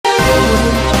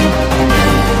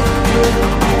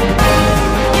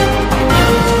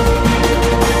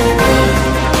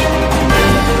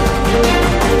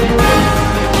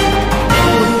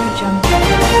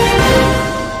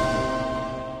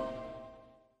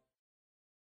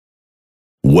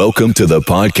Welcome to the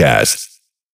podcast.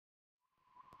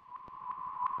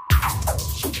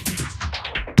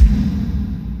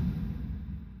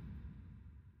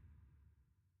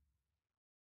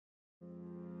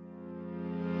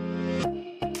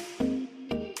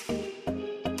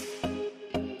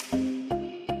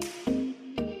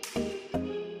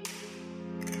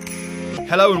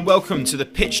 Hello and welcome to the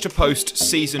Pitch to Post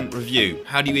season review.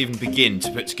 How do you even begin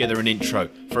to put together an intro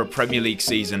for a Premier League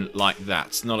season like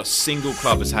that? Not a single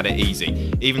club has had it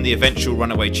easy. Even the eventual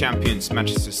runaway champions,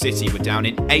 Manchester City, were down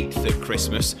in 8th at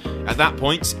Christmas. At that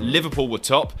point, Liverpool were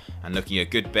top and looking a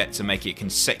good bet to make it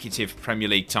consecutive Premier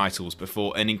League titles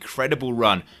before an incredible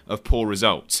run of poor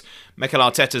results. Mikel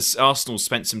Arteta's Arsenal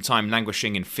spent some time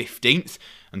languishing in 15th.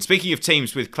 And speaking of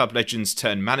teams with club legends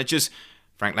turned managers,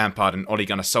 Frank Lampard and Ole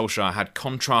Gunnar Solskjaer had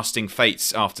contrasting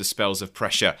fates after spells of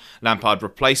pressure. Lampard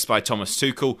replaced by Thomas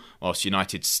Tuchel, whilst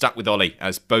United stuck with Ole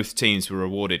as both teams were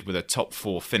rewarded with a top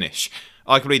 4 finish.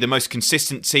 Arguably the most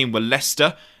consistent team were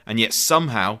Leicester, and yet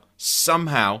somehow,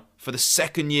 for the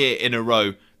second year in a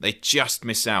row, they just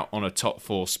miss out on a top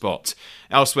 4 spot.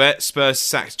 Elsewhere, Spurs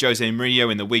sacked Jose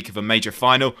Mourinho in the week of a major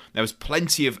final. There was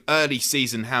plenty of early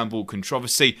season handball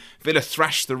controversy. Villa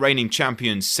thrashed the reigning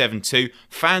champions 7-2.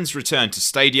 Fans returned to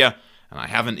stadia. And I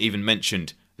haven't even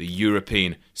mentioned the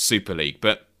European Super League.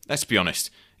 But let's be honest,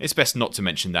 it's best not to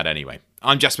mention that anyway.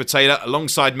 I'm Jasper Taylor.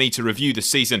 Alongside me to review the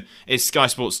season is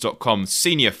SkySports.com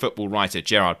senior football writer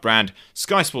Gerard Brand,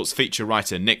 Sky Sports feature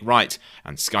writer Nick Wright,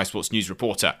 and Sky Sports news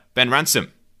reporter Ben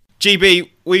Ransom. GB,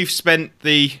 we've spent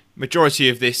the majority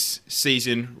of this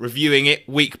season reviewing it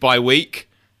week by week.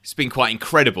 It's been quite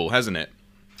incredible, hasn't it?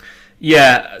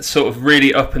 Yeah, sort of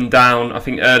really up and down. I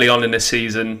think early on in the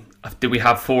season, did we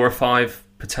have 4 or 5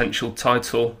 potential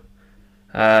title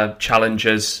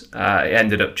challengers? It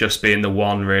ended up just being the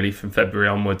one, really, from February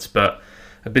onwards. But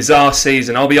a bizarre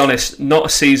season. I'll be honest, not a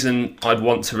season I'd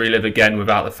want to relive again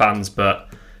without the fans,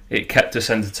 but it kept us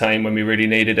entertained when we really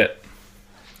needed it.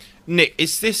 Nick,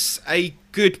 is this a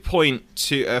good point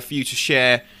for you to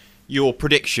share your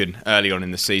prediction early on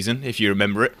in the season, if you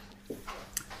remember it?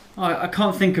 I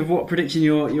can't think of what prediction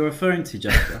you're referring to,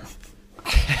 Jasper.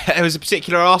 It was a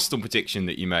particular Arsenal prediction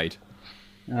that you made.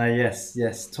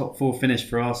 Yes, top 4 finish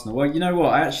for Arsenal. Well, you know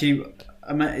what?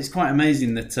 It's quite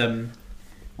amazing that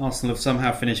Arsenal have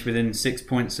somehow finished within 6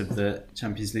 points of the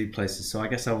Champions League places. So I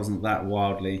guess I wasn't that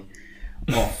wildly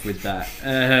off with that,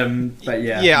 but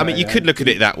I mean, you could look at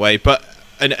it that way, but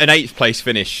an 8th place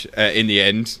finish in the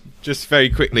end. Just very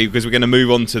quickly, because we're going to move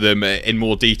on to them in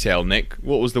more detail. Nick,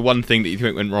 what was the one thing that you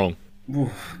think went wrong?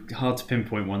 Hard to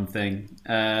pinpoint one thing.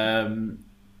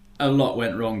 A lot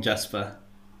went wrong, Jasper.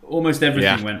 Almost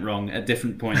everything went wrong at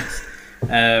different points.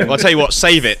 Well, I'll tell you what,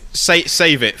 save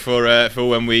it for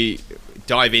when we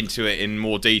dive into it in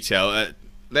more detail.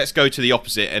 Let's go to the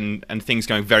opposite and things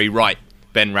going very right.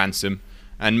 Ben Ransom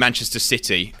and Manchester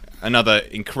City, another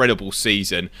incredible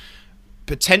season.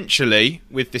 Potentially,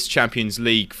 with this Champions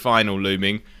League final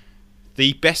looming,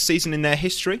 the best season in their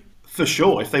history? For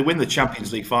sure. If they win the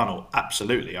Champions League final,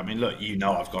 absolutely. I mean, look,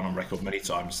 I've gone on record many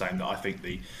times saying that I think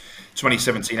the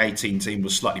 2017-18 team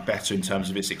was slightly better in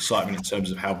terms of its excitement, in terms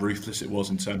of how ruthless it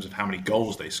was, in terms of how many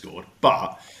goals they scored.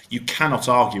 But you cannot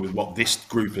argue with what this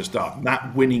group has done.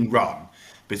 That winning run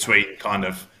between kind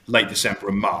of late December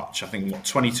and March, I think,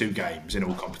 22 games in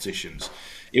all competitions.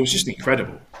 It was just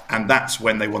incredible. And that's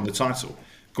when they won the title.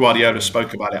 Guardiola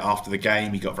spoke about it after the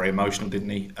game. He got very emotional, didn't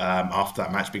he, after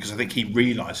that match, because I think he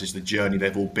realises the journey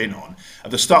they've all been on.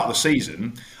 At the start of the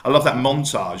season, I love that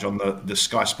montage on the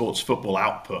Sky Sports football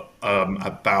output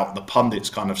about the pundits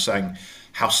kind of saying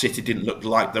how City didn't look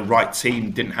like the right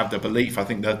team, didn't have the belief. I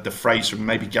think the phrase from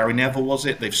maybe Gary Neville, was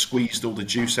it? They've squeezed all the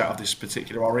juice out of this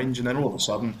particular orange, and then all of a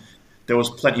sudden there was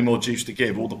plenty more juice to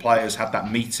give. All the players had that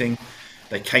meeting.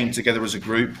 They came together as a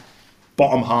group.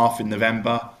 Bottom half in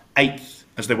November, 8th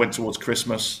as they went towards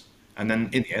Christmas. And then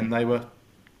in the end, they were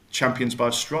champions by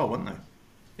a straw, weren't they?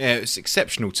 Yeah, it was an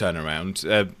exceptional turnaround.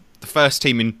 The first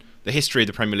team in the history of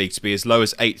the Premier League to be as low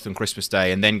as 8th on Christmas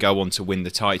Day and then go on to win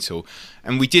the title.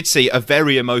 And we did see a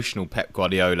very emotional Pep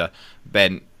Guardiola,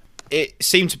 Ben. It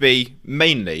seemed to be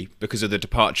mainly because of the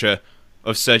departure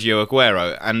of Sergio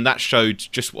Aguero, and that showed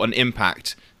just what an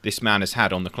impact this man has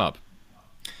had on the club.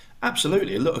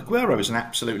 Absolutely. Look, Aguero is an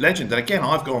absolute legend. And again,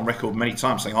 I've gone on record many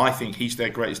times saying I think he's their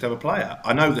greatest ever player.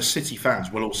 I know the City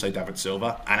fans will all say David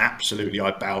Silva, and absolutely I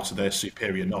bow to their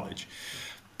superior knowledge.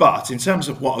 But in terms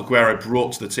of what Aguero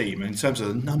brought to the team, and in terms of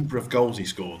the number of goals he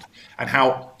scored, and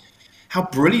how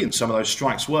brilliant some of those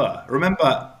strikes were.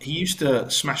 Remember, he used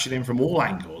to smash it in from all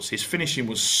angles. His finishing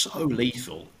was so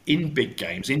lethal in big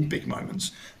games, in big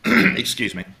moments.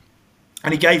 Excuse me.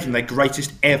 And he gave them their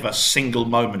greatest ever single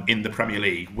moment in the Premier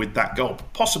League with that goal.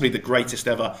 Possibly the greatest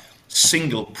ever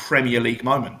single Premier League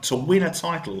moment. To win a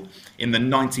title in the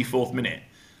 94th minute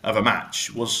of a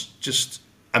match was just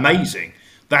amazing.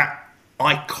 That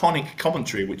iconic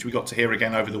commentary, which we got to hear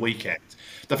again over the weekend.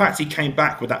 The fact he came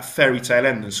back with that fairy tale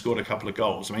end and scored a couple of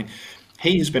goals. I mean,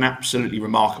 he has been absolutely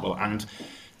remarkable. And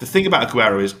the thing about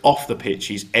Aguero is, off the pitch,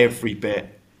 he's every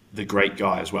bit the great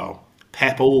guy as well.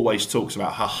 Pep always talks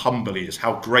about how humble he is,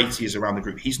 how great he is around the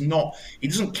group. He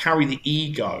doesn't carry the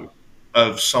ego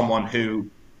of someone who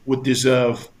would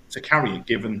deserve to carry it,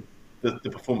 given the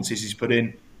performances he's put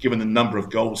in, given the number of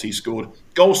goals he's scored.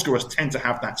 Goal scorers tend to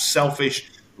have that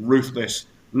selfish, ruthless,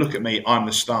 look at me, I'm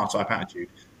the star type attitude.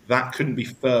 That couldn't be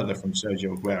further from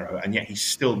Sergio Aguero, and yet he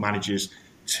still manages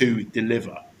to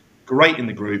deliver. Great in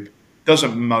the group,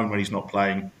 doesn't moan when he's not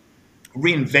playing,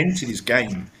 reinvented his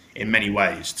game in many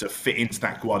ways to fit into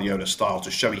that Guardiola style, to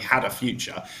show he had a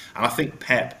future. And I think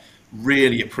Pep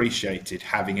really appreciated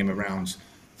having him around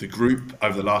the group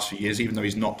over the last few years, even though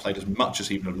he's not played as much as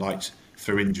he would have liked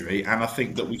through injury. And I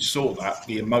think that we saw that,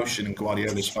 the emotion in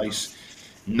Guardiola's face,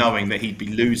 knowing that he'd be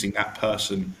losing that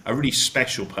person, a really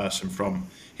special person from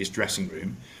his dressing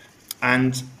room.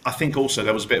 And I think also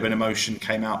there was a bit of an emotion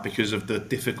came out because of the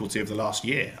difficulty of the last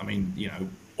year. I mean,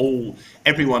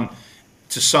 everyone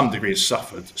to some degree has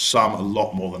suffered, some a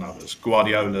lot more than others.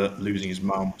 Guardiola losing his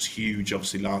mum was huge,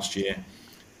 obviously, last year.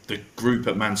 The group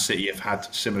at Man City have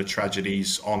had similar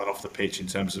tragedies on and off the pitch in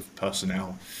terms of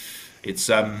personnel. It's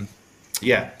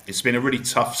been a really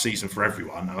tough season for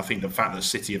everyone. And I think the fact that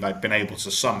City have been able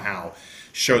to somehow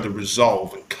show the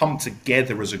resolve and come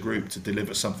together as a group to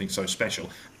deliver something so special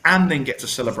and then get to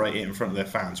celebrate it in front of their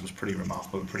fans was pretty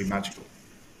remarkable and pretty magical.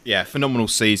 Yeah, phenomenal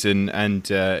season, and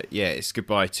it's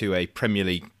goodbye to a Premier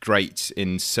League great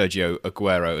in Sergio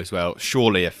Aguero as well.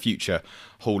 Surely a future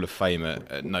Hall of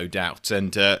Famer, no doubt.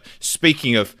 And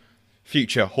speaking of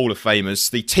future Hall of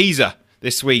Famers, the teaser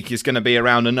this week is going to be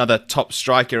around another top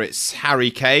striker. It's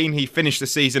Harry Kane. He finished the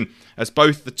season as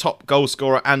both the top goal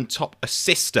scorer and top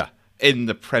assister in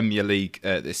the Premier League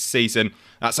this season.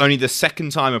 That's only the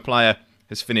second time a player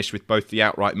has finished with both the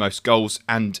outright most goals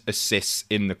and assists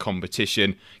in the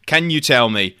competition. Can you tell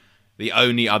me the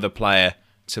only other player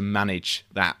to manage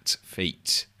that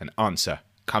feat? An answer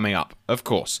coming up, of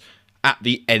course, at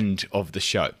the end of the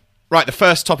show. Right, the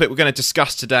first topic we're going to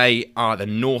discuss today are the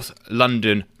North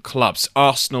London clubs,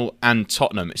 Arsenal and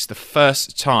Tottenham. It's the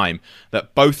first time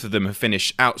that both of them have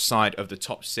finished outside of the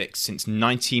top six since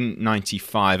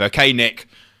 1995. Okay, Nick,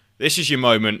 this is your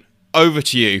moment. Over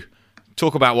to you.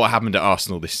 Talk about what happened at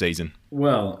Arsenal this season.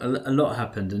 Well, a lot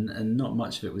happened, and not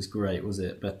much of it was great, was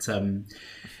it? But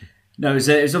no, it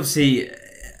was obviously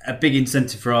a big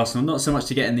incentive for Arsenal, not so much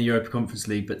to get in the Europa Conference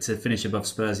League, but to finish above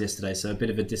Spurs yesterday. So a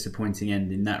bit of a disappointing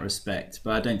end in that respect.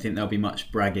 But I don't think there'll be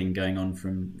much bragging going on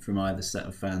from either set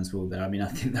of fans, will there? I mean, I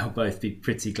think they'll both be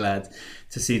pretty glad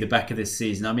to see the back of this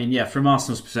season. I mean, yeah, from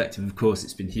Arsenal's perspective, of course,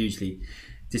 it's been hugely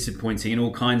disappointing in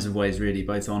all kinds of ways, really,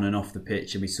 both on and off the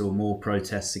pitch. And we saw more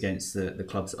protests against the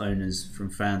club's owners from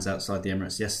fans outside the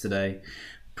Emirates yesterday.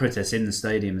 Protests in the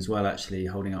stadium as well, actually,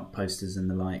 holding up posters and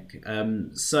the like.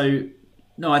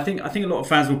 No, I think a lot of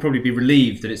fans will probably be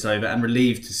relieved that it's over and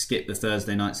relieved to skip the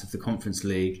Thursday nights of the Conference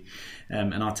League.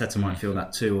 And Arteta might feel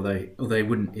that too, although he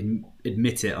wouldn't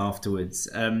admit it afterwards.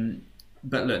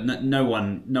 But look, no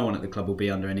one at the club will be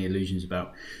under any illusions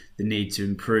about the need to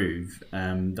improve.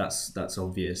 That's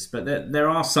obvious. But there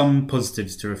are some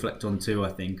positives to reflect on too, I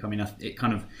think. I mean, it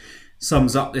kind of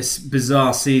sums up this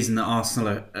bizarre season that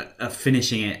Arsenal are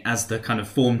finishing it as the kind of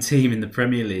form team in the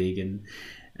Premier League and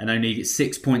only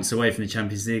 6 points away from the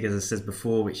Champions League, as I said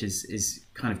before, which is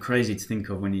kind of crazy to think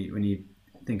of when you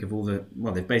think of all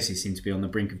they basically seem to be on the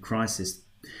brink of crisis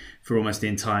for almost the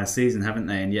entire season, haven't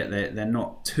they? And yet they're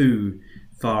not too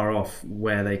far off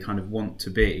where they kind of want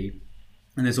to be.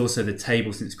 And there's also the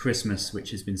table since Christmas, which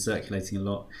has been circulating a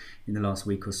lot in the last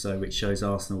week or so, which shows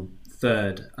Arsenal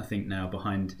third, I think now,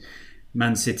 behind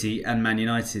Man City and Man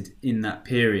United in that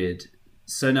period.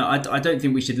 So no, I don't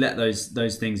think we should let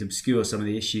those things obscure some of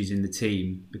the issues in the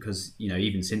team, because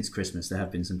even since Christmas there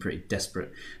have been some pretty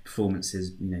desperate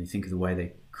performances. You think of the way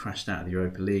they crashed out of the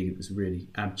Europa League; it was really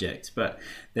abject. But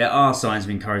there are signs of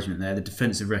encouragement there. The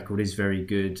defensive record is very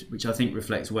good, which I think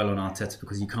reflects well on Arteta,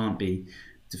 because you can't be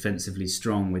defensively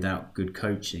strong without good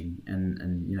coaching.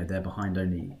 And they're behind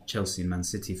only Chelsea and Man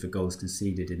City for goals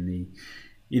conceded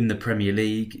in the Premier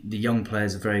League. The young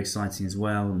players are very exciting as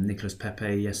well. Nicolas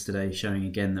Pepe yesterday showing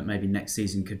again that maybe next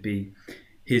season could be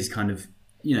his kind of,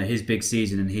 his big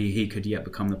season, and he could yet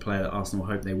become the player that Arsenal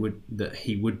hoped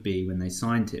he would be when they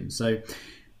signed him. So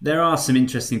there are some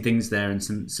interesting things there and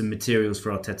some materials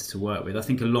for Arteta to work with. I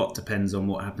think a lot depends on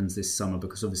what happens this summer,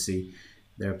 because obviously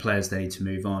there are players they need to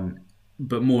move on.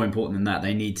 But more important than that,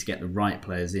 they need to get the right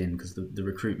players in, because the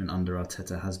recruitment under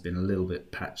Arteta has been a little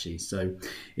bit patchy. So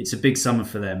it's a big summer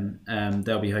for them.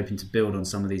 They'll be hoping to build on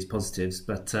some of these positives.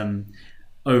 But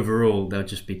overall, they'll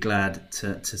just be glad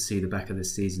to see the back of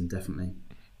this season, definitely.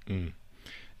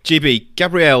 GB,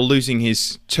 Gabriel losing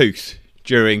his tooth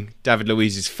during David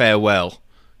Luiz's farewell,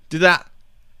 did that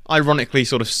ironically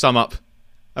sort of sum up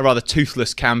a rather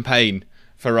toothless campaign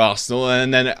for Arsenal?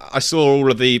 And then I saw all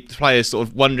of the players sort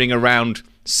of wandering around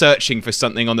searching for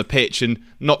something on the pitch and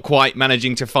not quite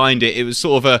managing to find it. It was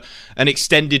sort of an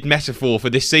extended metaphor for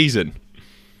this season.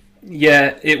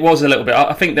 Yeah, it was a little bit.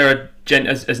 I think there are,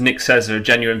 as Nick says, there are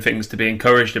genuine things to be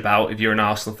encouraged about if you're an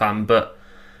Arsenal fan. But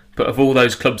of all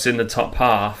those clubs in the top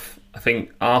half, I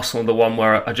think Arsenal are the one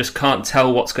where I just can't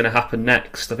tell what's going to happen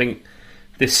next. I think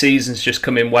this season's just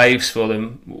come in waves for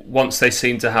them. Once they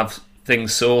seem to have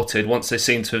things sorted, once they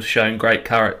seem to have shown great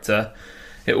character,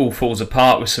 it all falls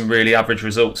apart with some really average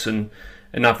results and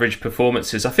average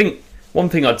performances. I think one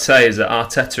thing I'd say is that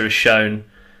Arteta has shown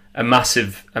a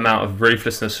massive amount of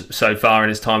ruthlessness so far in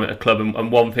his time at a club,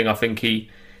 and one thing I think he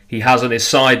has on his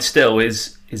side still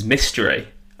is mystery.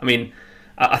 I mean,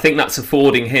 I think that's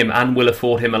affording him and will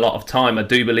afford him a lot of time. I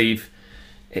do believe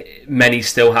many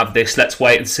still have this let's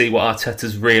wait and see what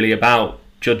Arteta's really about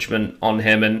judgment on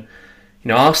him, and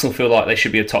Arsenal feel like they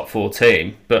should be a top 4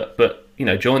 team, but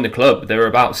join the club. There are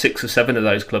about 6 or 7 of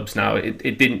those clubs now.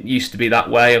 It didn't used to be that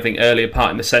way, I think, earlier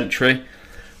part in the century.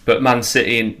 But Man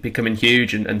City becoming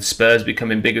huge and Spurs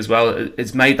becoming big as well,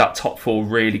 it's made that top 4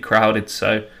 really crowded.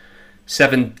 So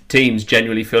 7 teams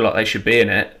genuinely feel like they should be in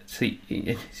it. So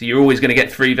you're always going to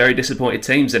get 3 very disappointed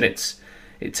teams, and it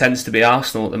tends to be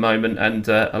Arsenal at the moment, and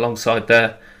alongside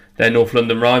their North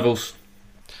London rivals.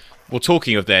 Well,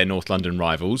 talking of their North London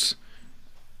rivals,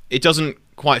 it doesn't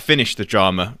quite finish the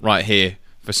drama right here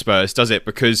for Spurs, does it?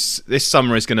 Because this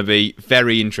summer is going to be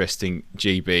very interesting,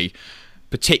 GB,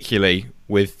 particularly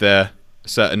with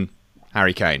certain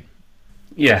Harry Kane.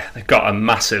 Yeah, they've got a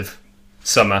massive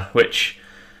summer, which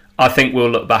I think we'll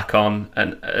look back on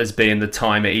as being the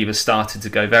time it either started to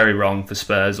go very wrong for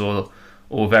Spurs or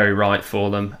very right for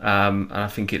them. And I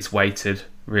think it's weighted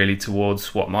really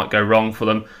towards what might go wrong for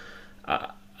them.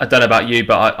 I don't know about you,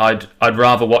 but I'd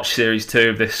rather watch Series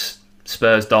 2 of this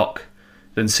Spurs doc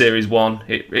than Series 1.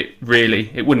 It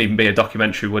wouldn't even be a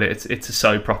documentary, would it? It's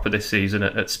so proper this season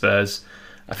at Spurs.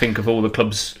 I think of all the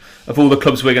clubs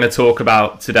we're going to talk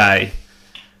about today,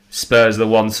 Spurs are the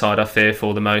one side I fear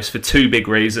for the most, for 2 big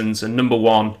reasons. And number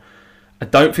one, I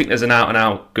don't think there's an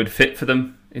out-and-out good fit for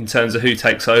them in terms of who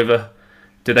takes over.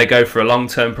 Do they go for a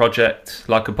long-term project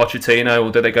like a Pochettino,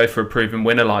 or do they go for a proven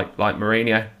winner like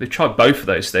Mourinho? They've tried both of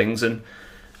those things, and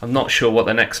I'm not sure what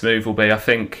their next move will be. I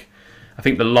think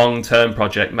the long-term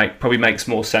project probably makes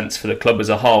more sense for the club as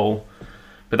a whole,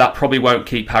 but that probably won't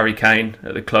keep Harry Kane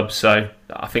at the club. So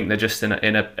I think they're just in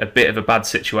a bit of a bad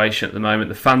situation at the moment.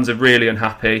 The fans are really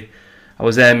unhappy. I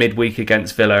was there midweek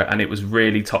against Villa, and it was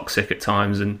really toxic at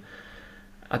times. And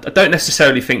I don't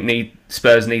necessarily think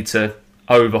Spurs need to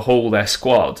overhaul their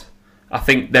squad. I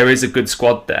think there is a good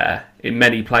squad there in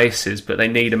many places, but they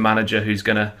need a manager who's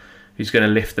gonna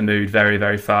lift the mood very,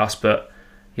 very fast. But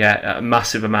yeah, a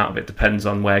massive amount of it depends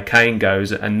on where Kane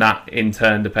goes, and that in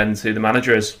turn depends who the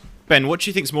manager is. Ben, what do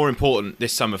you think is more important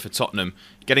this summer for Tottenham?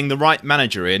 Getting the right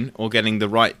manager in, or getting the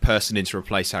right person in to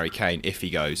replace Harry Kane if he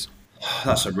goes?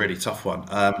 That's a really tough one.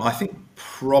 I think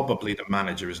probably the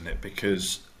manager, isn't it?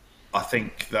 Because I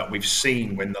think that we've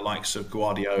seen when the likes of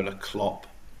Guardiola, Klopp,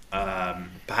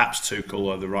 perhaps Tuchel,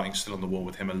 although the writing's still on the wall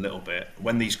with him a little bit,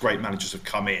 when these great managers have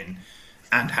come in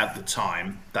and had the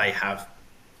time, they have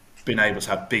been able to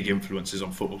have big influences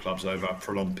on football clubs over a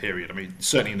prolonged period. I mean,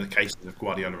 certainly in the cases of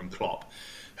Guardiola and Klopp,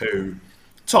 who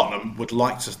Tottenham would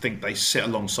like to think they sit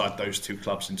alongside those 2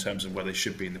 clubs in terms of where they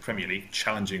should be in the Premier League,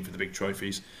 challenging for the big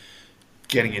trophies,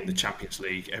 getting in the Champions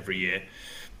League every year.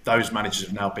 Those managers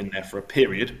have now been there for a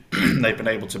period. They've been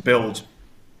able to build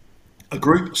a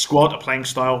group, a squad, a playing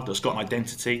style that's got an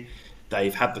identity.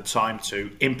 They've had the time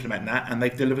to implement that, and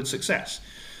they've delivered success.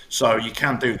 So you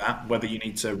can do that, whether you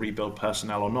need to rebuild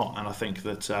personnel or not. And I think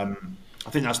that's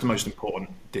the most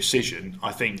important decision.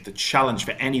 I think the challenge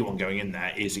for anyone going in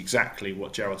there is exactly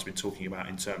what Gerard's been talking about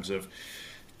in terms of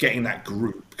getting that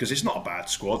group, because it's not a bad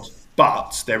squad,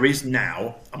 but there is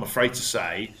now, I'm afraid to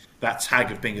say, that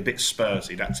tag of being a bit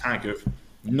Spursy, that tag of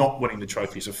not winning the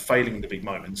trophies, of failing in the big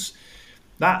moments.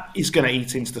 That is going to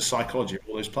eat into the psychology of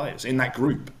all those players in that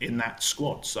group, in that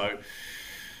squad. So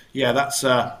Yeah, that's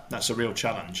a real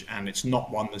challenge, and it's not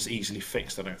one that's easily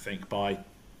fixed, I don't think, by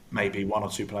maybe one or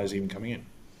two players even coming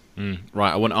in.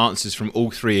 Right, I want answers from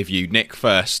all three of you. Nick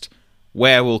first.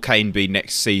 Where will Kane be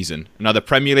next season? Another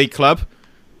Premier League club,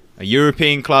 a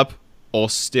European club, or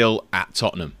still at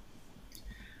Tottenham?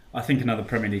 I think another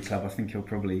Premier League club. I think he'll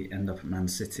probably end up at Man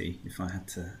City if I had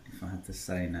to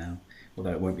say now.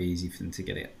 Although it won't be easy for them to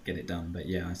get it done. But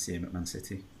yeah, I see him at Man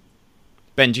City.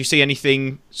 Ben, do you see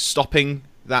anything stopping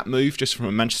that move just from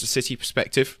a Manchester City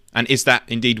perspective? And is that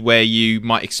indeed where you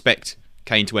might expect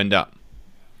Kane to end up?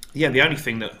 Yeah, the only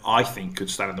thing that I think could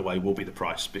stand in the way will be the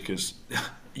price, because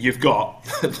you've got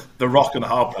the rock and the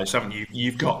hard place, haven't you?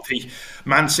 You've got the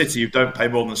Man City who don't pay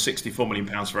more than £64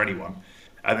 million for anyone,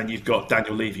 and then you've got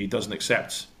Daniel Levy who doesn't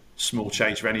accept small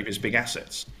change for any of his big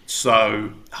assets.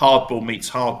 So hardball meets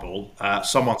hardball.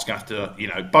 Someone's going to have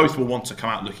to, both will want to come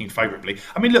out looking favourably.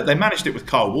 I mean, look, they managed it with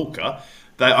Kyle Walker.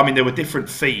 There were different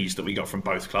fees that we got from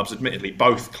both clubs. Admittedly,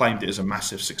 both claimed it as a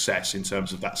massive success in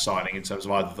terms of that signing, in terms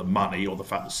of either the money or the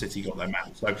fact that City got their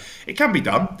man. So it can be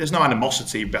done. There's no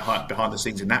animosity behind the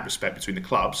scenes in that respect between the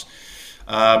clubs.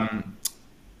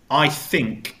 I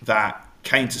think that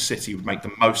Kane to City would make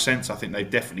the most sense. I think they've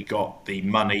definitely got the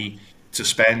money to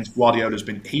spend. Guardiola's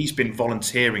been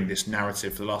volunteering this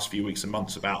narrative for the last few weeks and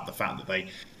months about the fact that they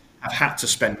have had to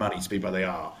spend money to be where they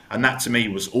are. And that, to me,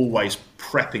 was always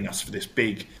prepping us for this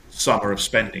big summer of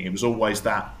spending. It was always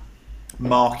that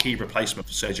marquee replacement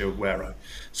for Sergio Aguero.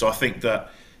 So I think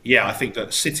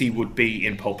that City would be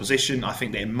in pole position. I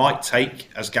think that it might take,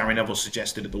 as Gary Neville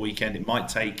suggested at the weekend, it might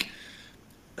take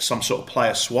some sort of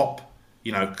player swap.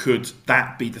 Could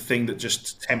that be the thing that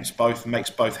just tempts both and makes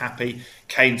both happy?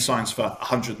 Kane signs for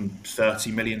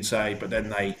 130 million, say, but then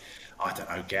they,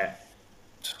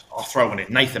 I'll throw one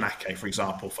in. Nathan Ake, for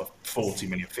example, for 40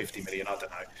 million, 50 million, I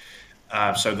don't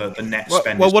know. So the net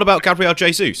spend. Well, what about Gabriel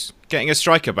Jesus getting a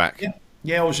striker back?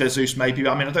 Yeah, or Jesus maybe.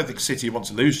 I mean, I don't think City want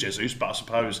to lose Jesus, but I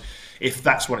suppose if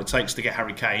that's what it takes to get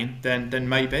Harry Kane, then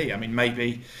maybe. I mean,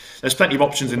 maybe there's plenty of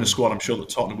options in the squad. I'm sure that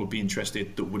Tottenham would be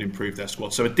interested, that would improve their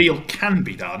squad. So a deal can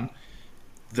be done.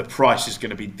 The price is going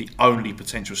to be the only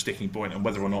potential sticking point, and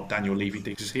whether or not Daniel Levy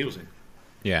digs his heels in.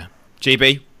 Yeah.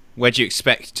 GB, where do you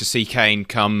expect to see Kane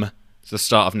come to the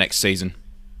start of next season?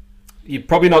 You're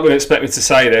probably not going to expect me to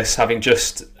say this, having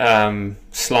just slandered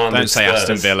Don't say Spurs.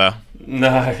 Aston Villa.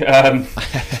 No,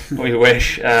 we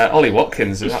wish. Ollie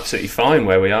Watkins is absolutely fine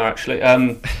where we are, actually.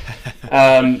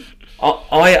 I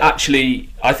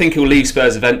think he'll leave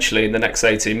Spurs eventually in the next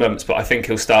 18 months, but I think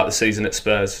he'll start the season at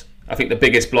Spurs. I think the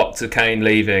biggest block to Kane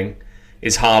leaving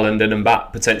is Haaland and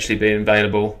Mbappe potentially being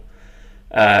available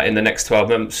in the next 12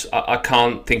 months. I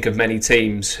can't think of many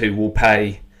teams who will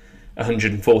pay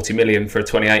 140 million for a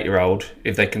 28-year-old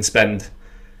if they can spend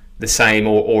the same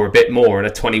or a bit more on a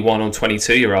 21 or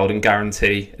 22-year-old and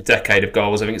guarantee a decade of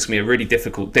goals. I think it's going to be a really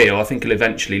difficult deal. I think he'll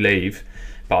eventually leave,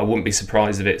 but I wouldn't be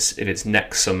surprised if it's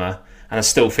next summer. And I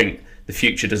still think the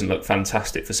future doesn't look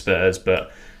fantastic for Spurs,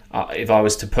 but if I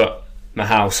was to put my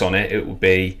house on it, it would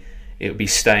be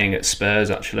staying at Spurs,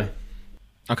 actually.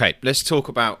 Okay, let's talk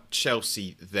about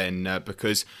Chelsea then,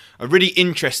 because a really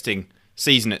interesting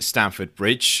season at Stamford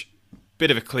Bridge. Bit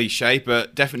of a cliche,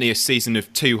 but definitely a season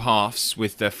of two halves,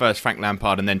 with first Frank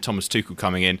Lampard and then Thomas Tuchel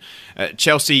coming in.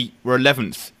 Chelsea were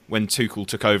 11th when Tuchel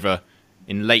took over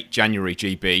in late January,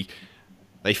 GB.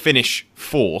 They finish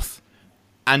 4th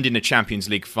and in a Champions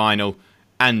League final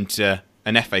and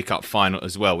an FA Cup final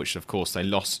as well, which of course they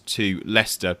lost to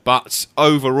Leicester. But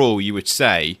overall, you would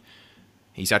say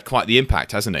he's had quite the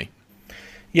impact, hasn't he?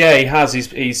 Yeah, he has.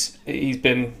 He's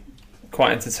been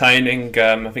quite entertaining.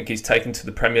 I think he's taken to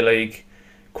the Premier League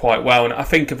quite well, and I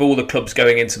think of all the clubs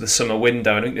going into the summer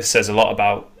window, I think this says a lot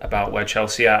about where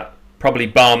Chelsea are at. Probably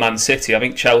bar Man City. I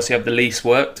think Chelsea have the least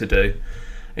work to do.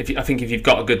 I think if you've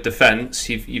got a good defence,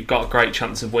 you've got a great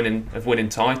chance of winning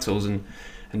titles, and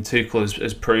Tuchel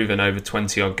has proven over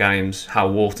 20 odd games how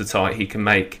watertight he can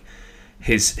make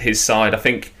his side. I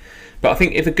think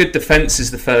if a good defence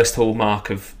is the first hallmark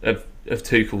of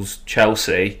Tuchel's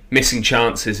Chelsea, missing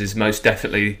chances is most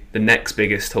definitely the next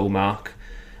biggest hallmark.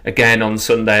 Again, on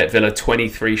Sunday at Villa,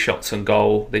 23 shots on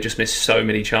goal. They just missed so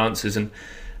many chances. And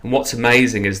what's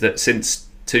amazing is that since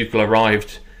Tuchel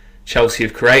arrived, Chelsea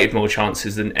have created more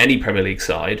chances than any Premier League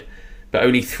side, but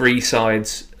only 3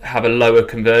 sides have a lower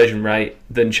conversion rate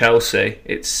than Chelsea.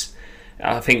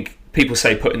 I think people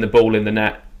say putting the ball in the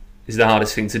net is the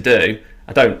hardest thing to do.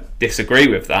 I don't disagree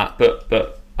with that,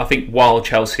 but I think while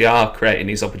Chelsea are creating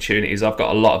these opportunities, I've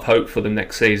got a lot of hope for them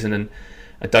next season, and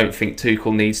I don't think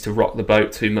Tuchel needs to rock the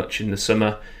boat too much in the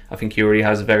summer. I think he already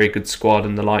has a very good squad,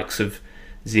 and the likes of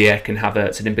Ziyech and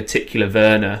Havertz, and in particular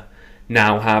Werner,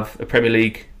 now have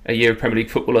a year of Premier League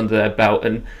football under their belt.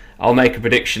 And I'll make a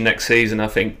prediction next season. I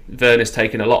think Werner's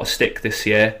taken a lot of stick this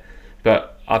year,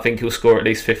 but I think he'll score at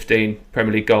least 15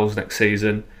 Premier League goals next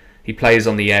season. He plays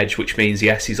on the edge, which means,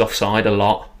 yes, he's offside a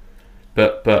lot,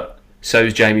 but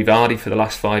so's Jamie Vardy for the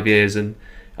last 5 years, and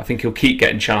I think he'll keep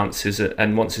getting chances,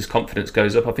 and once his confidence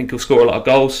goes up, I think he'll score a lot of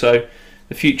goals. So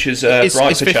the future's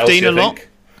bright for Chelsea, I think.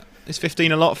 Is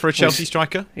 15 a lot for a Chelsea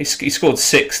striker? He scored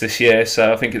 6 this year,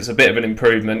 so I think it's a bit of an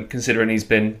improvement considering he's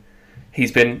been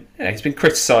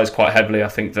criticised quite heavily, I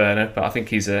think, Werner, but I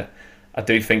think I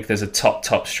do think there's a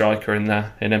top striker in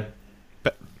him.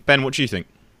 Ben, what do you think?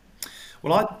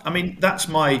 Well, I mean, that's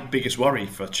my biggest worry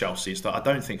for Chelsea, is that I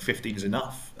don't think 15 is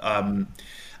enough. And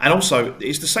also,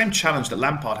 it's the same challenge that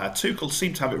Lampard had. Tuchel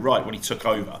seemed to have it right when he took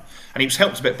over, and he was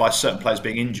helped a bit by certain players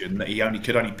being injured, and that he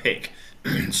could only pick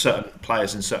certain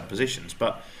players in certain positions.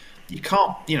 But you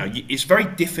can't, it's very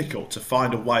difficult to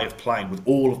find a way of playing with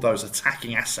all of those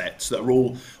attacking assets that are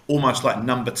all almost like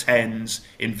number 10s,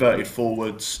 inverted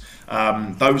forwards.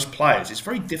 Those players, it's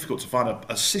very difficult to find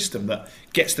a system that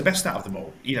gets the best out of them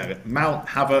all. Mount,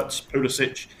 Havertz,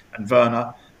 Pulisic, and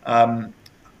Werner.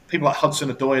 People like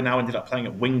Hudson-Odoi now ended up playing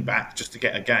at wing back just to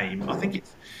get a game. I think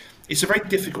it's a very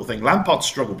difficult thing. Lampard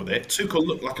struggled with it. Tuchel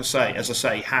looked, like as I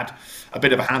say, had a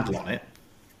bit of a handle on it.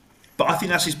 But I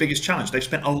think that's his biggest challenge. They've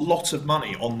spent a lot of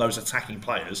money on those attacking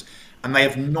players, and they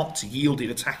have not yielded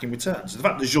attacking returns. The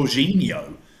fact that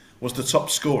Jorginho was the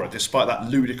top scorer, despite that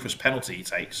ludicrous penalty he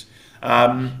takes,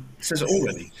 says it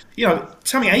already.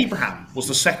 Tammy Abraham was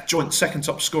the joint second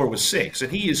top scorer with 6,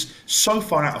 and he is so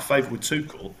far out of favour with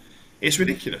Tuchel. It's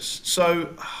ridiculous.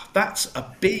 So that's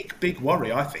a big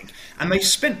worry, I think. And they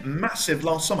spent massive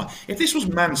last summer. If this was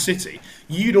Man City,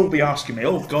 you'd all be asking me,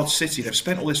 oh, God, City, they've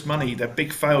spent all this money, they're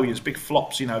big failures, big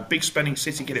flops, big spending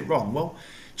City, get it wrong. Well,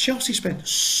 Chelsea spent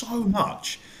so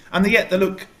much, and yet they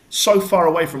look so far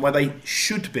away from where they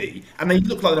should be. And they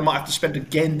look like they might have to spend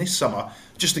again this summer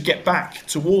just to get back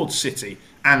towards City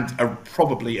and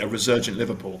probably a resurgent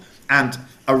Liverpool and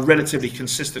a relatively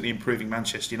consistently improving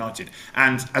Manchester United.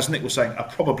 And as Nick was saying, a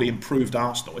probably improved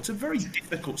Arsenal. It's a very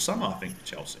difficult summer, I think, for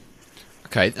Chelsea.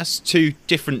 Okay, that's two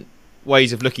different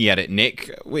ways of looking at it,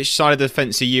 Nick. Which side of the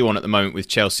fence are you on at the moment with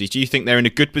Chelsea? Do you think they're in a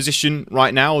good position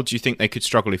right now, or do you think they could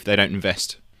struggle if they don't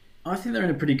invest? I think they're in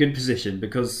a pretty good position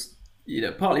because,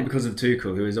 partly because of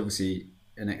Tuchel, who is obviously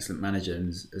an excellent manager and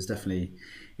has definitely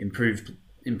improved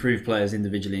players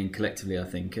individually and collectively, I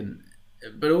think,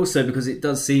 but also because it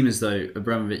does seem as though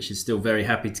Abramovich is still very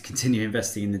happy to continue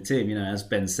investing in the team. As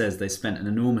Ben says, they spent an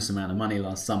enormous amount of money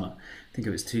last summer. I think it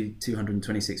was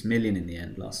 226 million in the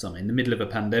end last summer, in the middle of a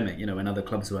pandemic, when other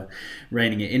clubs were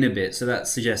reining it in a bit. So that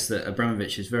suggests that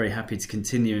Abramovich is very happy to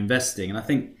continue investing. And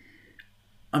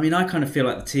I kind of feel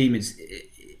like the team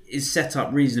is set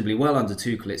up reasonably well under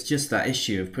Tuchel. It's just that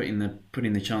issue of putting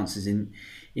the chances in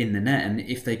the net, and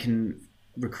if they can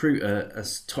recruit a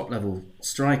top level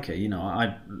striker,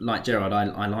 I like Gerrard.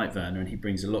 I like Werner, and he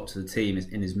brings a lot to the team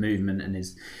in his movement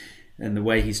and the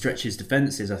way he stretches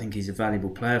defences. I think he's a valuable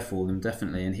player for them,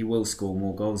 definitely, and he will score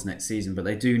more goals next season. But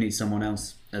they do need someone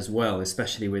else as well,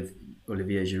 especially with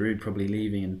Olivier Giroud probably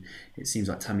leaving, and it seems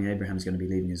like Tammy Abraham's going to be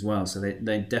leaving as well. So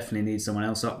they definitely need someone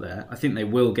else up there. I think they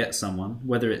will get someone.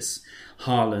 Whether it's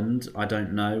Haaland, I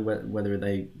don't know. Whether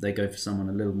they go for someone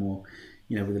a little more,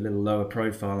 with a little lower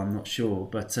profile, I'm not sure.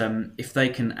 But if they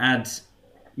can add,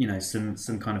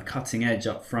 some kind of cutting edge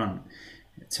up front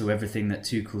to everything that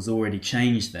Tuchel's already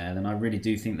changed there, then I really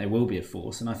do think they will be a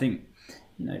force. And I think,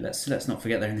 let's not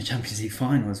forget they're in the Champions League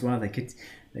final as well. They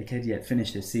could yet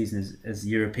finish this season as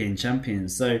European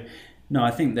champions. So, no,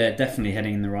 I think they're definitely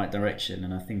heading in the right direction.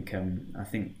 And I think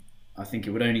it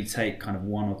would only take kind of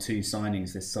 1 or 2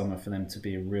 signings this summer for them to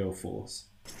be a real force.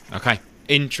 Okay.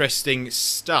 Interesting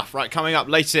stuff. Right, coming up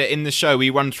later in the show, we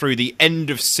run through the end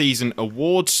of season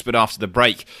awards, but after the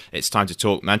break, it's time to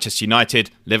talk Manchester United,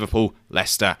 Liverpool,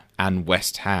 Leicester and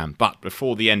West Ham. But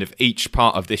before the end of each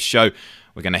part of this show,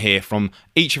 we're going to hear from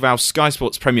each of our Sky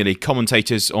Sports Premier League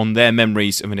commentators on their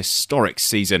memories of an historic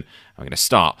season. I'm going to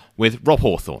start with Rob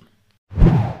Hawthorne.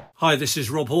 Hi, this is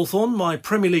Rob Hawthorne. My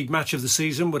Premier League match of the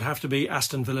season would have to be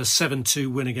Aston Villa's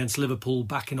 7-2 win against Liverpool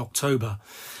back in October.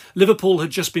 Liverpool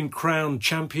had just been crowned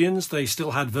champions. They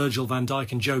still had Virgil van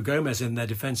Dijk and Joe Gomez in their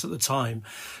defence at the time.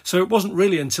 So it wasn't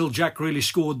really until Jack Grealish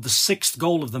scored the 6th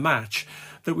goal of the match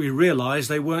that we realised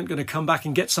they weren't going to come back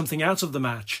and get something out of the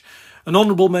match. An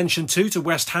honourable mention too to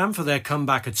West Ham for their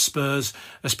comeback at Spurs,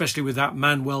 especially with that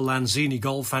Manuel Lanzini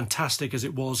goal, fantastic as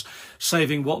it was,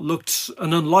 saving what looked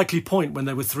an unlikely point when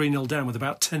they were 3-0 down with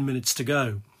about 10 minutes to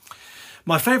go.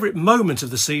 My favourite moment of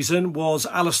the season was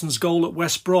Alisson's goal at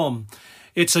West Brom.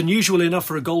 It's unusual enough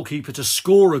for a goalkeeper to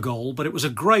score a goal, but it was a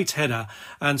great header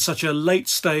and such a late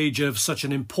stage of such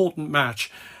an important match.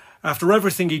 After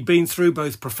everything he'd been through,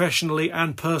 both professionally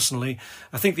and personally,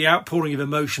 I think the outpouring of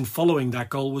emotion following that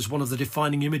goal was one of the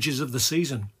defining images of the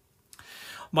season.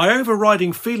 My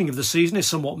overriding feeling of the season is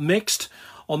somewhat mixed.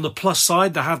 On the plus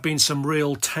side, there have been some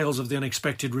real tales of the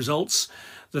unexpected results.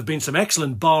 There have been some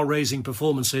excellent bar-raising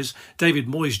performances. David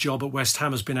Moyes' job at West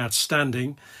Ham has been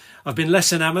outstanding. I've been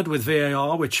less enamoured with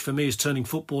VAR, which for me is turning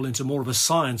football into more of a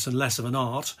science and less of an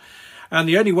art. And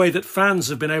the only way that fans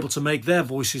have been able to make their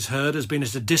voices heard has been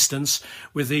at a distance,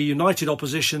 with the united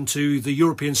opposition to the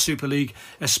European Super League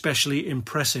especially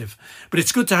impressive. But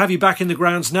it's good to have you back in the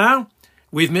grounds now.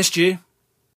 We've missed you.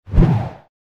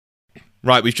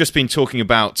 Right, we've just been talking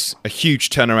about a huge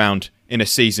turnaround in a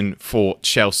season for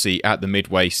Chelsea at the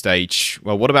midway stage.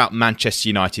 Well, what about Manchester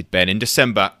United, Ben? In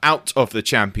December, out of the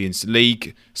Champions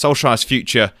League, Solskjaer's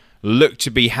future looked to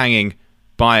be hanging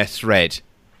by a thread.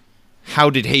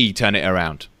 How did he turn it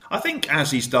around? I think,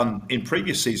 as he's done in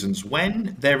previous seasons,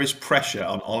 when there is pressure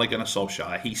on Ole Gunnar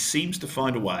Solskjaer, he seems to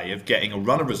find a way of getting a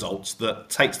run of results that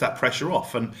takes that pressure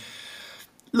off. And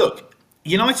look,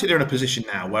 United are in a position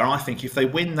now where I think if they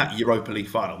win that Europa League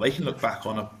final, they can look back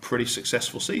on a pretty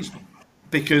successful season.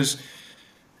 Because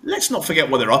let's not forget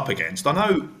what they're up against. I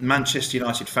know Manchester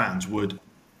United fans would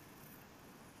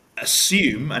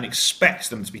assume and expect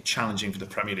them to be challenging for the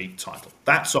Premier League title.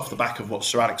 That's off the back of what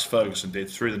Sir Alex Ferguson did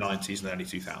through the 90s and early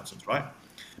 2000s, right?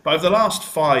 But over the last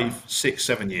 5, 6,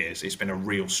 7 years, it's been a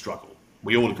real struggle.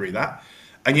 We all agree that.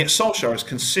 And yet Solskjaer has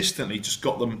consistently just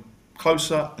got them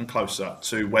closer and closer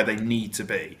to where they need to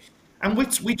be. And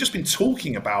we've just been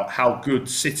talking about how good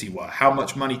City were, how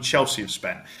much money Chelsea have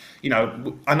spent. You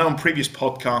know, I know on previous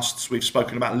podcasts we've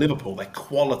spoken about Liverpool, their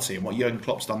quality and what Jurgen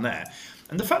Klopp's done there.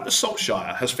 And the fact that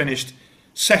Solskjaer has finished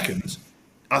second,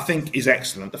 I think, is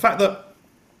excellent. The fact that,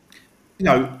 you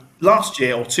know, last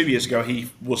year or 2 years ago,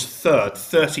 he was third,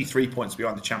 33 points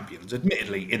behind the champions.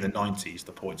 Admittedly, in the 90s,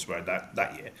 the points were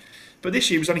that year. But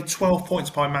this year, he was only 12 points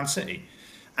behind Man City.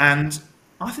 And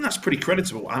I think that's pretty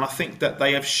creditable. And I think that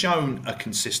they have shown a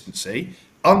consistency.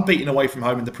 Unbeaten away from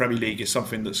home in the Premier League is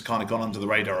something that's kind of gone under the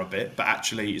radar a bit, but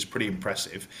actually is pretty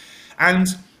impressive. And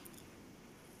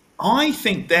I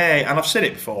think and I've said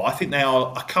it before, I think they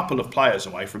are a couple of players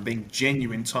away from being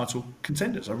genuine title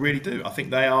contenders. I really do. I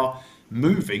think they are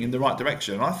moving in the right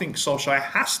direction. And I think Solskjaer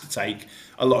has to take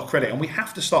a lot of credit, and we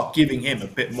have to start giving him a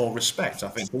bit more respect, I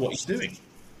think, for what he's doing.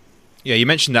 Yeah, you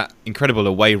mentioned that incredible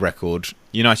away record.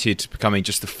 United becoming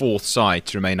just the fourth side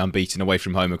to remain unbeaten away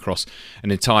from home across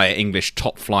an entire English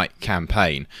top-flight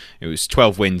campaign. It was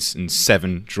 12 wins and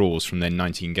 7 draws from their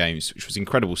 19 games, which was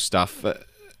incredible stuff.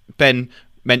 Ben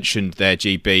mentioned there,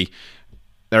 GB,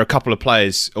 there are a couple of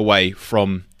players away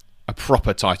from a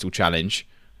proper title challenge.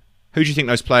 Who do you think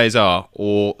those players are,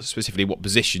 or specifically what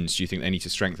positions do you think they need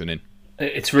to strengthen in?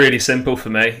 It's really simple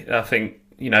for me. I think,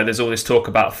 you know, there's all this talk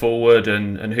about forward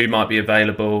and who might be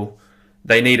available.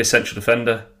 They need a central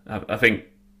defender. I think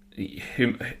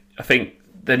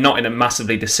they're not in a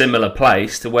massively dissimilar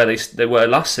place to where they were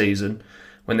last season.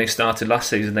 When they started last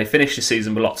season, they finished the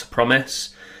season with lots of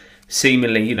promise,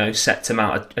 seemingly, you know, set to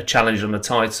mount a challenge on the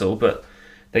title, but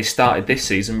they started this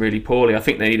season really poorly. I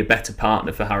think they need a better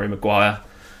partner for Harry Maguire.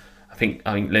 I think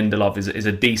Lindelof is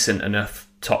a decent enough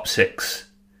top 6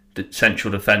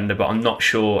 central defender, but I'm not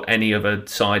sure any other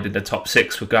side in the top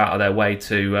 6 would go out of their way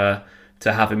to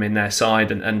have him in their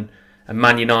side. And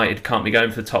Man United can't be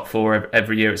going for the top 4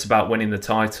 every year. It's about winning the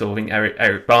title. I think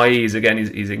Eric Bailly again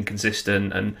is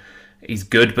inconsistent, and he's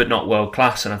good but not world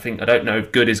class. And I don't know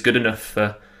if good is good enough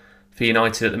for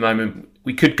United at the moment.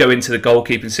 We could go into the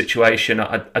goalkeeping situation.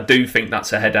 I do think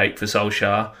that's a headache for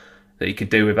Solskjaer that he could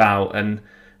do without, and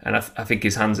I think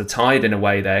his hands are tied in a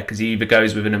way there, because he either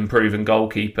goes with an unproven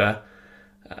goalkeeper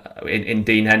in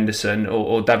Dean Henderson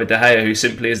or David De Gea, who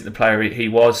simply isn't the player he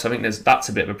was. I think that's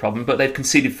a bit of a problem. But they've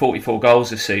conceded 44 goals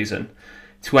this season,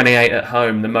 28 at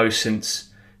home, the most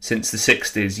since the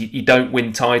 60s. You don't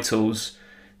win titles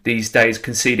these days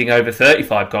conceding over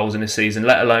 35 goals in a season,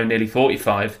 let alone nearly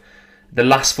 45. The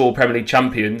last 4 Premier League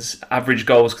champions, average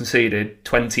goals conceded,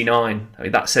 29. I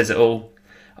mean, that says it all.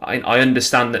 I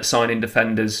understand that signing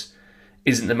defenders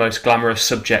isn't the most glamorous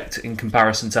subject in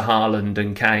comparison to Haaland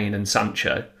and Kane and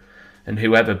Sancho and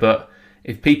whoever, but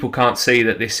if people can't see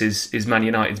that this is Man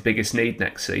United's biggest need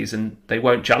next season, they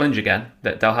won't challenge again.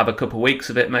 They'll have a couple of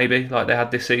weeks of it maybe, like they had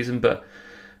this season, but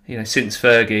you know, since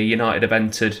Fergie, United have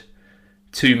entered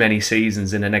too many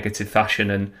seasons in a negative fashion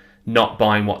and not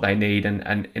buying what they need,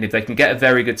 and if they can get a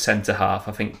very good centre half,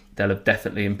 I think they'll have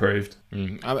definitely improved.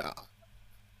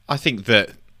 I think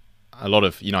that a lot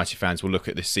of United fans will look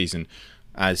at this season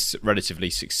as relatively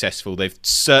successful. They've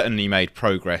certainly made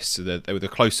progress. They were the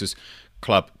closest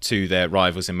club to their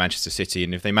rivals in Manchester City,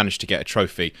 and if they manage to get a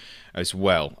trophy as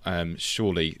well,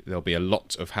 surely there'll be a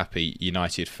lot of happy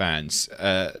United fans.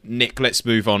 Nick, let's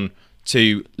move on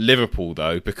to Liverpool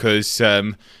though, because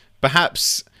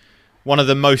perhaps one of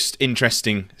the most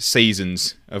interesting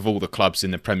seasons of all the clubs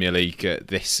in the Premier League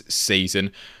this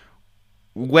season.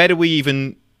 Where do we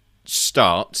even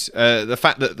start? The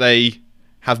fact that they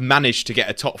have managed to get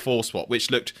a top 4 spot,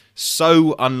 which looked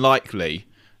so unlikely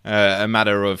a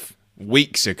matter of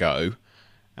weeks ago,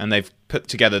 and they've put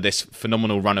together this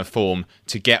phenomenal run of form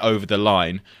to get over the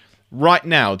line. Right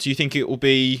now, do you think it will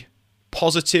be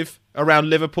positive around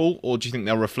Liverpool, or do you think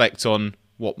they'll reflect on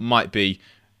what might be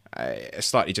a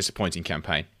slightly disappointing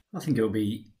campaign? I think it will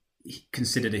be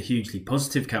considered a hugely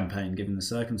positive campaign given the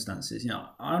circumstances. I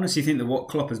honestly think that what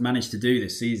Klopp has managed to do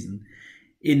this season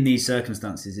in these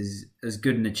circumstances is as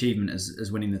good an achievement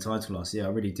as winning the title last year. I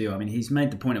really do. I mean, he's made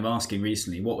the point of asking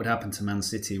recently what would happen to Man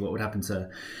City, what would happen to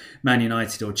Man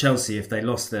United or Chelsea if they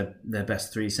lost their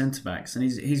best 3 centre-backs. And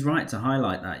he's right to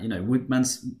highlight that. Would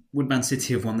Man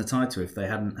City have won the title if they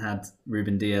hadn't had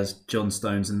Ruben Dias, John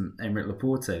Stones and Aymeric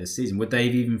Laporte this season? Would they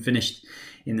have even finished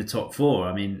in the top 4?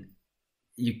 I mean,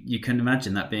 you can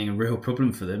imagine that being a real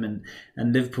problem for them,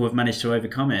 and Liverpool have managed to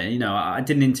overcome it. I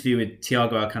did an interview with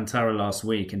Thiago Alcantara last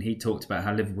week, and he talked about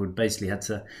how Liverpool basically had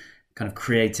to kind of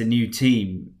create a new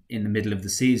team in the middle of the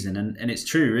season, and it's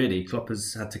true really. Klopp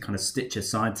has had to kind of stitch a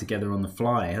side together on the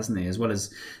fly, hasn't he? As well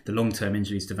as the long-term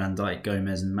injuries to Van Dijk,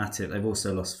 Gomez and Matip, they've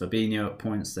also lost Fabinho at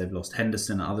points, they've lost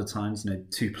Henderson at other times,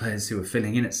 2 players who are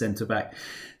filling in at centre-back.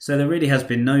 So there really has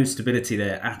been no stability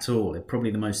there at all. They're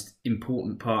probably the most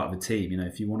important part of a team.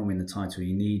 If you want to win the title,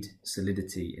 you need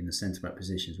solidity in the centre-back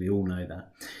positions. We all know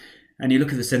that. And you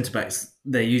look at the centre-backs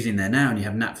they're using there now, and you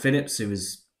have Nat Phillips, who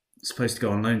was supposed to go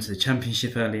on loan to the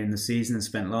Championship earlier in the season and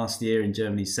spent last year in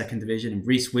Germany's 2nd division, and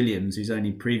Reece Williams, whose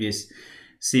only previous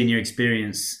senior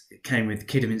experience came with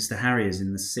Kidderminster Harriers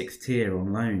in the 6th tier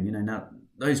on loan. Now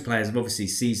those players have obviously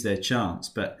seized their chance,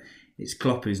 but it's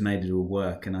Klopp who's made it all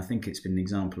work, and I think it's been an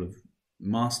example of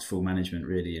masterful management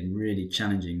really, and really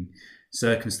challenging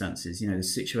circumstances. The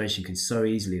situation could so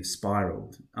easily have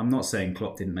spiralled. I'm not saying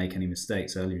Klopp didn't make any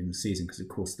mistakes earlier in the season, because of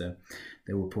course there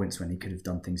were points when he could have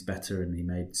done things better and he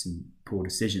made some poor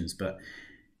decisions, but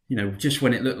just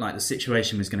when it looked like the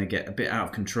situation was going to get a bit out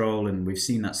of control, and we've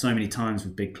seen that so many times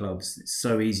with big clubs, it's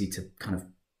so easy to kind of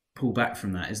pull back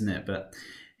from that, isn't it? But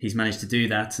he's managed to do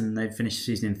that, and they've finished the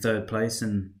season in 3rd place,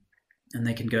 and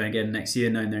they can go again next year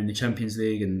knowing they're in the Champions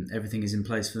League and everything is in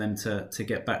place for them to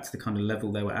get back to the kind of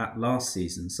level they were at last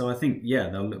season. So I think,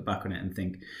 they'll look back on it and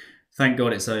think, thank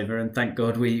God it's over, and thank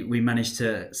God we managed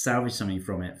to salvage something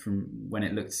from it from when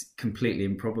it looked completely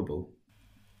improbable.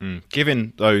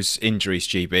 Given those injuries,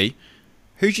 GB,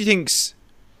 who do you think's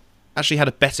actually had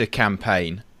a better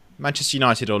campaign, Manchester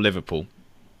United or Liverpool?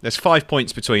 There's 5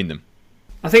 points between them.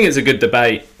 I think it's a good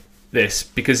debate, this,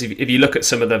 because if you look at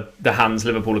some of the hands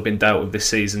Liverpool have been dealt with this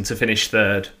season, to finish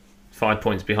 3rd, 5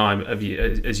 points behind,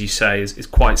 as you say, is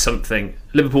quite something.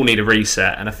 Liverpool need a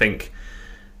reset, and I think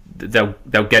they'll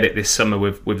get it this summer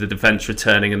with the defence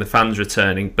returning and the fans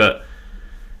returning. But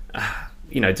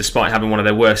despite having one of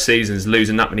their worst seasons,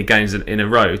 losing that many games in a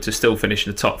row, to still finish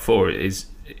in the top 4 is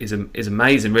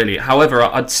amazing, really. However,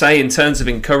 I'd say in terms of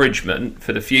encouragement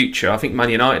for the future, I think Man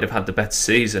United have had the better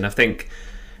season. I think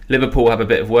Liverpool have a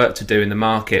bit of work to do in the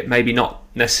market, maybe not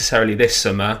necessarily this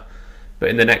summer, but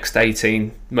in the next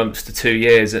 18 months to 2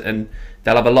 years, and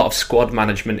they'll have a lot of squad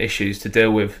management issues to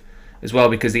deal with as well,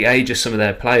 because the age of some of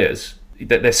their players,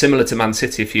 they're similar to Man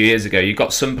City a few years ago. You've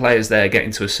got some players there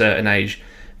getting to a certain age.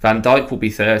 Van Dijk will be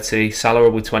 30, Salah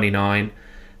will be 29,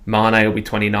 Mane will be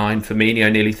 29,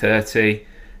 Firmino nearly 30,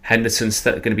 Henderson's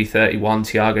going to be 31,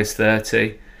 Thiago's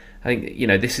 30. I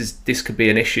think this could be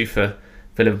an issue for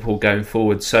Liverpool going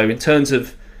forward. So in terms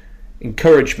of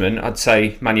encouragement, I'd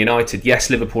say Man United. Yes,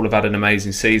 Liverpool have had an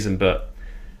amazing season, but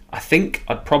I think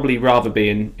I'd probably rather be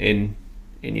in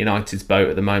United's boat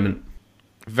at the moment.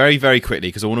 Very, very quickly,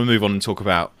 because I want to move on and talk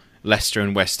about Leicester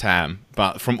and West Ham.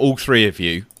 But from all three of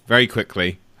you, very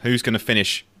quickly, who's going to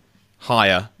finish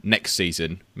higher next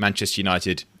season, Manchester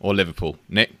United or Liverpool?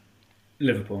 Nick?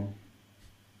 Liverpool.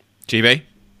 GB?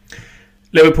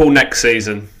 Liverpool next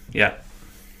season, yeah.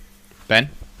 Ben?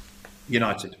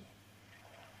 United.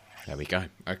 There we go.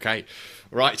 Okay.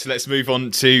 Right, so let's move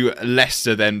on to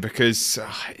Leicester then, because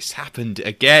it's happened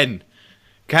again.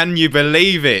 Can you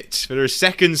believe it? For a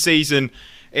second season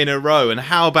in a row. And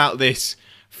how about this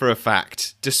for a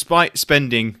fact? Despite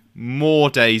spending more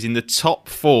days in the top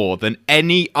 4 than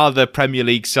any other Premier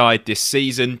League side this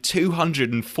season.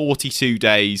 242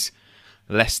 days.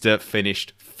 Leicester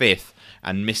finished 5th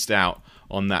and missed out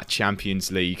on that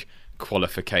Champions League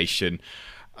qualification.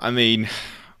 I mean,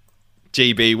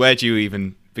 GB, where do you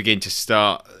even begin to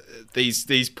start?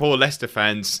 These poor Leicester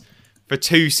fans, for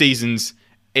 2 seasons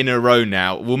in a row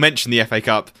now. We'll mention the FA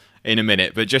Cup in a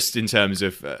minute, but just in terms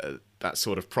of that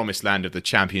sort of promised land of the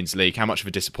Champions League, how much of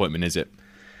a disappointment is it?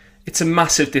 It's a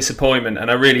massive disappointment,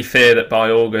 and I really fear that by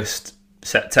August,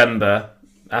 September,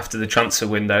 after the transfer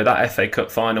window, that FA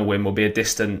Cup final win will be a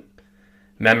distant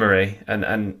memory,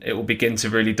 and it will begin to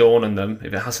really dawn on them,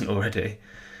 if it hasn't already,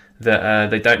 that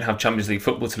they don't have Champions League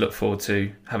football to look forward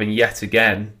to, having yet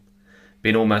again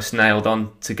been almost nailed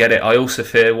on to get it. I also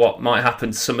fear what might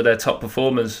happen to some of their top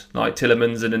performers, like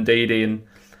Tielemans and Ndidi, and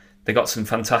they got some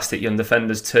fantastic young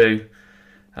defenders too.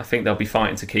 I think they'll be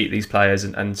fighting to keep these players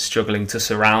and struggling to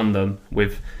surround them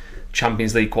with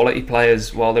Champions League quality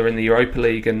players while they're in the Europa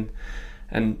League.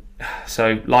 And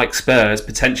so, like Spurs,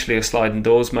 potentially a sliding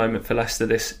doors moment for Leicester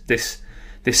this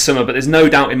summer. But there's no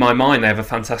doubt in my mind they have a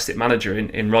fantastic manager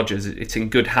in Rodgers. It's in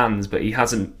good hands, but he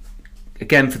hasn't,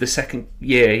 again for the second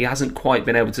year, he hasn't quite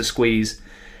been able to squeeze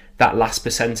that last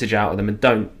percentage out of them.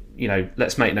 And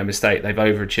let's make no mistake, they've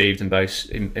overachieved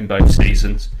in both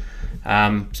seasons.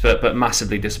 But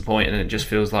massively disappointing, and it just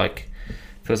feels like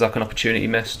an opportunity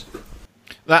missed.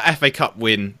 That FA Cup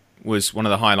win was one of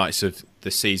the highlights of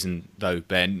the season, though,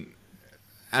 Ben.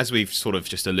 As we've sort of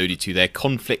just alluded to, there are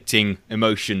conflicting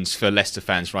emotions for Leicester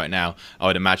fans right now, I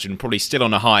would imagine. Probably still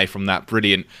on a high from that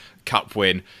brilliant cup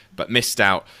win, but missed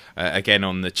out again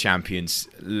on the Champions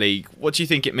League. What do you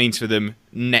think it means for them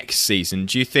next season?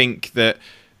 Do you think that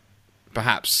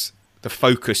perhaps the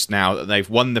focus, now that they've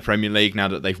won the Premier League, now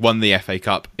that they've won the FA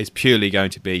Cup, is purely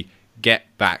going to be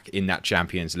get back in that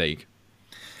Champions League?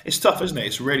 It's tough, isn't it?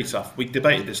 It's really tough. We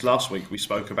debated this last week. We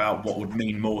spoke about what would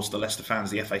mean more to the Leicester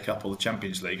fans, the FA Cup or the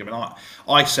Champions League. I mean,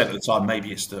 I said at the time,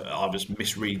 maybe it's that I was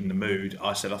misreading the mood.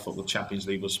 I said I thought the Champions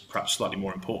League was perhaps slightly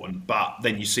more important. But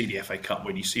then you see the FA Cup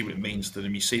win, you see what it means to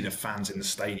them, you see the fans in the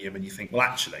stadium, and you think, well,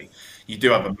 actually, you do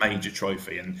have a major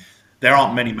trophy. And there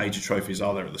aren't many major trophies,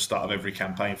 are there, at the start of every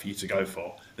campaign for you to go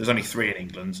for? There's only 3 in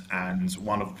England, and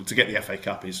to get the FA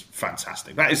Cup is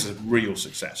fantastic. That is a real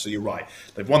success. So you're right.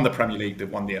 They've won the Premier League, they've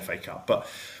won the FA Cup. But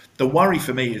the worry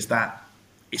for me is that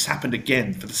it's happened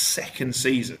again for the second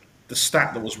season. The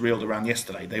stat that was reeled around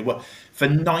yesterday, they were, for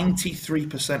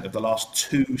 93% of the last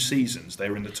 2 seasons, they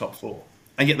were in the top 4.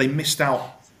 And yet they missed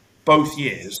out both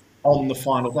years on the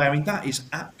final day. I mean, that is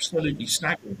absolutely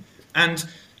staggering. And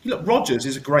look, Rodgers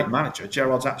is a great manager.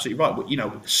 Gerrard's absolutely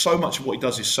right. So much of what he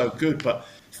does is so good. But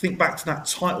think back to that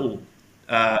title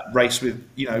race with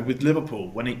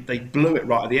Liverpool when they blew it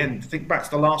right at the end. Think back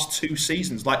to the last 2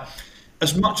 seasons. Like,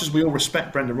 as much as we all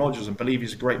respect Brendan Rodgers and believe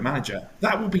he's a great manager,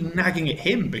 that will be nagging at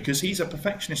him because he's a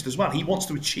perfectionist as well. He wants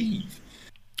to achieve.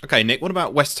 Okay, Nick, what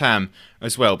about West Ham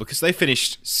as well? Because they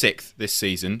finished 6th this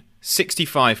season,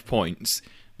 65 points.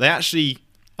 They actually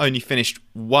only finished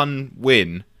 1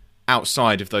 win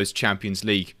outside of those Champions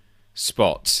League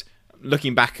spots.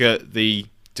 Looking back at the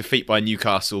defeat by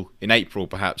Newcastle in April,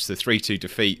 perhaps the 3-2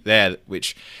 defeat there,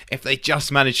 which if they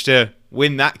just managed to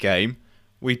win that game,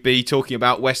 we'd be talking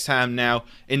about West Ham now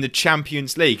in the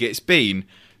Champions League. It's been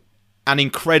an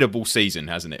incredible season,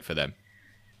 hasn't it, for them?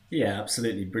 Yeah,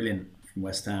 absolutely brilliant from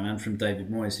West Ham and from David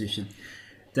Moyes, who should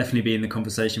definitely be in the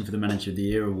conversation for the Manager of the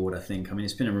Year award, I think. I mean,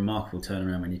 it's been a remarkable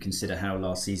turnaround when you consider how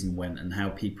last season went and how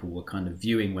people were kind of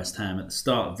viewing West Ham at the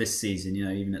start of this season.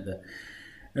 Even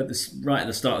right at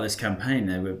the start of this campaign,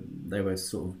 they were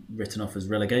sort of written off as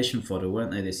relegation fodder,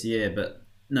 weren't they, this year? But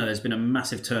no, there's been a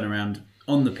massive turnaround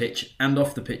on the pitch and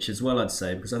off the pitch as well, I'd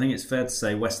say, because I think it's fair to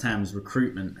say West Ham's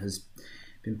recruitment has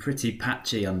been pretty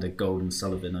patchy under Gold and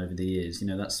Sullivan over the years.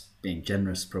 That's being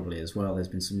generous probably as well. There's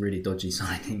been some really dodgy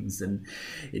signings and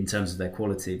in terms of their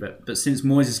quality. But since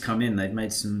Moyes has come in, they've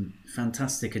made some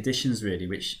fantastic additions really,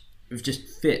 which have just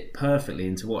fit perfectly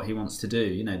into what he wants to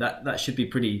do. That should be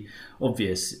pretty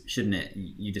obvious, shouldn't it?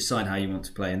 You decide how you want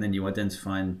to play and then you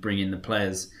identify and bring in the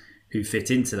players who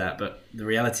fit into that. But the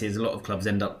reality is a lot of clubs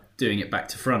end up doing it back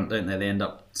to front, don't they? They end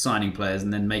up signing players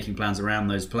and then making plans around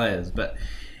those players. But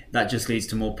that just leads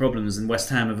to more problems, and West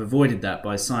Ham have avoided that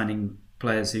by signing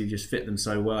players who just fit them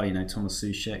so well. Thomas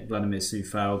Soucek, Vladimir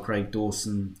Coufal, Craig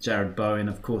Dawson, Jared Bowen,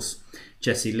 of course,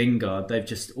 Jesse Lingard. They've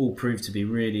just all proved to be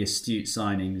really astute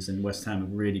signings, and West Ham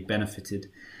have really benefited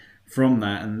from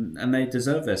that, and they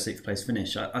deserve their 6th place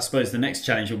finish. I suppose the next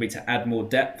challenge will be to add more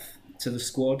depth to the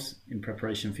squad in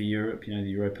preparation for Europe. The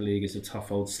Europa League is a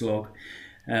tough old slog.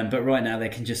 But right now they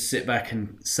can just sit back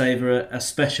and savour a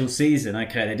special season.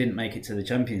 Okay, they didn't make it to the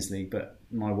Champions League, but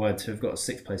my word, to have got a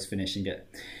 6th place finish and get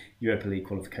Europa League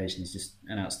qualification is just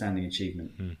an outstanding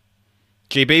achievement.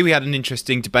 GB, we had an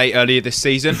interesting debate earlier this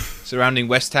season surrounding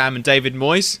West Ham and David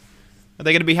Moyes. Are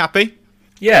they going to be happy?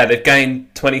 Yeah, they've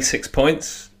gained 26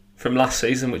 points from last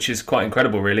season, which is quite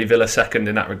incredible, really. Villa second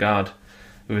in that regard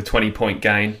with a 20-point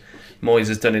gain. Moyes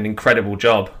has done an incredible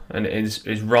job and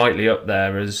is rightly up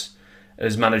there as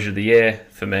manager of the year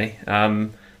for me.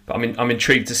 But I'm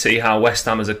intrigued to see how West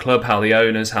Ham as a club, how the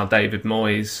owners, how David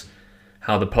Moyes,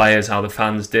 how the players, how the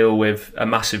fans deal with a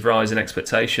massive rise in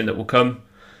expectation that will come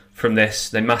from this.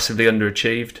 They massively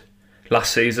underachieved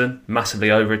last season, massively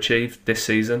overachieved this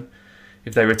season.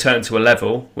 If they return to a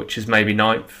level which is maybe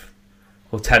 9th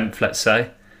or 10th, let's say,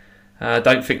 I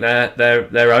don't think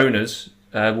their owners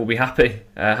will be happy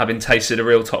having tasted a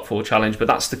real top 4 challenge, but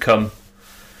that's to come.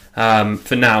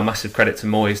 For now, massive credit to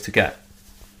Moyes to get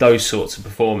those sorts of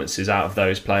performances out of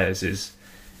those players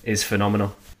is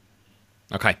phenomenal.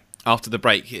 Okay, after the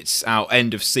break, it's our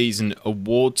end of season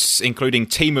awards, including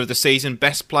Team of the Season,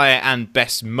 Best Player and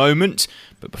Best Moment.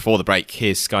 But before the break,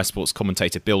 here's Sky Sports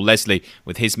commentator Bill Leslie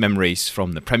with his memories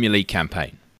from the Premier League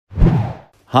campaign.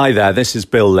 Hi there, this is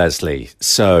Bill Leslie.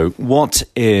 So, what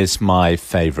is my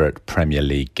favourite Premier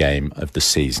League game of the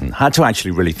season? Had to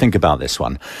actually really think about this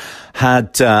one.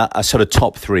 Had a sort of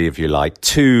top 3, if you like.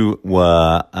 2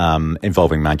 were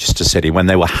involving Manchester City when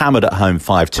they were hammered at home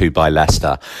 5-2 by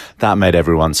Leicester. That made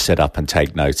everyone sit up and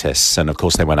take notice. And of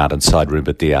course, they went out and signed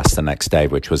Ruben Dias the next day,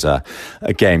 which was a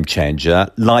game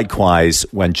changer. Likewise,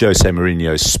 when Jose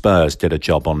Mourinho's Spurs did a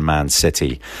job on Man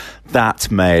City, that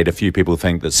made a few people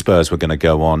think that Spurs were going to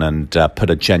go on and put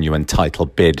a genuine title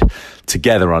bid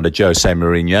together under Jose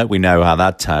Mourinho. We know how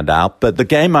that turned out. But the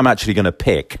game I'm actually going to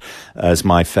pick as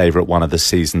my favourite one of the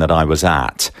season that I was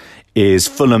at is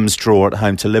Fulham's draw at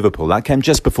home to Liverpool. That came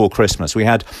just before Christmas. We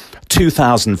had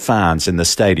 2,000 fans in the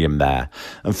stadium there.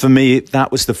 And for me,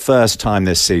 that was the first time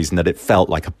this season that it felt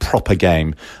like a proper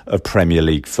game of Premier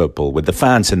League football. With the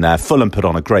fans in there, Fulham put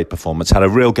on a great performance, had a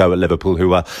real go at Liverpool, who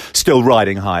were still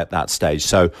riding high at that stage.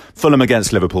 So Fulham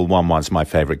against Liverpool 1-1 is my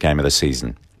favourite game of the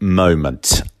season.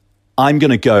 Moment. I'm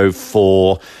going to go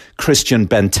for Christian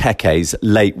Benteke's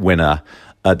late winner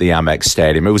at the Amex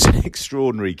Stadium. It was an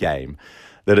extraordinary game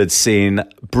that had seen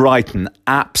Brighton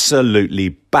absolutely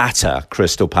batter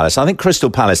Crystal Palace. I think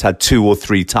Crystal Palace had 2 or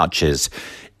 3 touches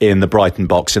in the Brighton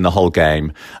box in the whole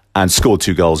game and scored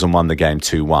 2 goals and won the game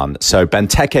 2-1. So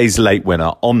Benteke's late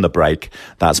winner on the break,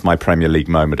 that's my Premier League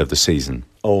moment of the season.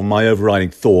 Oh, my overriding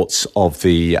thoughts of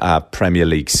the Premier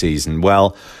League season.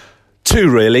 Well,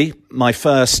 2 really. My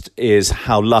first is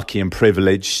how lucky and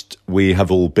privileged we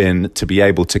have all been to be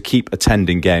able to keep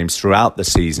attending games throughout the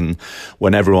season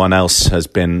when everyone else has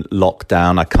been locked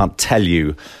down. I can't tell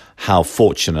you how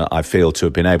fortunate I feel to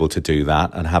have been able to do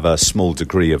that and have a small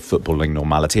degree of footballing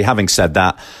normality. Having said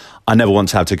that, I never want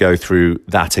to have to go through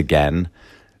that again.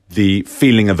 The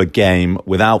feeling of a game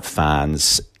without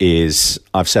fans is,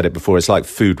 I've said it before, it's like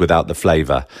food without the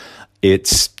flavour.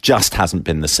 It just hasn't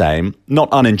been the same. Not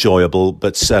unenjoyable,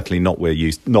 but certainly not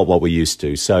what we're used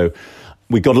to. So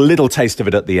we got a little taste of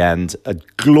it at the end, a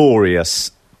glorious,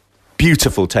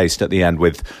 beautiful taste at the end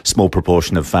with small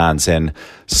proportion of fans in.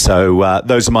 So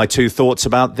those are my 2 thoughts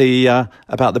about the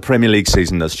Premier League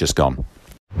season that's just gone.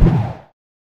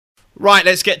 Right,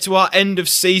 let's get to our end of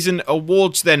season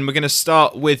awards then. We're going to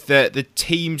start with the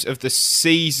teams of the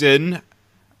season.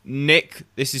 Nick,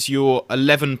 this is your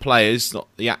 11 players, not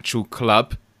the actual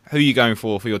club. Who are you going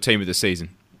for your team of the season?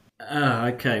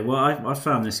 Okay. Well, I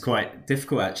found this quite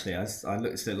difficult actually. I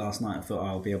looked at it last night. I thought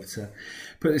I'll be able to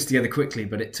put this together quickly,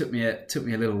 but it took me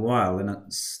a little while.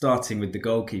 And starting with the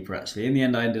goalkeeper, actually, in the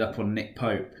end, I ended up on Nick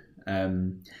Pope. I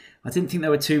didn't think there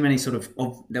were too many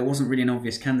there wasn't really an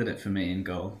obvious candidate for me in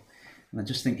goal. And I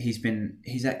just think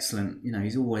he's excellent. You know,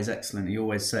 he's always excellent. He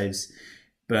always saves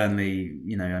Burnley,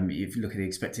 you know, if you look at the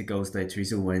expected goals data,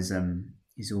 he's always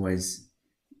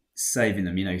saving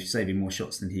them, you know, saving more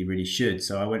shots than he really should.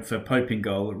 So I went for Pope in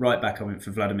goal. Right back, I went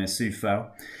for Vladimir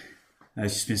Coufal.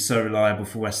 He's just been so reliable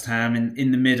for West Ham.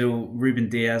 In the middle, Ruben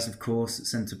Dias, of course, at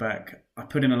centre back. I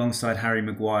put him alongside Harry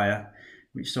Maguire,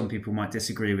 which some people might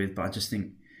disagree with, but I just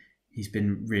think he's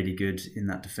been really good in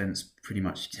that defence, pretty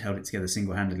much held it together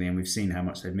single-handedly, and we've seen how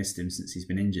much they've missed him since he's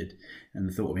been injured. And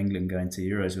the thought of England going to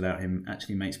Euros without him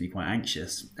actually makes me quite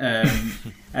anxious. And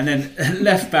then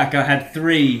left back, I had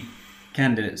 3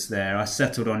 candidates there. I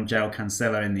settled on João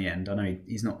Cancelo in the end. I know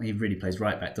he really plays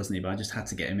right back, doesn't he? But I just had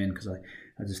to get him in because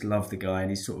I just love the guy, and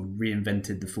he's sort of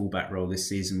reinvented the fullback role this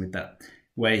season with that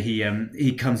way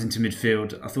he comes into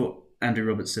midfield. I thought Andrew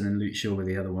Robertson and Luke Shaw were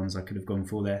the other ones I could have gone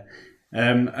for there.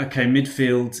 Okay,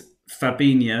 midfield,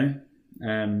 Fabinho,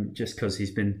 just because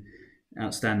he's been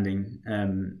outstanding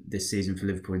this season for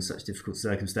Liverpool in such difficult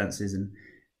circumstances, and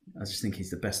I just think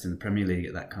he's the best in the Premier League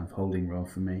at that kind of holding role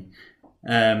for me.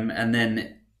 And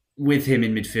then with him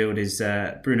in midfield is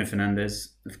Bruno Fernandes,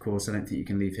 of course. I don't think you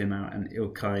can leave him out, and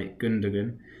Ilkay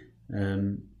Gundogan,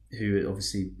 who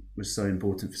obviously was so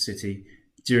important for City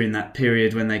during that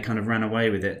period when they kind of ran away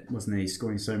with it, wasn't he?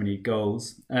 Scoring so many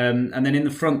goals. And then in the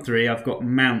front three, I've got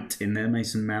Mount in there,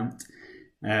 Mason Mount,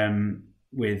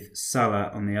 with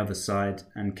Salah on the other side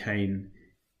and Kane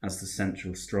as the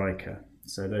central striker.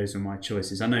 So those are my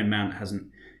choices. I know Mount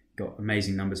hasn't got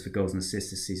amazing numbers for goals and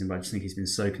assists this season, but I just think he's been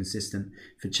so consistent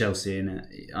for Chelsea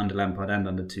under Lampard and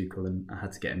under Tuchel, and I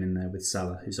had to get him in there with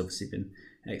Salah, who's obviously been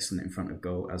excellent in front of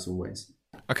goal as always.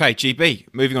 Okay, GB,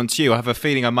 moving on to you. I have a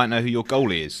feeling I might know who your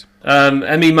goalie is.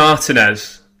 Emi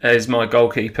Martinez is my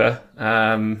goalkeeper.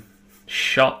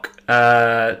 Shock.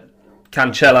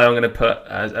 Cancelo I'm going to put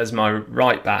as my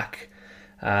right back.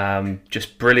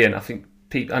 Just brilliant. I think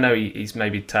I know he's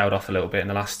maybe tailed off a little bit in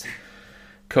the last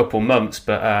couple months,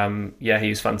 but yeah,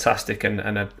 he's fantastic and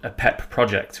a Pep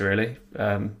project really.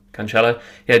 Cancelo.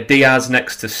 Yeah, Diaz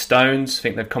next to Stones. I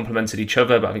think they've complemented each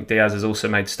other, but I think Diaz has also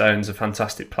made Stones a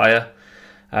fantastic player.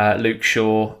 Luke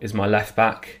Shaw is my left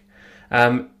back.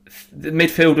 The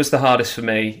midfield was the hardest for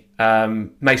me.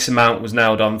 Mason Mount was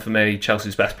nailed on for me,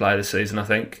 Chelsea's best player this season, I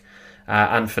think.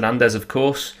 And Fernandes, of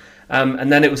course. And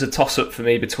then it was a toss-up for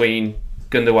me between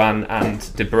Gundogan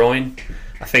and De Bruyne.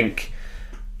 I think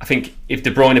if De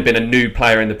Bruyne had been a new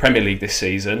player in the Premier League this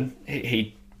season,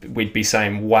 we'd be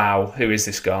saying, wow, who is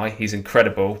this guy? He's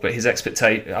incredible. But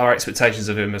our expectations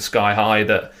of him are sky high,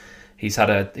 that he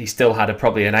still had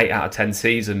probably an 8 out of 10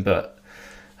 season, but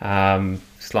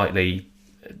slightly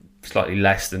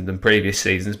less than previous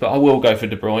seasons. But I will go for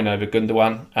De Bruyne over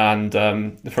Gundogan. And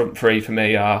the front three for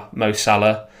me are Mo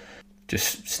Salah,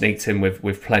 just sneaked in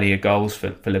with plenty of goals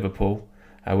for Liverpool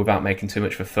without making too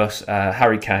much of a fuss.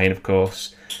 Harry Kane, of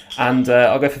course. And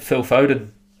I'll go for Phil Foden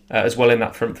as well in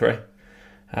that front three.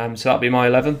 So that'll be my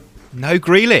 11. No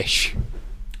Grealish.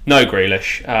 No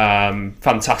Grealish.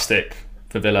 Fantastic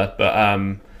for Villa, but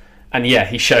and yeah,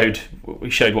 he showed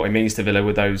what he means to Villa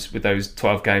with those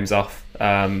 12 games off.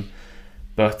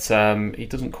 But he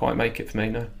doesn't quite make it for me,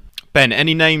 no. Ben,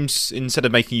 any names, instead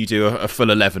of making you do a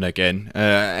full 11 again,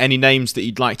 any names that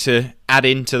you'd like to add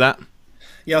into that?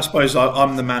 Yeah, I suppose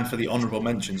I'm the man for the honourable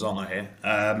mentions, aren't I, here?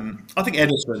 I think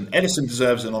Ederson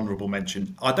deserves an honourable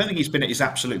mention. I don't think he's been at his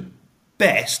absolute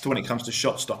best when it comes to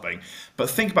shot stopping, but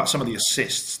think about some of the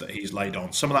assists that he's laid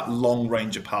on, some of that long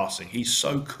range of passing. He's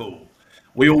so cool.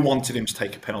 We all wanted him to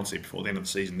take a penalty before the end of the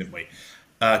season, didn't we?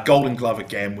 Golden Glove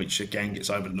again, which again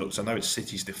gets overlooked. I know it's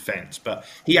City's defence, but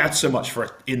he adds so much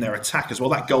in their attack as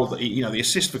well. That goal, the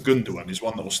assist for Gundogan is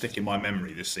one that will stick in my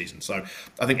memory this season. So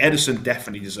I think Ederson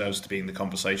definitely deserves to be in the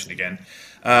conversation again.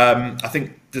 I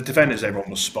think the defenders, everyone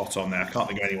was spot on there. I can't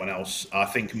think of anyone else. I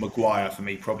think Maguire, for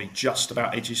me, probably just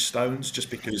about edges Stones,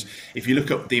 just because if you look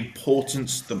at the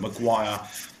importance that Maguire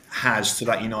has to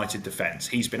that United defence,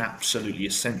 he's been absolutely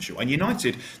essential. And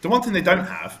United, the one thing they don't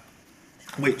have,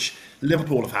 which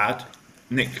Liverpool have had,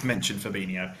 Nick mentioned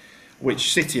Fabinho,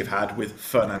 which City have had with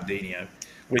Fernandinho,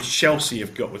 which Chelsea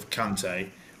have got with Kante,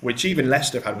 which even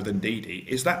Leicester have had with Ndidi,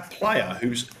 is that player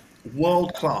who's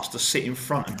world class to sit in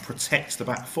front and protect the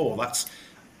back four. That's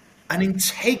an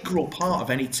integral part of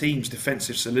any team's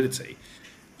defensive solidity.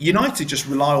 United just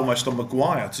rely almost on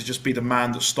Maguire to just be the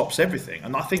man that stops everything,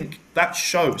 and I think that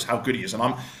shows how good he is.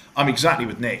 And I'm exactly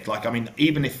with Nick. Like, I mean,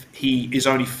 even if he is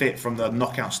only fit from the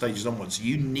knockout stages onwards,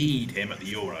 you need him at the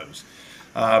Euros.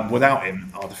 Without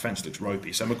him, our defence looks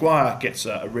ropey. So Maguire gets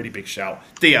a really big shout.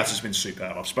 Diaz has been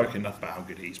superb. I've spoken enough about how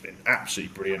good he's been.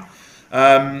 Absolutely brilliant.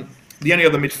 The only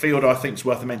other midfielder I think is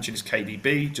worth a mention is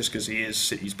KDB, just because he is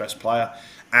City's best player.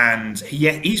 And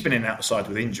he's been in and out the side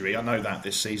with injury. I know that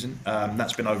this season.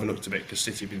 That's been overlooked a bit because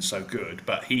City have been so good.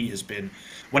 But he has been,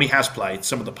 when he has played,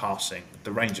 some of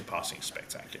the range of passing is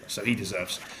spectacular. So he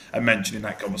deserves a mention in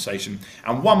that conversation.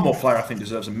 And one more player I think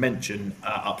deserves a mention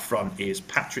up front is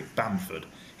Patrick Bamford.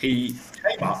 He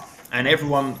came up and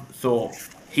everyone thought,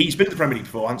 he's been to the Premier League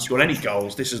before, hasn't scored any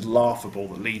goals. This is laughable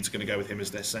that Leeds are going to go with him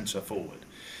as their centre forward.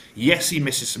 Yes, he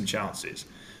misses some chances,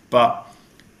 but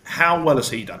how well has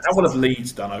he done? How well have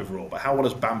Leeds done overall? But how well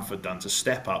has Bamford done to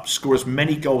step up, score as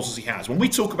many goals as he has? When we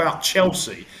talk about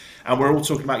Chelsea, and we're all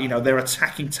talking about, their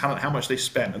attacking talent, how much they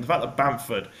spent, and the fact that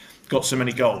Bamford got so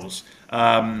many goals,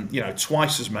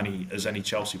 twice as many as any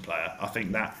Chelsea player, I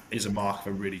think that is a mark of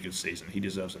a really good season. He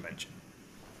deserves a mention.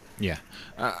 Yeah.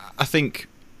 I think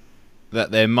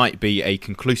that there might be a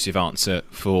conclusive answer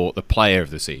for the player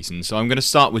of the season. So I'm going to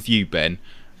start with you, Ben.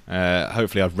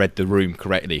 Hopefully I've read the room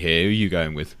correctly here. Who are you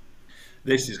going with?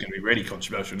 This is going to be really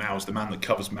controversial now as the man that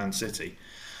covers Man City.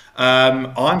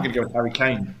 I'm going to go with Harry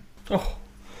Kane. Oh.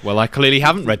 Well, I clearly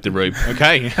haven't read the room.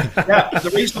 Okay. Yeah,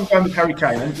 the reason I'm going with Harry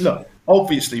Kane, and look,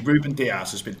 obviously Ruben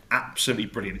Diaz has been absolutely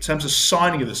brilliant. In terms of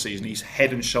signing of the season, he's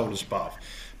head and shoulders above.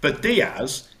 But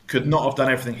Diaz could not have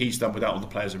done everything he's done without all the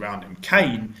players around him.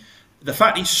 Kane, the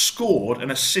fact he scored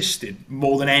and assisted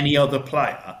more than any other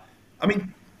player, I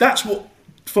mean, that's what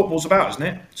football's about, isn't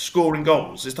it? Scoring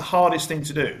goals. It's the hardest thing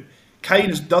to do. Kane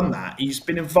has done that. He's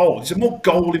been involved. He's had more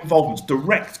goal involvements,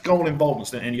 direct goal involvements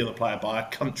than any other player by a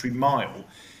country mile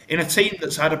in a team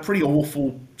that's had a pretty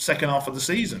awful second half of the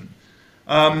season.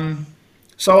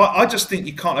 So I just think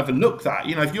you can't overlook that.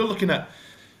 You know, if you're looking at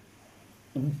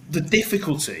the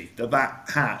difficulty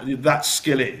that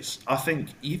skill is, I think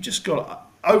you've just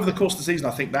got, over the course of the season,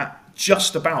 I think that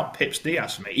just about pips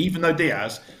Diaz for me, even though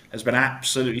Diaz has been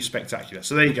absolutely spectacular.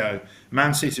 So there you go.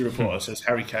 Man City reporter says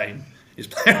Harry Kane is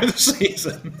player of the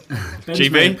season. He's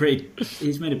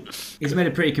made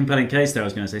a pretty compelling case there, I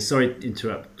was going to say. Sorry to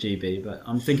interrupt, GB, but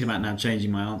I'm thinking about now changing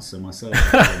my answer myself.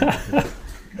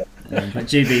 But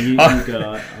GB, you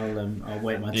go. I'll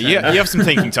wait my turn. You have some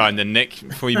thinking time then, Nick,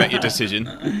 before you make your decision.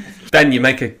 Ben, you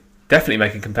definitely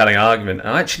make a compelling argument.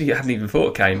 I actually hadn't even thought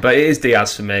of Kane, but it is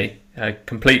Diaz for me.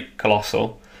 Complete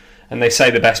colossal. And they say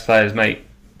the best players make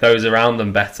those around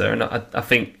them better. And I don't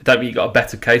think you got a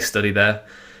better case study there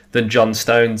than John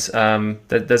Stones.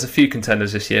 There's a few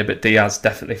contenders this year, but Diaz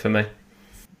definitely for me.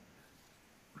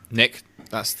 Nick,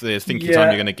 that's the thinking time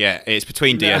you're going to get. It's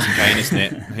between Diaz and Kane, isn't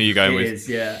it? Who are you going with? It is,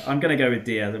 yeah. I'm going to go with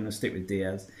Diaz. I'm going to stick with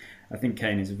Diaz. I think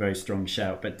Kane is a very strong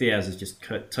shout, but Diaz has just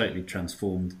totally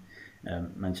transformed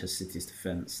Manchester City's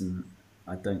defence, and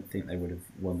I don't think they would have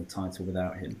won the title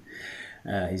without him.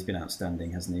 He's been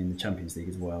outstanding, hasn't he, in the Champions League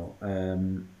as well.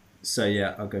 So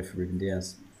yeah, I'll go for Ruben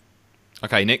Diaz.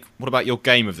 Okay, Nick, what about your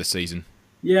game of the season?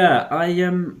 Yeah,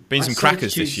 been some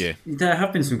crackers this year. There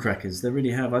have been some crackers. There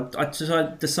really have. I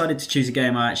decided to choose a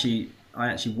game I actually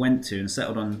went to and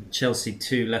settled on Chelsea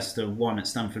 2, Leicester 1 at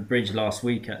Stamford Bridge last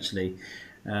week. Actually,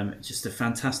 just a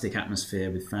fantastic atmosphere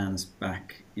with fans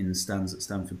back in the stands at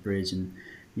Stamford Bridge, and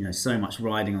so much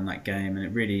riding on that game, and it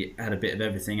really had a bit of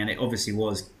everything. And it obviously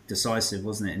was decisive,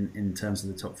 wasn't it, in terms of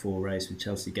the top 4 race, with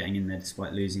Chelsea getting in there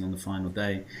despite losing on the final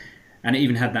day. And it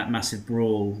even had that massive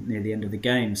brawl near the end of the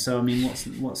game. So, I mean,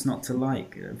 what's not to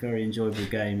like? A very enjoyable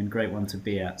game and great one to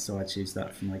be at. So I choose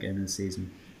that for my game of the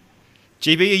season.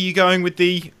 GB, are you going with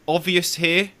the obvious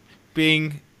here,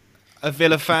 being a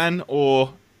Villa fan, or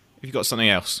have you got something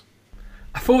else?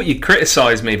 I thought you'd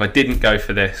criticise me if I didn't go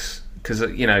for this, because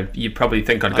you'd probably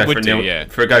think I'd go for a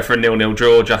 0-0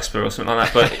 draw, Jasper, or something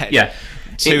like that. But yeah.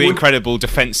 Two incredible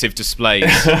defensive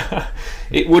displays.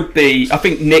 It would be. I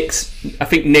think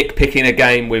Nick picking a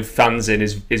game with fans in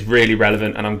is really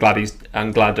relevant, and I'm glad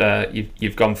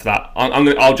you've gone for that.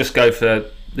 I'll just go for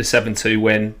the 7-2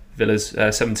 win, Villa's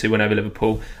 7-2 win over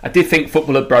Liverpool. I did think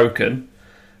football had broken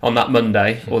on that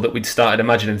Monday, or that we'd started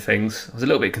imagining things. I was a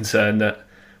little bit concerned that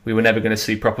we were never going to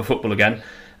see proper football again.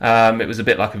 It was a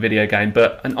bit like a video game,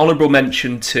 but an honourable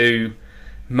mention to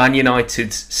Man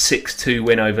United's 6-2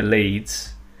 win over Leeds,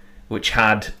 which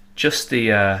had just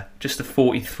the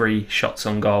 43 shots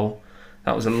on goal.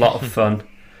 That was a lot of fun.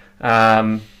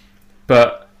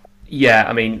 But yeah,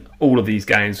 I mean, all of these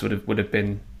games would have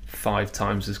been 5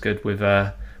 times as good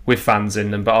with fans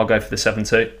in them. But I'll go for the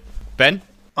 7-2. Ben?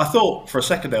 I thought for a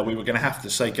second there we were going to have to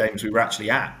say games we were actually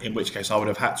at, in which case I would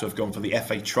have had to have gone for the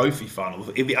FA Trophy final.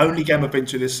 The only game I've been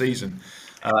to this season.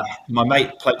 My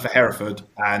mate played for Hereford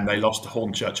and they lost to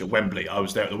Hornchurch at Wembley. I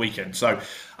was there at the weekend. So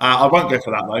I won't go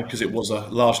for that though, because it was a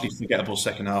largely forgettable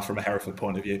second half from a Hereford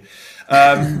point of view.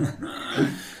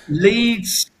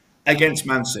 Leeds against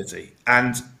Man City.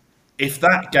 And if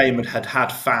that game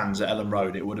had fans at Ellen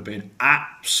Road, it would have been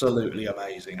absolutely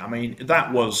amazing. I mean,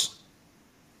 that was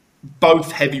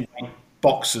both heavyweight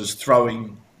boxers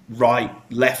throwing right,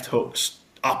 left hooks,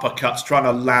 uppercuts, trying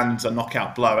to land a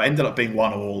knockout blow. It ended up being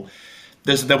 1-1.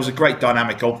 There was a great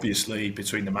dynamic, obviously,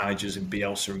 between the managers in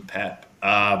Bielsa and Pep.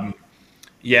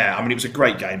 Yeah, I mean, it was a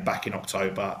great game back in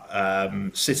October.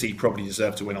 City probably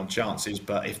deserved to win on chances,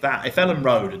 but if Ellen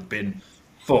Road had been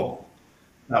full,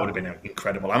 that would have been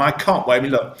incredible. And I can't wait. I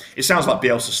mean, look, it sounds like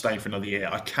Bielsa's staying for another year.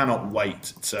 I cannot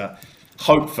wait to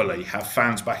hopefully have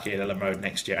fans back here at Ellen Road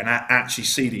next year and actually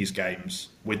see these games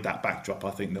with that backdrop.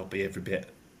 I think they'll be every bit,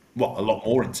 a lot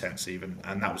more intense even,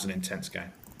 and that was an intense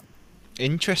game.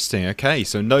 Interesting. Okay,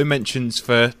 so no mentions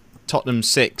for Tottenham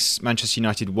 6, Manchester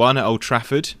United 1 at Old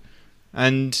Trafford.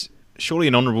 And surely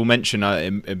an honourable mention.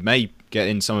 It may get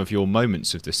in some of your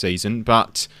moments of the season,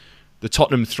 but the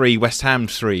Tottenham 3, West Ham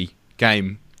 3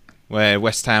 game, where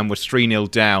West Ham was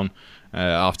 3-0 down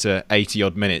after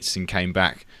 80-odd minutes and came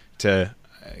back to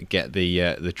get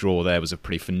the draw there, was a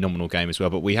pretty phenomenal game as well.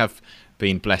 But we have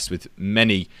been blessed with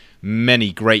many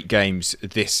great games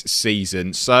this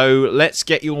season. So let's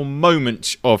get your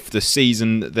moment of the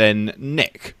season then,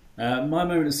 Nick. My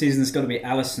moment of the season has got to be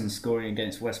Alisson scoring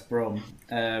against West Brom.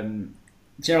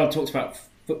 Gerard talked about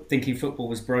thinking football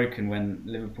was broken when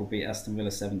Liverpool beat Aston Villa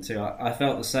 7-2. I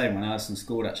felt the same when Alisson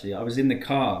scored, actually. I was in the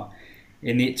car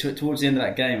towards the end of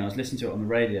that game. I was listening to it on the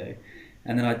radio,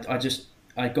 and then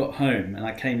I got home and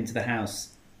I came into the house,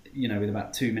 with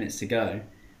about 2 minutes to go.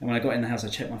 And when I got in the house, I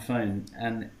checked my phone,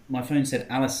 and my phone said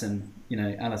Alisson,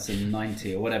 Alisson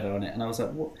 90 or whatever on it. And I was like,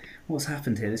 what's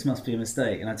happened here? This must be a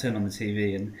mistake. And I turned on the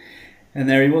TV, and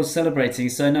there he was celebrating.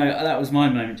 So no, that was my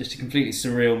moment, just a completely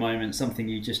surreal moment, something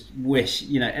you just wish,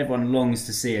 everyone longs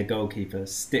to see a goalkeeper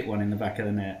stick one in the back of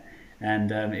the net.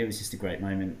 And it was just a great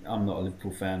moment. I'm not a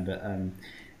Liverpool fan, but,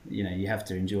 you have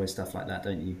to enjoy stuff like that,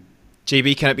 don't you?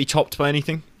 GB, can it be topped by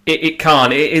anything? It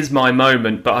can't. It is my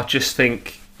moment, but I just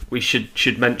think we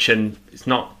should mention it's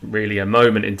not really a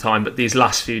moment in time, but these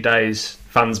last few days,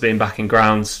 fans being back in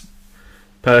grounds,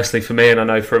 personally for me, and I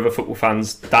know for other football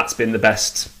fans, that's been the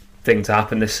best thing to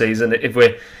happen this season. If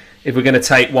we're going to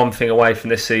take one thing away from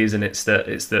this season, it's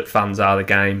that fans are the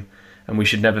game, and we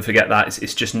should never forget that.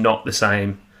 It's just not the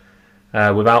same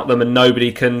without them, and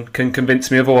nobody can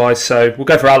convince me otherwise. So we'll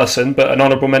go for Alisson, but an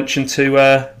honourable mention to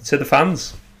the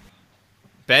fans.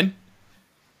 Ben?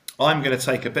 I'm going to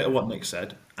take a bit of what Nick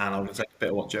said, and I'm going to take a bit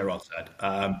of what Gerard said,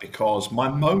 because my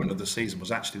moment of the season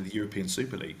was actually the European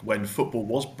Super League, when football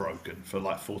was broken for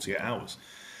like 48 hours.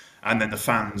 And then the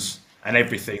fans and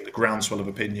everything, the groundswell of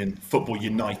opinion, football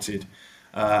united,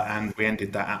 and we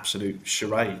ended that absolute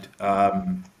charade.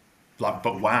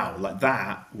 But wow,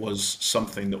 that was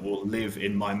something that will live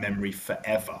in my memory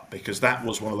forever, because that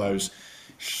was one of those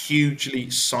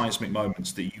hugely seismic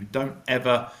moments that you don't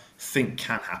ever think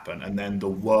can happen, and then the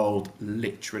world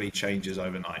literally changes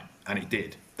overnight, and it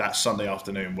did that Sunday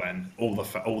afternoon when all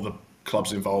the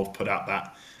clubs involved put out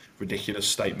that ridiculous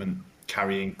statement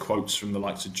carrying quotes from the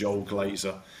likes of Joel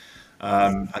Glazer,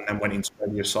 and then went into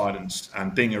radio silence.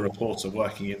 And being a reporter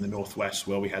working in the Northwest,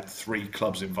 where we had 3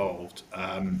 clubs involved,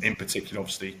 in particular,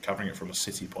 obviously covering it from a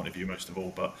City point of view most of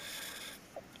all, but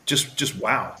just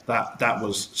wow, that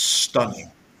was stunning,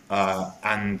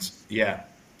 and yeah,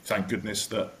 thank goodness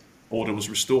that order was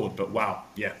restored. But wow,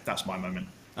 yeah, that's my moment.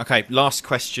 Okay, last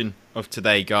question of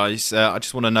today, guys. I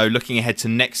just want to know, looking ahead to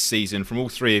next season, from all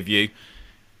 3 of you,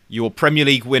 your Premier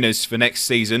League winners for next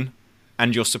season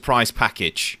and your surprise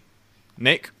package.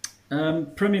 Nick?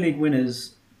 Premier League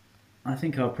winners, I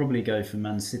think I'll probably go for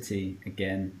Man City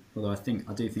again. Although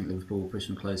I do think Liverpool will push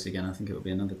them close again. I think it will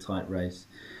be another tight race,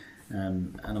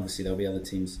 and obviously there'll be other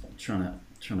teams trying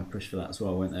to push for that as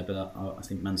well, won't there? But I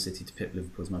think Man City to pip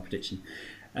Liverpool is my prediction.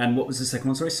 And what was the second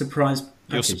one? Sorry, surprise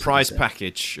package. Your surprise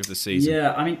package of the season.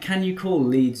 Yeah, I mean, can you call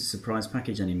Leeds a surprise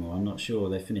package anymore? I'm not sure.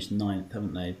 They finished 9th,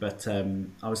 haven't they? But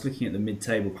I was looking at the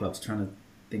mid-table clubs, trying to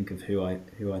think of who I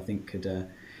think could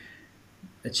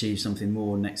achieve something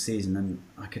more next season, and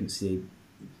I couldn't see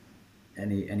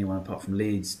anyone apart from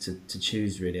Leeds to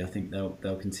choose, really. I think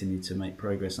they'll continue to make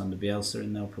progress under Bielsa,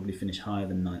 and they'll probably finish higher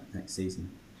than 9th next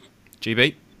season.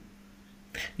 GB?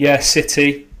 Yeah,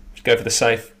 City. Go for the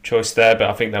safe choice there, but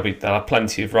I think there'll have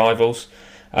plenty of rivals.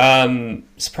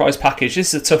 Surprise package.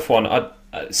 This is a tough one.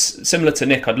 Similar to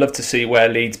Nick, I'd love to see where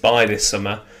Leeds buy this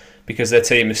summer, because their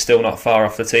team is still not far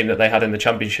off the team that they had in the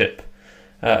Championship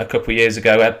a couple of years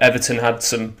ago. Everton had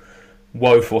some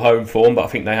woeful home form, but I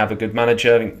think they have a good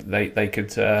manager. I think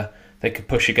they could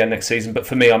push again next season. But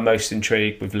for me, I'm most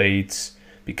intrigued with Leeds,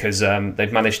 because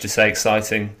they've managed to stay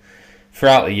exciting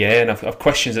throughout the year, and I've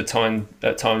questions at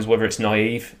times whether it's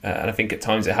naive, and I think at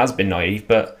times it has been naive,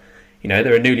 but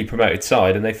they're a newly promoted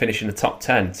side and they finish in the top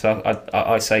 10, so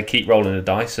I say keep rolling the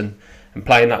dice and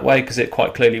playing that way, because it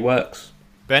quite clearly works.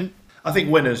 Ben? I think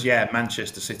winners, yeah,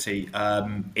 Manchester City.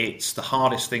 It's the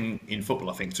hardest thing in football,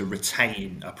 I think, to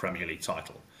retain a Premier League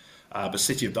title. But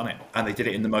City have done it, and they did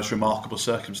it in the most remarkable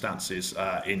circumstances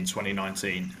in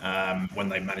 2019, when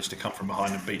they managed to come from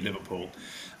behind and beat Liverpool.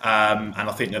 And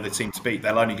I think they're the team to beat.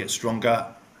 They'll only get stronger.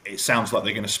 It sounds like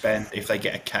they're going to spend, if they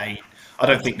get a Kane. I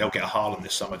don't think they'll get a Haaland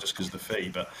this summer just because of the fee,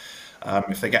 but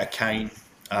if they get a Kane,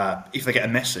 if they get a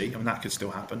Messi, I mean, that could still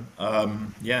happen.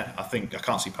 Yeah, I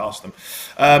can't see past them.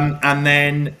 And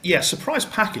then, yeah, surprise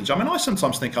package. I mean, I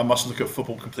sometimes think I must look at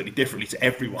football completely differently to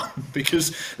everyone,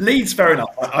 because Leeds, fair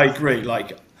enough, I agree.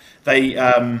 Like, They,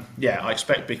 I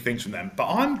expect big things from them. But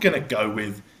I'm going to go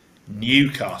with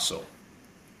Newcastle.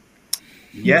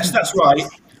 Yes, that's right.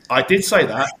 I did say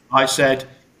that. I said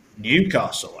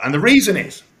Newcastle. And the reason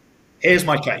is, here's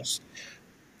my case.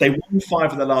 They won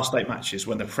 5 of the last 8 matches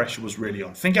when the pressure was really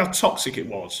on. Think how toxic it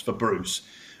was for Bruce.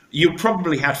 You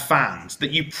probably had fans,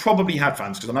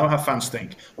 because I know how fans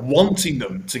think, wanting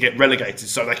them to get relegated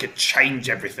so they could change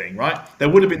everything, right? There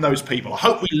would have been those people. I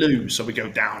hope we lose so we go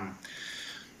down.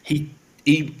 He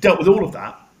dealt with all of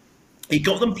that. He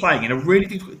got them playing in a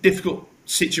really difficult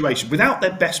situation without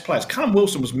their best players. Callum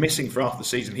Wilson was missing for half the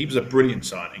season. He was a brilliant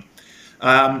signing.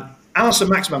 Alison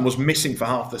Maximin was missing for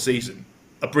half the season.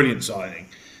 A brilliant signing.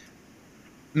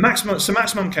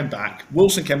 Maximin came back.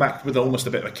 Wilson came back with almost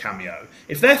a bit of a cameo.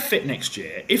 If they're fit next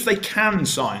year, if they can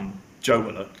sign Joe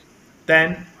Willock,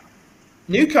 then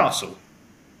Newcastle.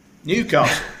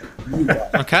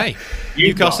 Okay.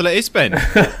 Newcastle it is, Ben.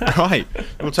 Right.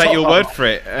 We'll take your word for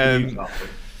it.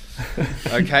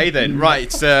 Okay then.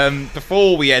 Right.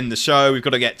 Before we end the show, we've got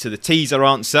to get to the teaser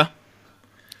answer.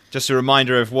 Just a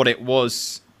reminder of what it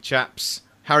was, chaps.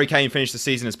 Harry Kane finished the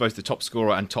season as both the top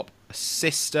scorer and top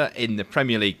assister in the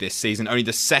Premier League this season. Only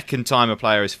the second time a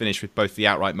player has finished with both the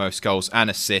outright most goals and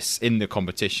assists in the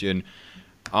competition.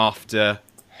 After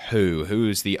who? Who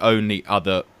is the only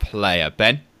other player?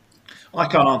 Ben? I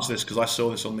can't answer this because I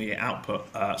saw this on the output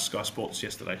Sky Sports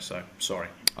yesterday, so sorry.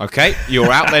 Okay,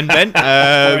 you're out then, Ben.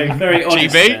 Very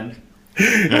honest, GB?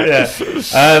 Yeah.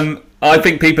 I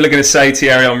think people are going to say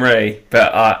Thierry Henry,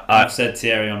 but I've said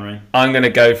Thierry Henry. I'm going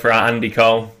to go for Andy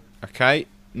Cole. Okay.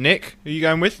 Nick, who are you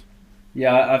going with?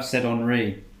 Yeah, I've said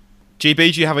Henry.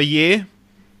 GB, do you have a year?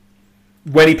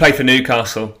 When he played for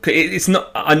Newcastle. It's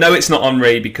not. I know it's not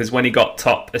Henry because when he got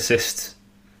top assist,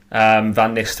 Van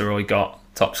Nistelrooy got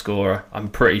top scorer. I'm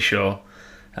pretty sure.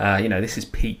 This is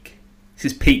peak. This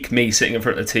is peak me sitting in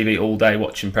front of the TV all day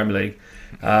watching Premier League.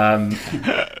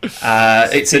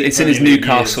 It's in his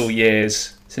Newcastle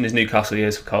years. It's in his Newcastle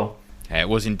years for Cole. It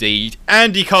was indeed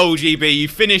Andy Cole. GB, you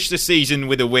finished the season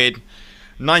with a win,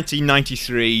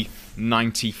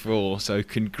 1993-94. So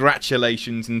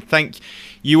congratulations and thank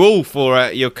you all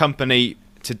for your company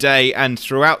today and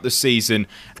throughout the season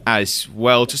as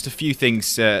well. Just a few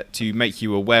things to make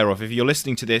you aware of. If you're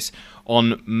listening to this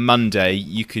on Monday,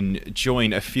 you can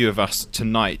join a few of us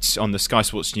tonight on the Sky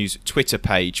Sports News Twitter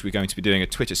page. We're going to be doing a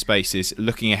Twitter Spaces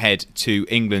looking ahead to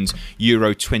England's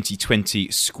Euro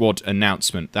 2020 squad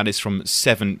announcement. That is from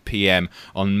 7 p.m.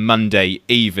 on Monday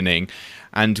evening.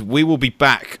 And we will be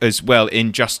back as well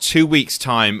in just 2 weeks'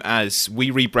 time as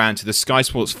we rebrand to the Sky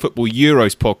Sports Football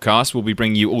Euros podcast. We'll be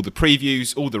bringing you all the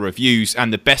previews, all the reviews,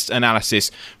 and the best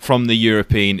analysis from the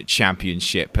European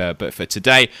Championship. But for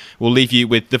today, we'll leave you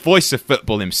with the voice of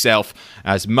football himself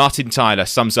as Martin Tyler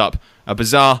sums up a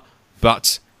bizarre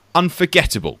but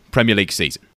unforgettable Premier League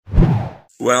season.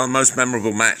 Well, most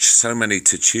memorable match, so many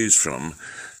to choose from.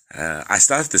 I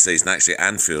started the season actually at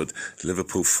Anfield.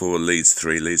 Liverpool 4, Leeds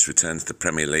 3. Leeds returned to the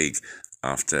Premier League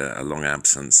after a long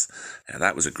absence.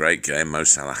 That was a great game. Mo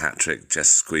Salah hat-trick,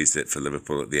 just squeezed it for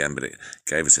Liverpool at the end, but it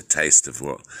gave us a taste of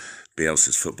what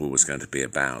Bielsa's football was going to be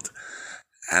about.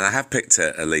 And I have picked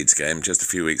a Leeds game just a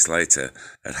few weeks later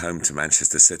at home to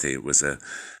Manchester City. It was a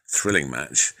thrilling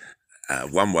match.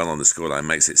 1-1 on the scoreline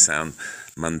makes it sound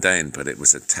mundane, but it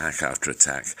was attack after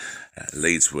attack.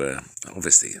 Leeds were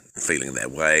obviously feeling their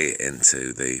way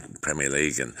into the Premier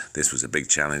League, and this was a big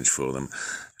challenge for them.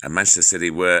 And Manchester City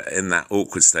were in that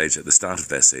awkward stage at the start of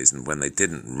their season when they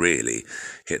didn't really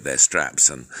hit their straps,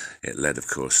 and it led, of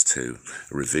course, to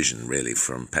a revision, really,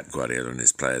 from Pep Guardiola and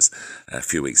his players a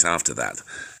few weeks after that.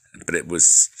 But it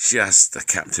was just a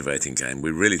captivating game.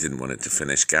 We really didn't want it to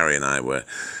finish. Gary and I were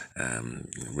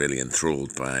really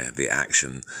enthralled by the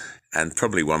action. And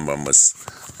probably 1-1 was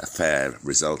a fair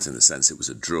result in the sense it was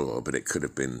a draw, but it could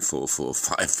have been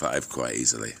 4-4, 5-5 quite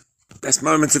easily. Best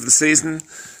moment of the season?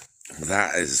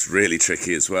 That is really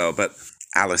tricky as well. But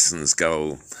Alisson's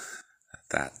goal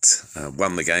that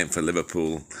won the game for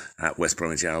Liverpool at West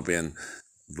Bromwich Albion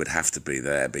would have to be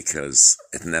there because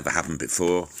it never happened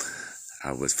before.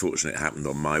 I was fortunate it happened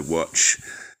on my watch.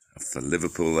 For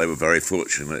Liverpool, they were very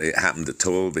fortunate it happened at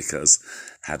all because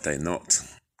had they not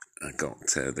got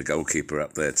the goalkeeper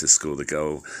up there to score the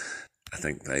goal, I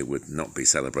think they would not be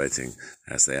celebrating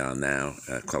as they are now,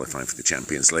 qualifying for the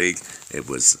Champions League. It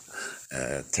was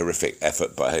a terrific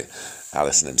effort by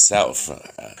Alisson himself.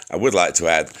 I would like to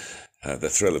add the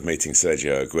thrill of meeting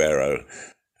Sergio Aguero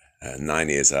 9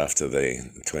 years after the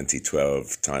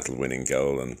 2012 title-winning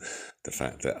goal, and the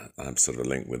fact that I'm sort of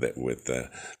linked with it with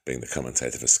being the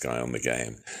commentator for Sky on the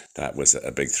game, that was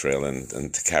a big thrill.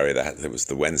 And to carry that, it was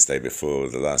the Wednesday before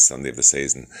the last Sunday of the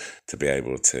season, to be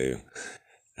able to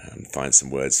find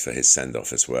some words for his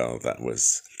send-off as well. That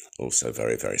was also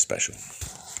very, very special.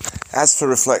 As for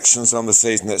reflections on the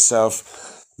season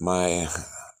itself, my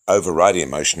overriding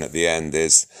emotion at the end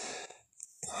is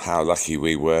how lucky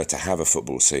we were to have a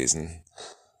football season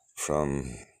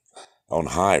from on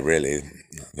high, really.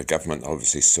 The government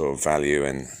obviously saw value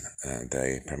in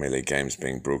the Premier League games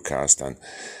being broadcast, and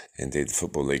indeed the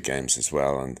Football League games as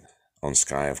well. And on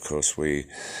Sky, of course, we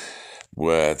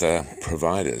were the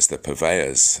providers, the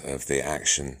purveyors of the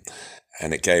action.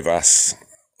 And it gave us,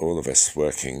 all of us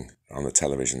working on the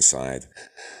television side,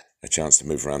 a chance to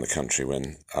move around the country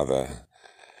when other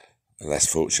less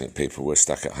fortunate people were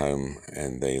stuck at home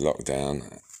in the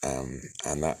lockdown.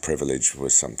 And that privilege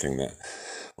was something that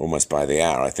almost by the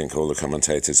hour, I think all the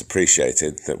commentators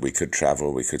appreciated, that we could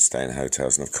travel, we could stay in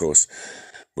hotels. And of course,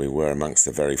 we were amongst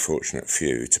the very fortunate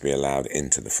few to be allowed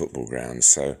into the football grounds.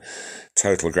 So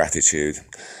total gratitude,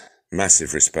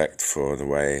 massive respect for the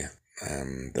way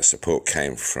the support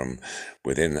came from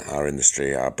within our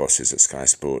industry. Our bosses at Sky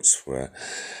Sports were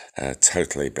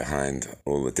totally behind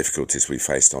all the difficulties we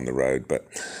faced on the road, but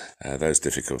those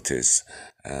difficulties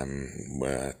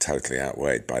were totally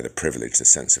outweighed by the privilege, the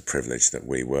sense of privilege that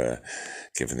we were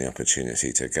given the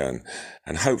opportunity to go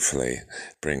and hopefully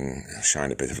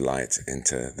shine a bit of light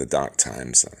into the dark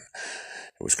times.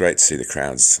 It was great to see the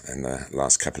crowds in the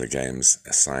last couple of games,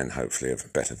 a sign hopefully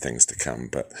of better things to come,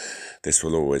 but this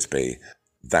will always be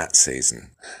that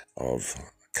season of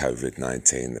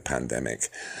COVID-19, the pandemic.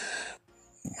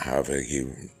 However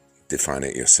you define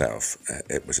it yourself,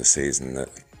 it was a season that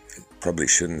probably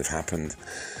shouldn't have happened,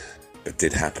 but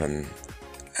did happen,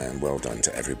 and well done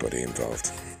to everybody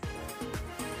involved.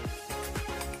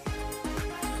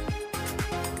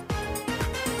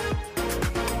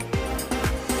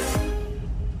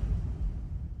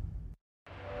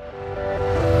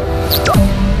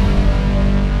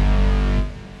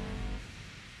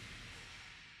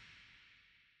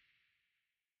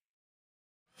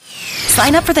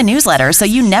 Sign up for the newsletter so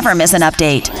you never miss an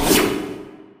update.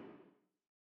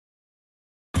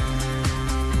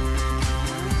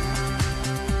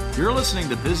 You're listening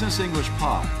to Business English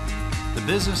Pod, the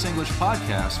business English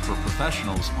podcast for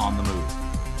professionals on the move.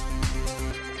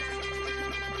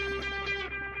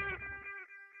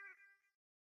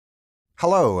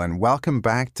 Hello, and welcome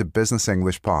back to Business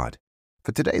English Pod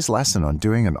for today's lesson on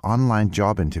doing an online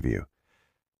job interview.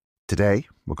 Today,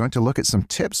 we're going to look at some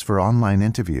tips for online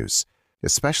interviews,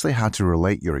 especially how to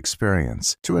relate your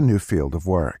experience to a new field of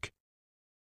work.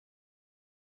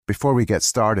 Before we get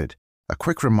started, a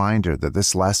quick reminder that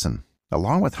this lesson,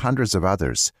 along with hundreds of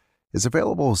others, is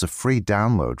available as a free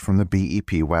download from the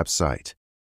BEP website.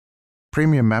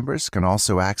 Premium members can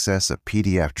also access a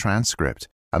PDF transcript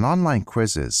and online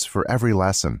quizzes for every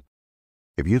lesson.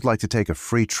 If you'd like to take a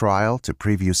free trial to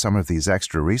preview some of these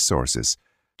extra resources,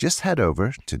 just head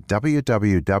over to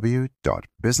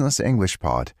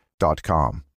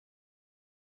www.businessenglishpod.com.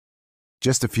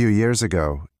 Just a few years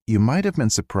ago, you might have been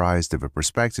surprised if a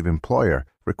prospective employer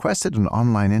requested an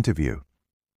online interview.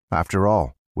 After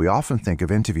all, we often think of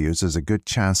interviews as a good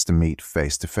chance to meet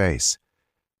face-to-face.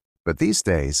 But these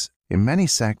days, in many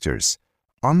sectors,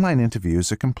 online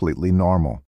interviews are completely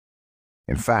normal.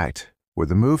 In fact, with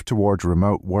the move toward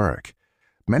remote work,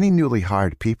 many newly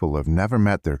hired people have never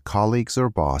met their colleagues or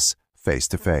boss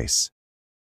face-to-face.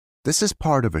 This is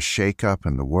part of a shake-up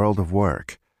in the world of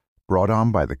work brought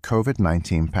on by the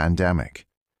COVID-19 pandemic.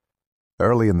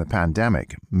 Early in the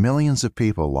pandemic, millions of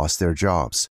people lost their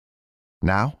jobs.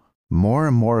 Now, more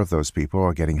and more of those people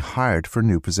are getting hired for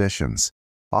new positions,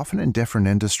 often in different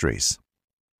industries.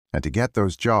 And to get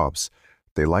those jobs,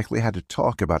 they likely had to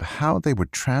talk about how they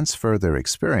would transfer their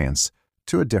experience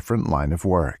to a different line of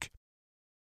work.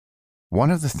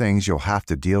 One of the things you'll have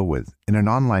to deal with in an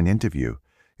online interview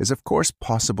is, of course,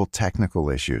 possible technical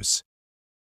issues.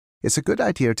 It's a good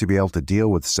idea to be able to deal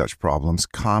with such problems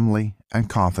calmly and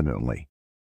confidently.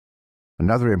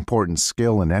 Another important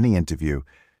skill in any interview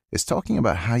is talking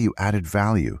about how you added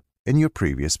value in your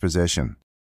previous position.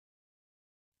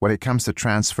 When it comes to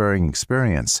transferring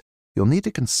experience, you'll need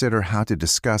to consider how to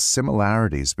discuss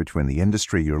similarities between the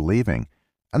industry you're leaving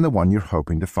and the one you're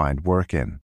hoping to find work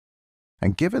in.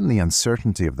 And given the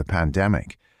uncertainty of the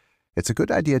pandemic, it's a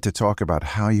good idea to talk about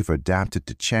how you've adapted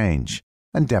to change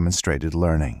and demonstrated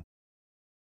learning.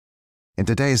 In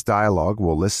today's dialogue,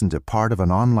 we'll listen to part of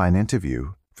an online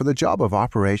interview for the job of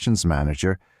operations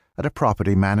manager at a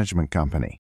property management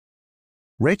company.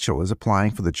 Rachel is applying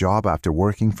for the job after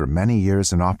working for many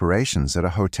years in operations at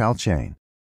a hotel chain.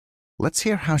 Let's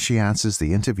hear how she answers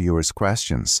the interviewer's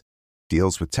questions,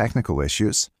 deals with technical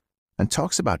issues, and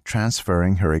talks about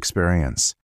transferring her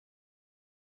experience.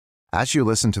 As you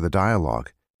listen to the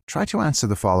dialogue, try to answer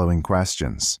the following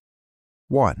questions.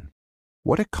 1.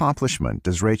 What accomplishment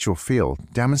does Rachel feel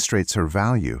demonstrates her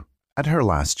value at her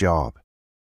last job?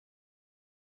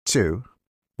 2.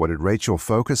 What did Rachel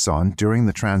focus on during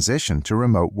the transition to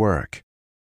remote work?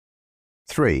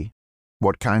 3.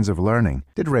 What kinds of learning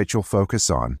did Rachel focus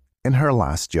on in her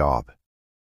last job?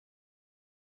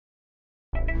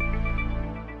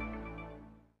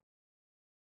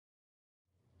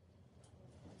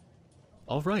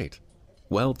 All right.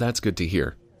 Well, that's good to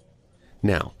hear.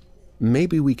 Now,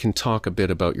 maybe we can talk a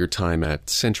bit about your time at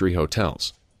Century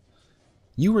Hotels.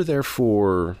 You were there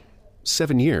for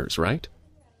 7 years, right?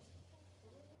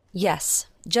 Yes,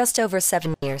 just over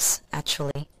 7 years,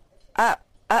 actually.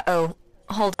 Uh-oh.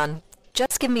 Hold on.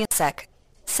 Just give me a sec.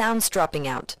 Sound's dropping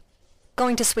out.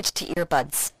 Going to switch to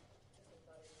earbuds.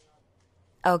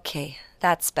 Okay,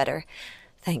 that's better.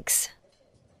 Thanks.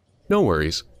 No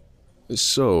worries.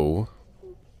 So,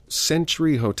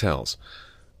 Century Hotels.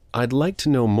 I'd like to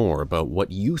know more about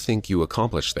what you think you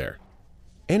accomplished there.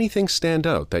 Anything stand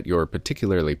out that you're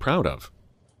particularly proud of?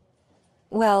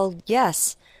 Well,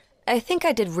 yes. I think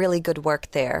I did really good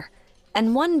work there.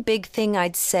 And one big thing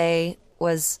I'd say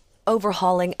was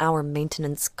overhauling our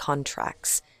maintenance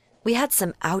contracts. We had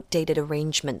some outdated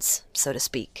arrangements, so to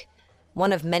speak.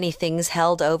 One of many things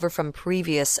held over from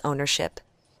previous ownership.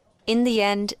 In the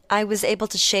end, I was able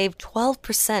to shave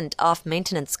 12% off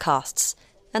maintenance costs,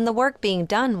 and the work being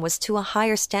done was to a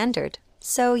higher standard.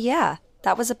 So yeah,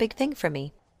 that was a big thing for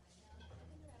me.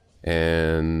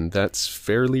 And that's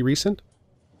fairly recent?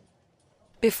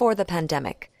 Before the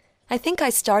pandemic. I think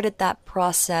I started that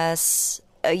process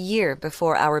a year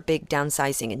before our big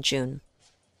downsizing in June.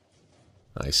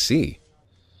 I see.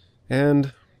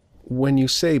 And when you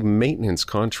say maintenance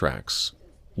contracts,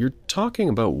 you're talking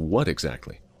about what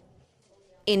exactly?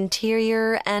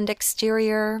 Interior and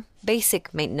exterior,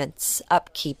 basic maintenance,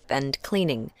 upkeep and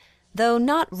cleaning. Though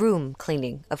not room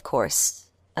cleaning, of course.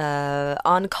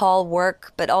 On-call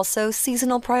work, but also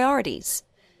seasonal priorities.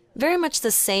 Very much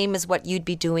the same as what you'd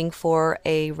be doing for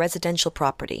a residential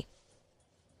property.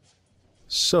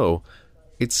 So,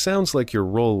 it sounds like your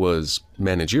role was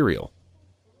managerial.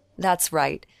 That's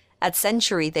right. At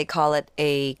Century, they call it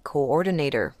a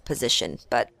coordinator position,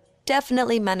 but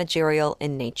definitely managerial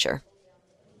in nature.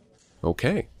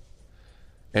 Okay.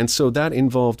 And so that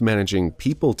involved managing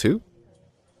people too?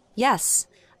 Yes.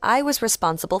 I was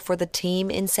responsible for the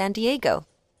team in San Diego.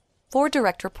 4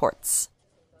 direct reports.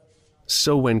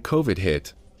 So when COVID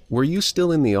hit, were you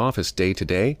still in the office day to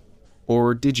day?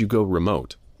 Or did you go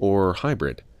remote or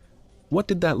hybrid? What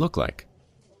did that look like?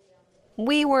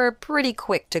 We were pretty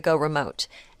quick to go remote,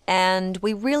 and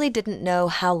we really didn't know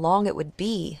how long it would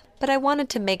be, but I wanted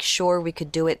to make sure we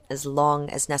could do it as long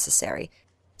as necessary.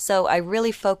 So I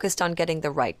really focused on getting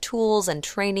the right tools and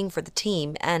training for the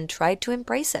team and tried to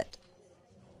embrace it.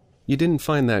 You didn't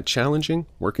find that challenging,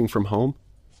 working from home?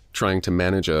 Trying to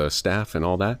manage a staff and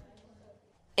all that?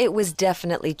 It was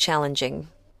definitely challenging.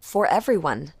 For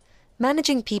everyone.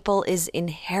 Managing people is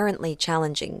inherently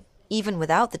challenging, even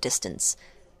without the distance.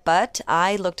 But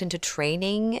I looked into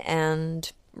training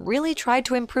and really tried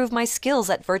to improve my skills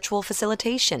at virtual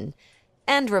facilitation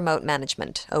and remote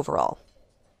management overall.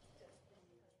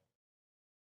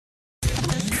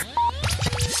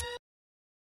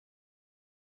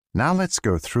 Now let's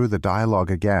go through the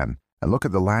dialogue again and look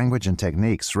at the language and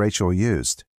techniques Rachel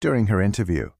used during her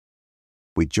interview.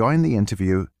 We join the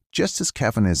interview just as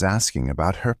Kevin is asking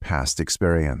about her past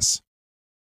experience.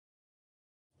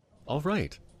 All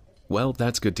right. Well,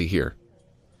 that's good to hear.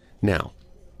 Now,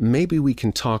 maybe we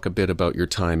can talk a bit about your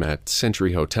time at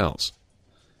Century Hotels.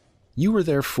 You were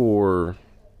there for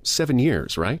 7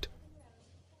 years, right?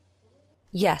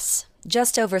 Yes,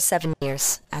 just over 7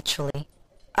 years, actually.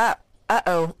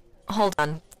 Uh-oh. Hold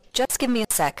on. Just give me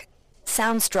a sec.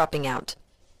 Sound's dropping out.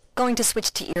 Going to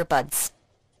switch to earbuds.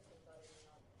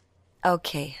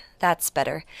 Okay, that's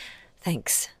better.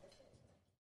 Thanks.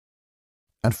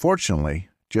 Unfortunately,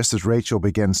 just as Rachel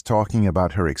begins talking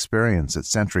about her experience at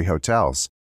Century Hotels,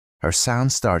 her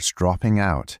sound starts dropping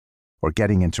out or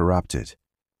getting interrupted.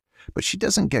 But she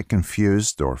doesn't get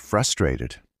confused or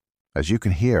frustrated. As you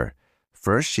can hear,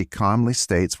 first she calmly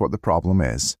states what the problem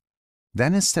is.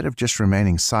 Then, instead of just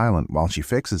remaining silent while she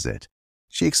fixes it,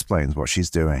 she explains what she's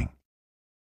doing.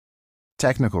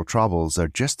 Technical troubles are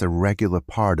just a regular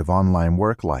part of online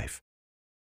work life.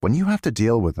 When you have to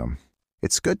deal with them,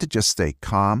 it's good to just stay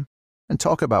calm and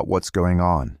talk about what's going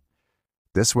on.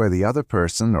 This way the other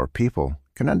person or people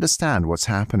can understand what's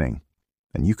happening,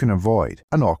 and you can avoid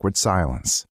an awkward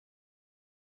silence.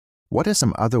 What are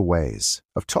some other ways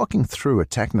of talking through a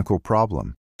technical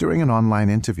problem during an online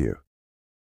interview?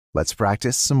 Let's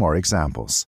practice some more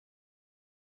examples.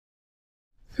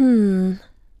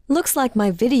 Looks like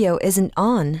my video isn't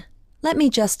on. Let me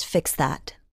just fix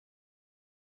that.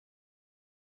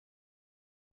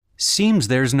 Seems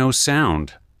there's no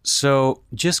sound, so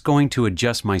just going to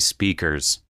adjust my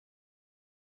speakers.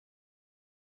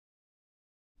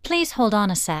 Please hold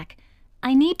on a sec.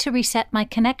 I need to reset my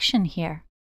connection here.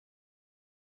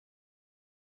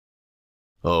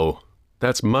 Oh,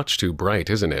 that's much too bright,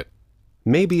 isn't it?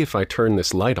 Maybe if I turn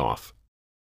this light off.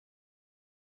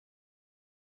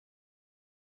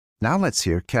 Now let's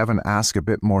hear Kevin ask a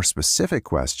bit more specific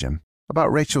question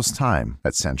about Rachel's time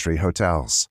at Century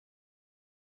Hotels.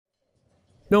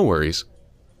 No worries.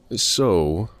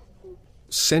 So,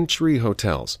 Century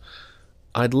Hotels.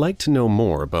 I'd like to know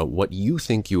more about what you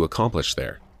think you accomplished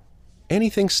there.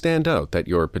 Anything stand out that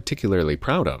you're particularly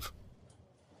proud of?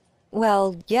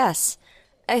 Well, yes.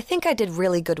 I think I did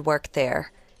really good work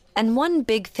there. And one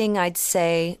big thing I'd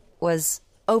say was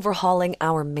overhauling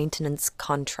our maintenance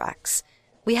contracts.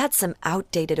 We had some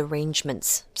outdated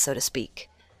arrangements, so to speak.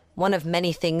 One of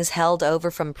many things held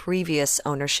over from previous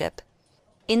ownership.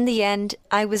 In the end,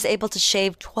 I was able to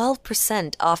shave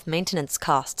 12% off maintenance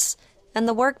costs, and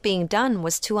the work being done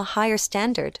was to a higher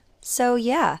standard. So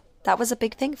yeah, that was a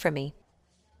big thing for me.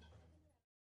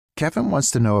 Kevin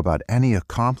wants to know about any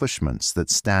accomplishments that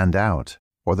stand out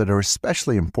or that are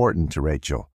especially important to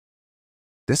Rachel.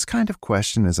 This kind of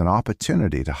question is an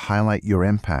opportunity to highlight your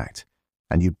impact,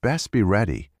 and you'd best be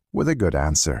ready with a good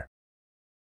answer.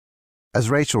 As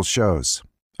Rachel shows,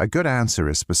 a good answer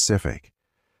is specific.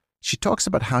 She talks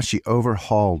about how she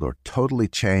overhauled or totally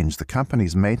changed the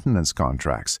company's maintenance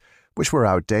contracts, which were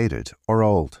outdated or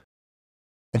old.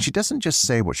 And she doesn't just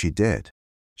say what she did,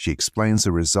 she explains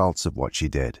the results of what she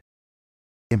did.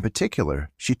 In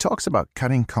particular, she talks about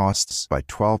cutting costs by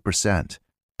 12%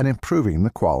 and improving the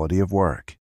quality of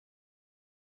work.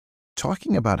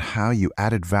 Talking about how you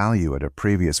added value at a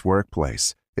previous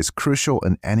workplace is crucial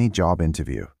in any job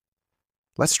interview.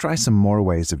 Let's try some more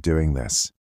ways of doing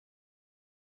this.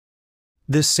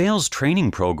 The sales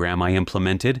training program I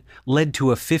implemented led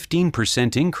to a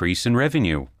 15% increase in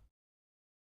revenue.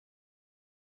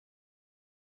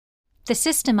 The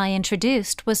system I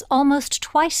introduced was almost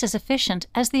twice as efficient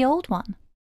as the old one.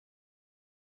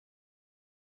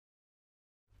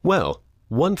 Well,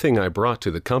 one thing I brought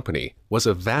to the company was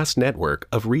a vast network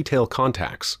of retail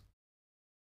contacts.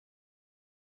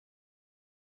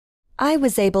 I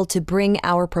was able to bring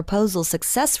our proposal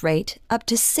success rate up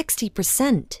to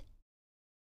 60%.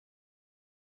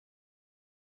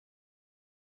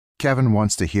 Kevin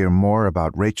wants to hear more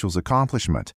about Rachel's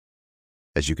accomplishment.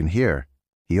 As you can hear,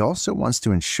 he also wants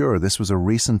to ensure this was a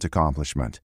recent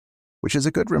accomplishment, which is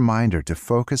a good reminder to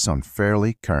focus on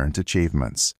fairly current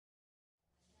achievements.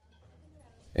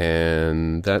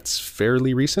 And that's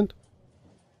fairly recent?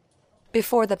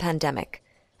 Before the pandemic.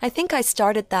 I think I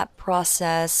started that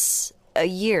process a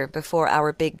year before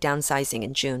our big downsizing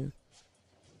in June.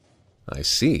 I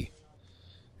see.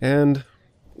 And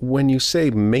when you say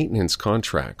maintenance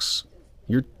contracts,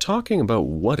 you're talking about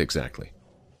what exactly?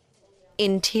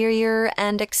 Interior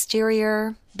and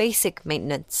exterior, basic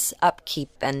maintenance, upkeep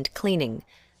and cleaning.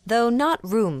 Though not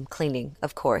room cleaning,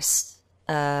 of course.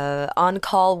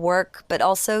 On-call work, but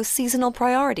also seasonal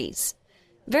priorities.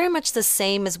 Very much the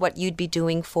same as what you'd be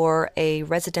doing for a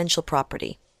residential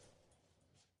property.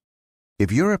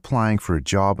 If you're applying for a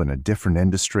job in a different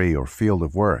industry or field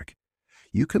of work,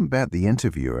 you can bet the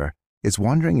interviewer is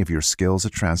wondering if your skills are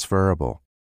transferable.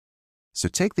 So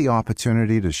take the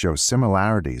opportunity to show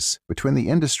similarities between the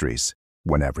industries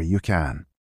whenever you can.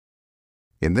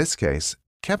 In this case,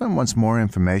 Kevin wants more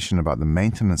information about the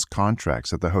maintenance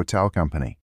contracts at the hotel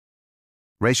company.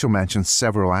 Rachel mentions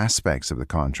several aspects of the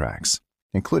contracts,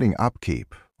 including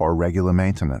upkeep or regular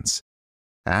maintenance,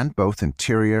 and both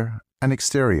interior and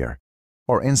exterior,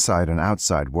 or inside and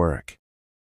outside work.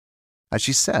 As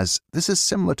she says, this is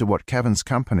similar to what Kevin's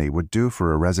company would do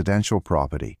for a residential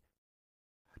property.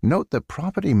 Note that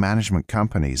property management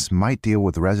companies might deal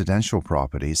with residential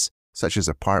properties, such as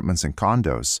apartments and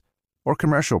condos, or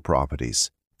commercial properties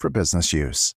for business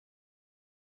use.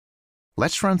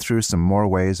 Let's run through some more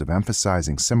ways of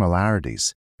emphasizing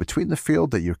similarities between the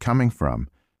field that you're coming from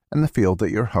and the field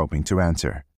that you're hoping to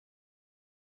enter.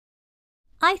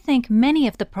 I think many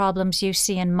of the problems you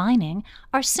see in mining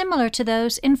are similar to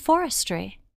those in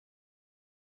forestry.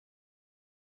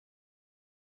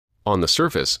 On the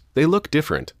surface, they look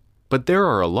different, but there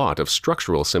are a lot of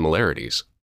structural similarities.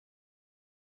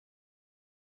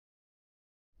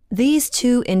 These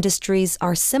two industries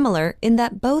are similar in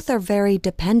that both are very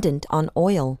dependent on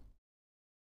oil.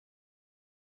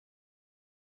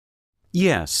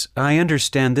 Yes, I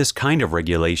understand this kind of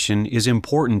regulation is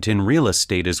important in real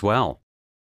estate as well.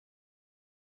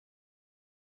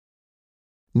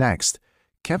 Next,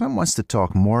 Kevin wants to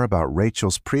talk more about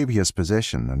Rachel's previous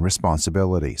position and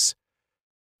responsibilities.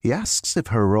 He asks if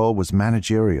her role was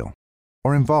managerial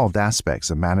or involved aspects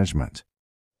of management.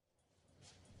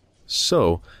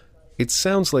 So, it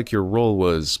sounds like your role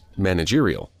was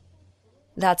managerial.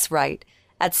 That's right.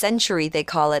 At Century, they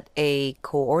call it a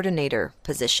coordinator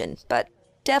position, but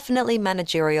definitely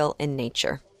managerial in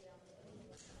nature.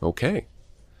 Okay.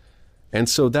 And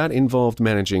so that involved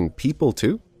managing people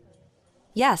too?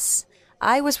 Yes,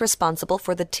 I was responsible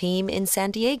for the team in San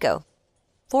Diego.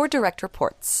 4 direct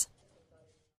reports.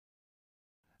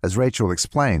 As Rachel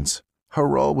explains, her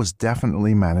role was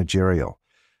definitely managerial,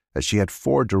 as she had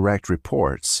 4 direct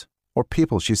reports, or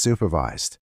people she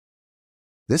supervised.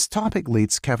 This topic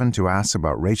leads Kevin to ask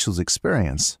about Rachel's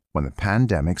experience when the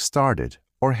pandemic started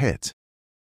or hit.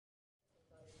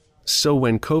 So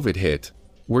when COVID hit,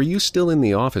 were you still in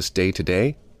the office day to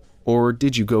day? Or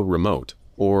did you go remote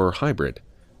or hybrid?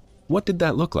 What did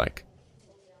that look like?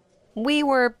 We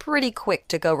were pretty quick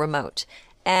to go remote,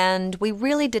 and we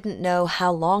really didn't know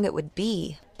how long it would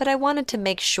be, but I wanted to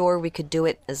make sure we could do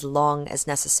it as long as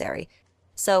necessary.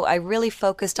 So I really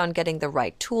focused on getting the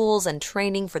right tools and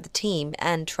training for the team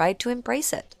and tried to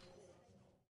embrace it.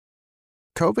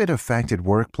 COVID affected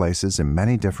workplaces in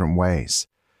many different ways.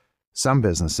 Some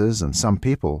businesses and some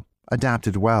people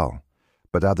adapted well,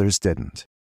 but others didn't.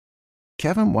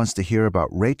 Kevin wants to hear about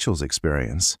Rachel's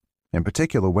experience, in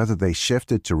particular whether they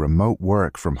shifted to remote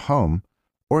work from home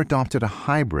or adopted a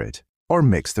hybrid or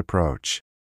mixed approach.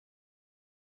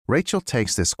 Rachel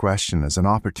takes this question as an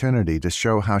opportunity to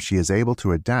show how she is able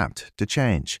to adapt to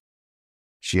change.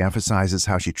 She emphasizes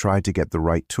how she tried to get the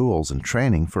right tools and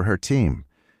training for her team.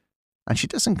 And she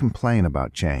doesn't complain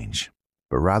about change,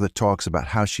 but rather talks about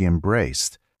how she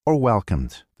embraced or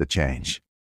welcomed the change.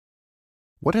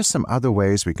 What are some other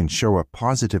ways we can show a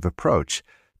positive approach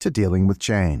to dealing with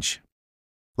change?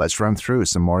 Let's run through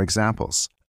some more examples.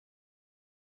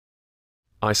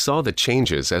 I saw the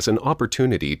changes as an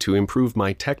opportunity to improve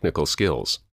my technical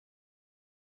skills.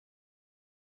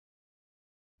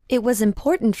 It was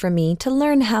important for me to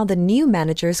learn how the new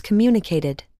managers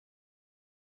communicated.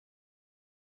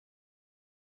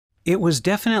 It was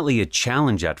definitely a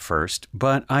challenge at first,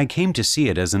 but I came to see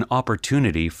it as an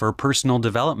opportunity for personal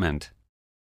development.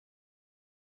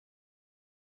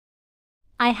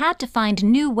 I had to find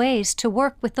new ways to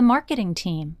work with the marketing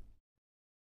team.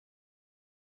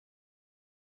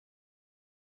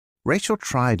 Rachel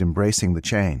tried embracing the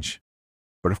change.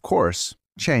 But of course,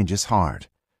 change is hard,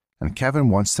 and Kevin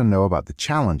wants to know about the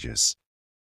challenges.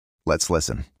 Let's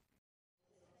listen.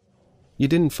 You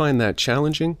didn't find that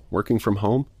challenging, working from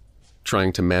home?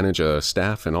 Trying to manage a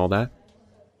staff and all that?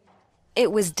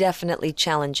 It was definitely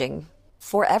challenging.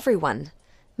 For everyone.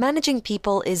 Managing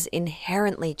people is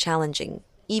inherently challenging,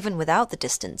 even without the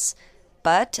distance.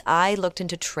 But I looked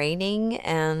into training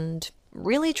and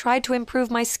really tried to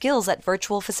improve my skills at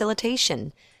virtual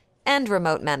facilitation and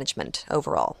remote management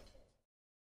overall.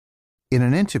 In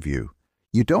an interview,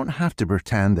 you don't have to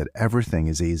pretend that everything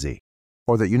is easy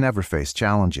or that you never face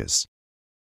challenges.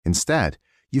 Instead,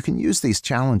 you can use these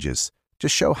challenges to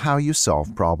show how you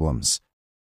solve problems.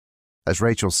 As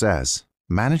Rachel says,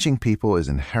 managing people is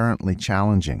inherently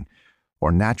challenging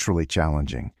or naturally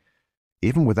challenging,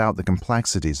 even without the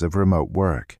complexities of remote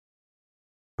work.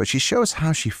 But she shows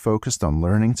how she focused on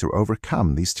learning to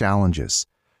overcome these challenges.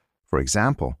 For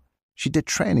example, she did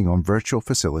training on virtual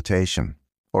facilitation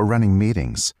or running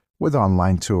meetings with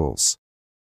online tools.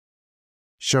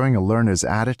 Showing a learner's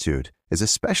attitude is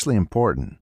especially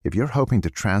important if you're hoping to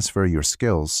transfer your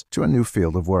skills to a new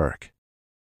field of work.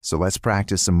 So let's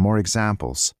practice some more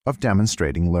examples of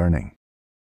demonstrating learning.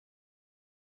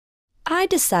 I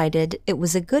decided it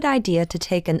was a good idea to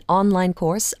take an online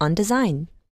course on design.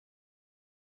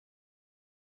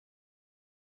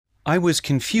 I was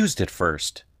confused at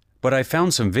first, but I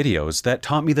found some videos that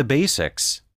taught me the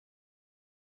basics.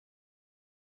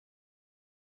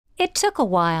 It took a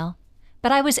while,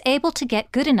 but I was able to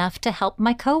get good enough to help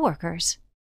my coworkers.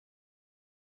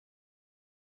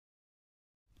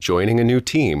 Joining a new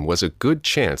team was a good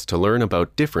chance to learn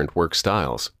about different work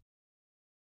styles.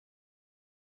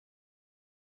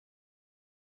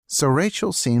 So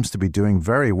Rachel seems to be doing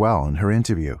very well in her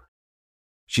interview.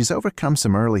 She's overcome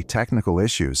some early technical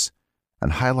issues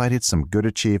and highlighted some good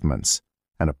achievements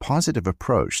and a positive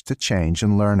approach to change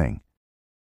and learning.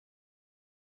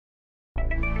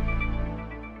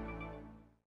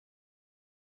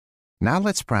 Now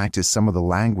let's practice some of the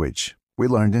language we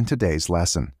learned in today's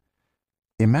lesson.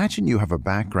 Imagine you have a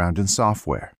background in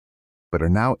software, but are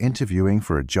now interviewing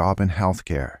for a job in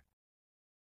healthcare.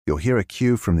 You'll hear a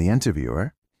cue from the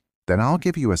interviewer, then I'll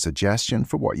give you a suggestion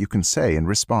for what you can say in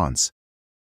response.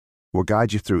 We'll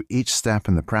guide you through each step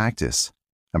in the practice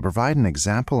and provide an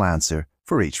example answer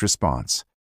for each response.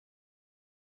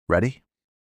 Ready?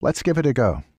 Let's give it a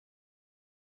go.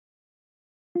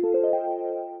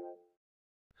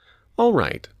 All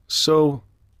right, so...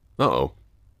 Uh-oh.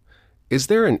 Is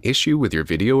there an issue with your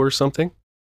video or something?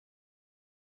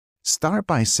 Start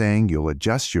by saying you'll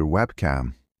adjust your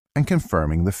webcam and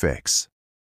confirming the fix.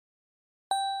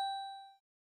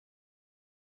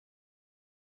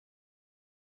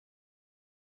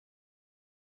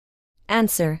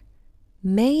 Answer: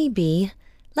 maybe.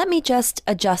 Let me just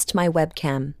adjust my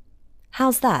webcam.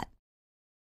 How's that?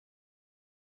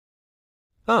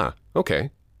 Ah,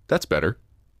 okay. That's better.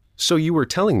 So you were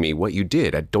telling me what you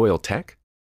did at Doyle Tech?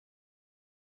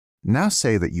 Now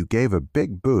say that you gave a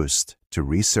big boost to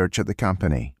research at the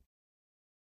company.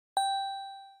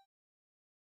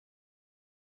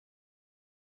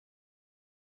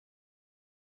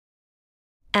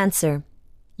 Answer: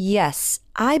 yes,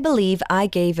 I believe I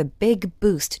gave a big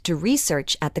boost to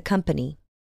research at the company.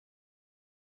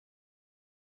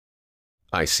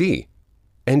 I see.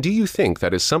 And do you think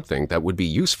that is something that would be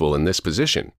useful in this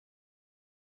position?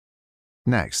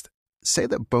 Next, say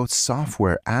that both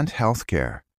software and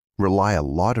healthcare rely a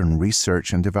lot on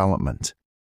research and development.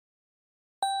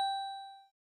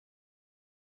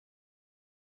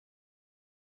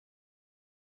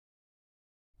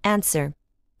 Answer: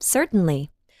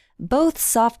 certainly. Both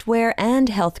software and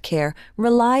healthcare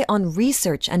rely on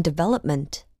research and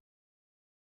development.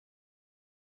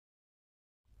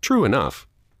 True enough.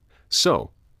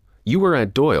 So, you were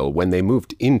at Doyle when they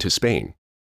moved into Spain.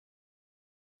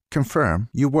 Confirm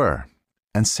you were,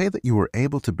 and say that you were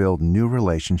able to build new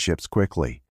relationships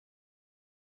quickly.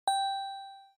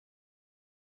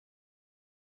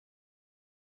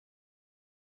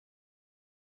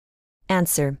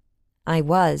 Answer: I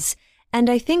was, and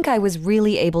I think I was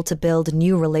really able to build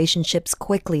new relationships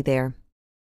quickly there.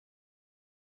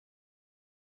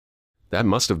 That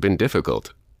must have been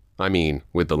difficult. I mean,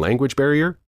 with the language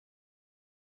barrier?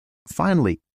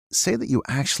 Finally, say that you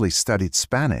actually studied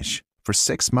Spanish for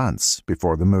 6 months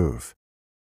before the move.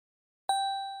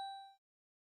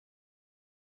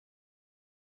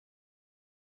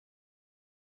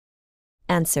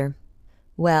 Answer: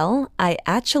 well, I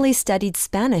actually studied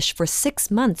Spanish for 6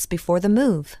 months before the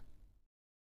move.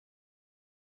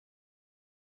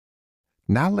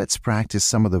 Now let's practice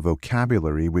some of the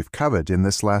vocabulary we've covered in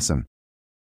this lesson.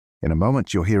 In a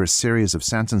moment, you'll hear a series of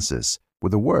sentences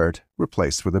with a word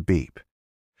replaced with a beep.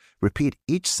 Repeat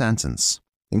each sentence,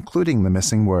 including the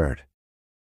missing word.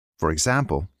 For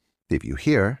example, if you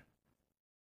hear,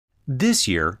 This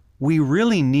year, we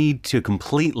really need to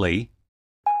completely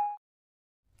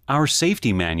our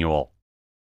safety manual.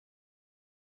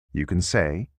 You can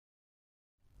say,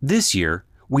 This year,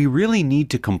 we really need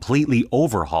to completely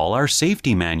overhaul our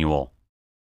safety manual.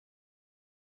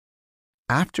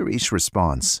 After each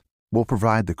response, we'll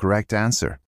provide the correct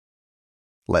answer.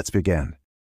 Let's begin.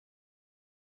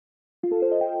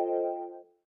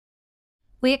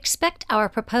 We expect our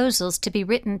proposals to be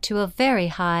written to a very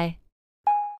high.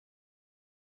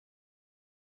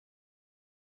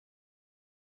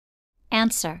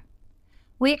 Answer: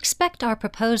 we expect our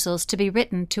proposals to be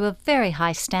written to a very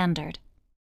high standard.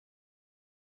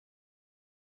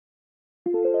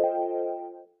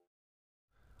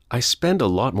 I spend a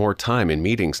lot more time in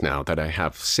meetings now that I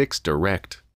have 6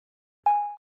 direct.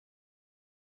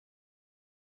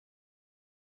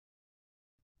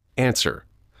 Answer: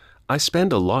 I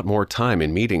spend a lot more time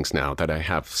in meetings now that I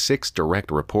have 6 direct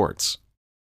reports.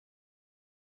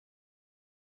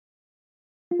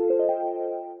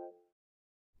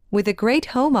 With a great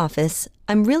home office,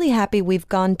 I'm really happy we've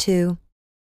gone to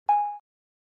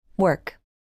work.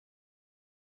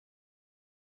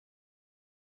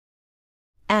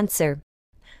 Answer: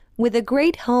 with a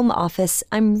great home office,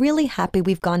 I'm really happy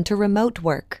we've gone to remote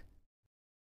work.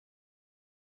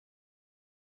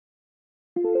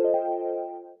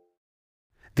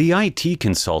 The IT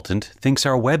consultant thinks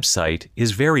our website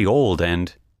is very old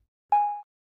and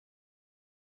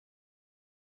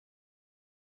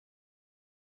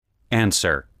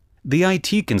Answer: the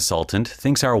IT consultant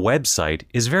thinks our website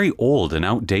is very old and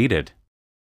outdated.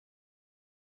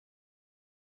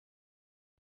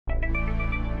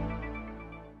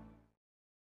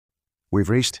 We've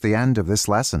reached the end of this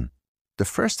lesson, the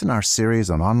first in our series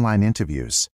on online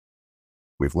interviews.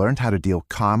 We've learned how to deal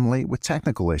calmly with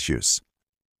technical issues,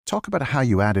 talk about how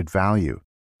you added value,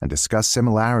 and discuss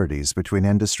similarities between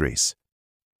industries.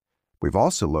 We've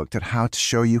also looked at how to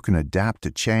show you can adapt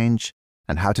to change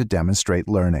and how to demonstrate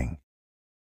learning.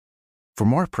 For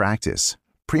more practice,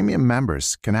 premium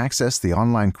members can access the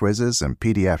online quizzes and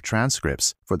PDF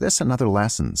transcripts for this and other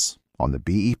lessons on the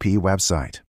BEP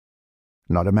website.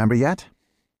 Not a member yet?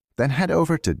 Then head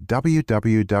over to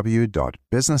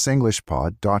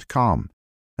www.businessenglishpod.com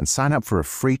and sign up for a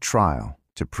free trial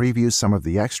to preview some of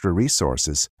the extra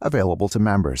resources available to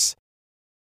members.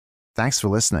 Thanks for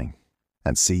listening,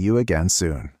 and see you again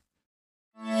soon.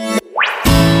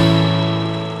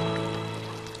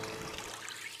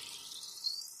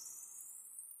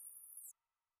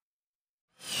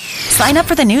 Sign up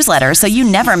for the newsletter so you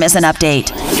never miss an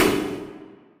update.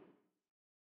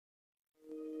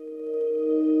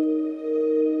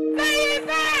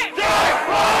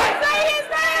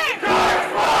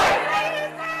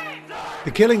 The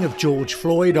killing of George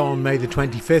Floyd on May the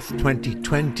 25th,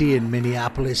 2020 in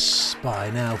Minneapolis by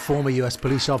now former US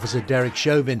police officer Derek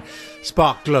Chauvin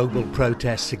sparked global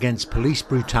protests against police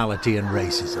brutality and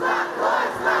racism.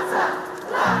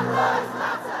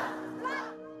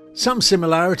 Some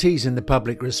similarities in the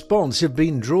public response have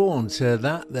been drawn to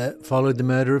that followed the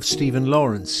murder of Stephen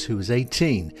Lawrence, who was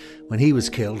 18 when he was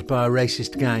killed by a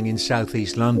racist gang in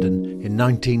southeast London in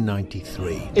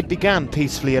 1993. It began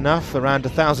peacefully enough, around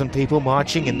 1,000 people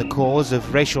marching in the cause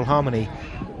of racial harmony.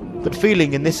 But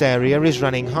feeling in this area is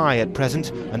running high at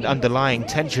present, and underlying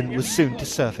tension was soon to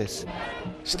surface.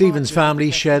 Stephen's family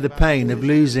share the pain of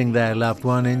losing their loved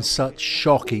one in such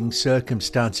shocking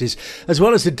circumstances, as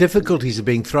well as the difficulties of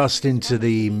being thrust into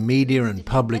the media and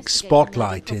public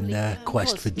spotlight in their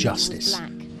quest for justice.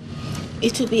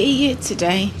 It will be a year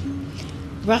today,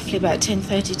 roughly about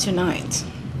 10:30 tonight,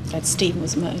 that Stephen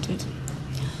was murdered.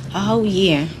 A whole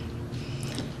year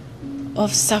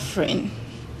of suffering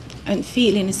and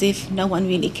feeling as if no one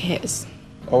really cares.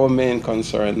 Our main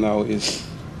concern now is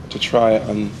to try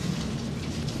and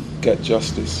get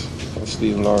justice for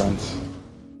Stephen Lawrence.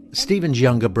 Stephen's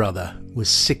younger brother was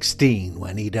 16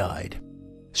 when he died.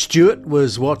 Stuart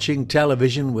was watching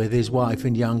television with his wife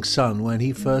and young son when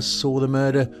he first saw the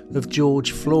murder of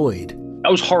George Floyd.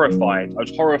 I was horrified. I was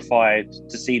horrified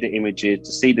to see the images,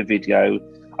 to see the video.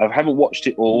 I haven't watched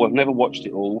it all. I've never watched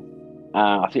it all.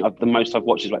 I think the most I've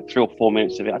watched is like 3 or 4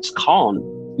 minutes of it. I just can't.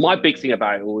 My big thing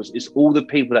about it all is all the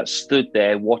people that stood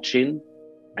there watching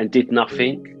and did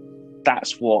nothing.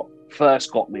 That's what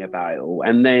first got me about it all.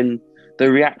 And then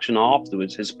the reaction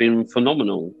afterwards has been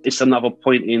phenomenal. It's another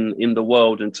point in the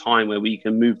world and time where we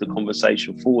can move the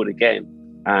conversation forward again.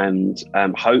 And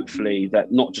hopefully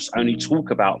that not just only talk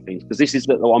about things, because this is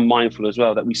that I'm mindful as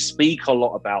well, that we speak a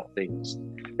lot about things.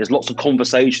 There's lots of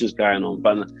conversations going on,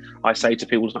 but I say to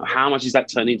people, how much does that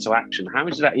turn into action? How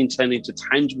much does that turn into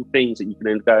tangible things that you can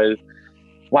then go,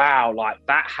 wow, like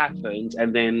that happened,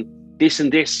 and then this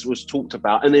and this was talked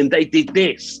about, and then they did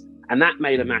this, and that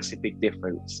made a massive big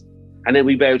difference. And then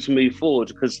we be able to move forward,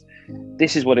 because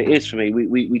this is what it is for me.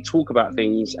 We talk about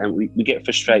things and we get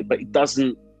frustrated, but it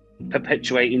doesn't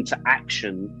perpetuate into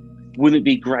action. Wouldn't it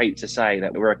be great to say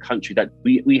that we're a country that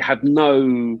we have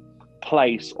no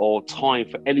place or time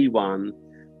for anyone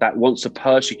that wants to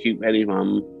persecute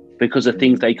anyone because of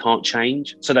things they can't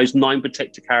change? So those 9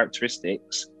 protected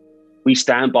characteristics, we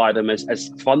stand by them as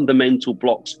fundamental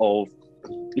blocks of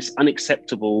it's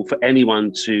unacceptable for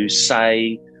anyone to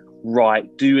say,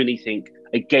 write, do anything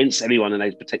against anyone in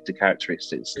those protected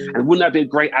characteristics. And wouldn't that be a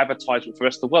great advertisement for the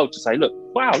rest of the world to say, look,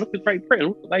 wow, look at Great Britain,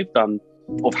 look what they've done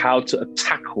of how to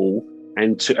tackle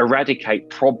and to eradicate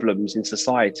problems in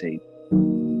society.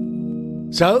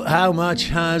 So, how much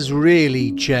has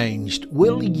really changed?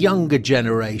 Will younger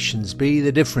generations be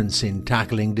the difference in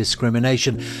tackling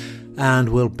discrimination? And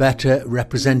will better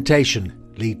representation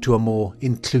lead to a more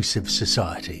inclusive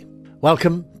society?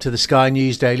 Welcome to the Sky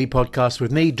News Daily Podcast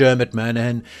with me, Dermot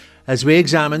Murnaghan, as we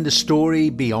examine the story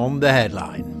beyond the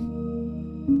headline.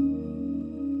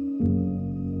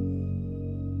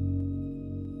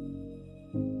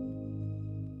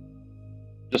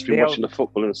 Just been watching the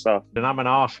football and stuff. And I'm an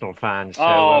Arsenal fan.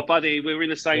 So, buddy, we're in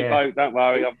the same boat. Don't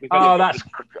worry.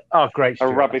 Great. A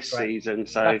rubbish season.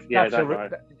 So that's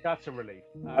a relief.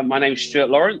 My name's Stuart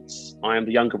Lawrence. I am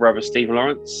the younger brother of Stephen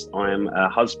Lawrence. I am a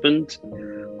husband.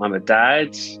 I'm a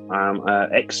dad. I'm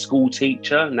an ex-school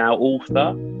teacher, now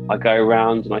author. I go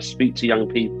around and I speak to young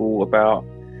people about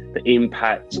the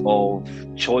impact of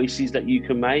choices that you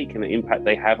can make and the impact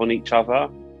they have on each other.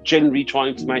 generally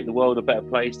trying to make the world a better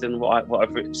place than what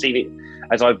I've seen it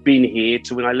as I've been here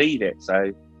to when I leave it.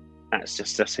 So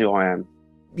that's who I am.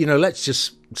 You know, let's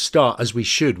just start, as we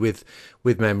should, with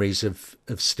memories of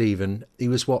Stephen. He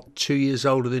was, 2 years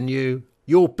older than you?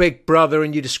 Your big brother,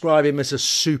 and you describe him as a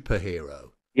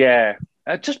superhero. Yeah,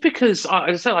 just because, as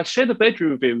I said, I shared the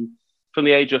bedroom with him from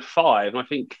the age of 5. And I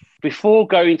think before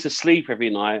going to sleep every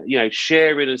night, you know,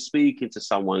 sharing and speaking to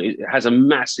someone, it has a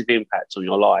massive impact on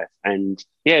your life. And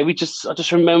yeah, I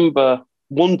just remember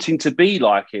wanting to be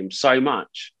like him so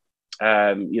much.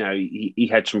 You know, he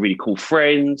had some really cool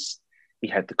friends. He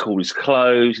had the coolest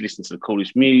clothes. He listened to the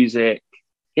coolest music.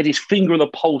 He had his finger on the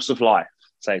pulse of life,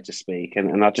 so to speak.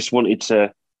 And I just wanted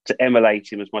to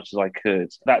emulate him as much as I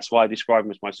could. That's why I describe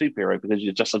him as my superhero,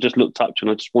 because I just looked up to him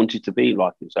and I just wanted to be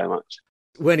like him so much.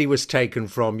 When he was taken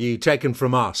from you, taken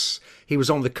from us, he was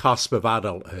on the cusp of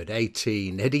adulthood,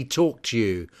 18. Had he talked to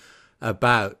you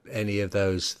about any of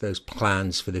those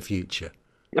plans for the future?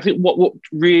 I think what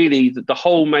really the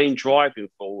whole main driving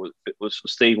force was for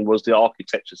Stephen was the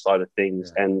architecture side of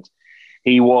things. Yeah. And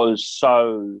he was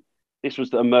this was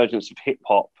the emergence of hip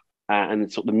hop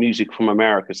and sort of the music from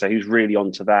America. So he was really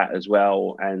onto that as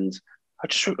well. And I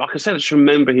just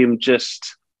remember him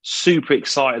just super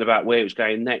excited about where it was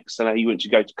going next. And he went to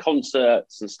go to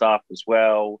concerts and stuff as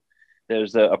well. There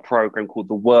was a program called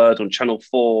The Word on Channel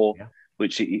 4,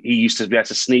 which he used to be able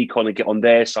to sneak on and get on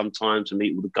there sometimes and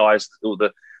meet all the guys, all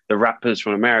the rappers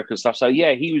from America and stuff. So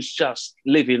yeah, he was just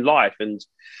living life. And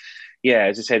yeah,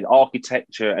 as I said,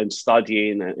 architecture and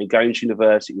studying and going to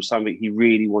university was something he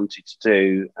really wanted to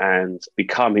do and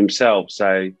become himself.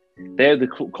 So they're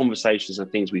the conversations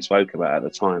and things we spoke about at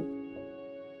the time.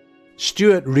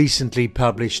 Stuart recently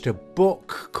published a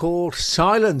book called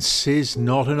Silence is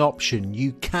Not an Option.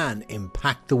 You Can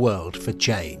Impact the World for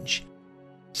Change.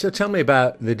 So tell me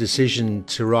about the decision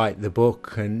to write the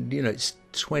book. And, you know, it's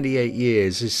 28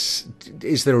 years.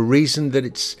 Is there a reason that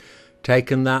it's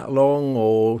taken that long,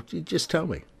 or just tell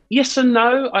me? Yes and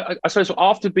no. I suppose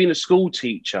after being a school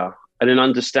teacher and then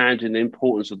understanding the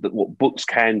importance of what books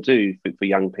can do for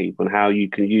young people and how you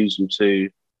can use them to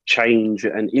change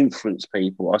and influence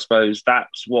people, I suppose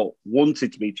that's what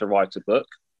wanted me to write a book.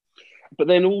 But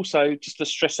then also just the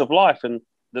stress of life and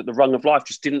the rung of life,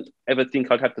 just didn't ever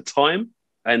think I'd have the time.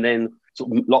 And then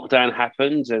sort of lockdown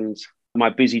happened and my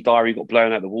busy diary got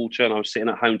blown out of the water and I was sitting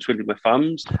at home twiddling my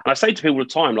thumbs. And I say to people all the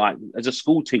time, like, as a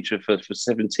school teacher for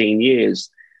 17 years,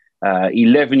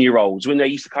 11-year-olds, when they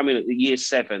used to come in at the year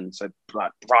 7, so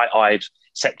like bright-eyed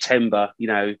September, you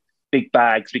know, big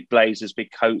bags, big blazers,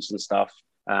 big coats and stuff.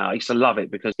 I used to love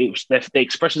it because it was the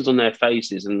expressions on their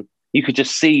faces, and you could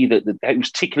just see that it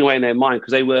was ticking away in their mind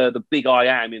because they were the big I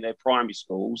am in their primary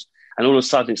schools. And all of a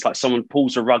sudden, it's like someone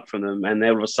pulls a rug from them, and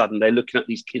all of a sudden they're looking at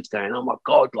these kids going, "Oh my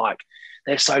God, like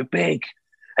they're so big!"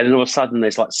 And then all of a sudden,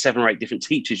 there's like 7 or 8 different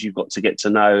teachers you've got to get to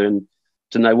know and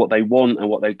to know what they want and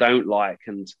what they don't like,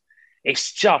 and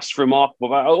it's just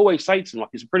remarkable. I always say to them, like,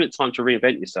 it's a brilliant time to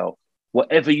reinvent yourself.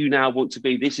 Whatever you now want to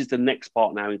be, this is the next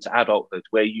part now into adulthood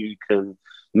where you can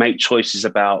make choices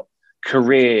about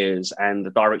careers and the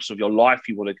direction of your life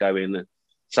you want to go in.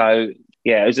 So,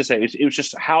 yeah, as I say, it was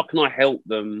just how can I help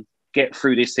them get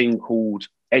through this thing called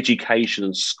education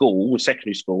and school,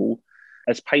 secondary school,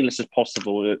 as painless as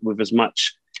possible with as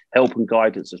much help and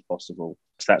guidance as possible.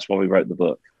 So that's why we wrote the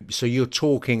book. So you're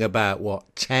talking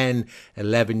about, 10,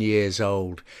 11 years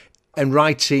old, and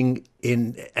writing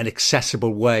in an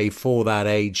accessible way for that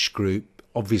age group.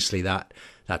 Obviously, that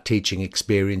teaching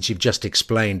experience, you've just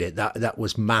explained it, that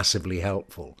was massively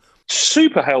helpful.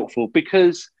 Super helpful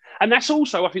because, and that's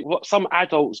also, I think, what some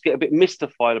adults get a bit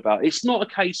mystified about. It's not a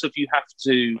case of you have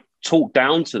to talk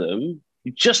down to them.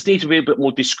 You just need to be a bit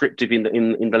more descriptive in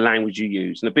the language you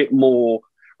use and a bit more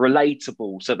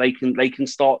relatable so they can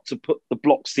start to put the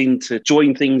blocks in to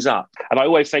join things up. And I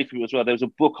always say to people as well, there was a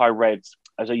book I read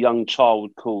as a young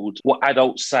child called What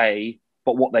Adults Say,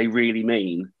 But What They Really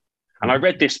Mean. And I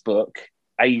read this book,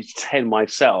 age 10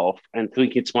 myself, and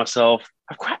thinking to myself,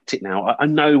 I've cracked it now. I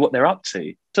know what they're up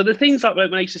to. So the things like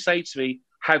when they used to say to me,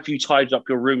 have you tidied up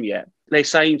your room yet? They're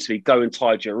saying to me, go and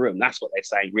tidy your room. That's what they're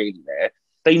saying really there.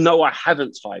 They know I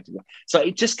haven't tidied it. So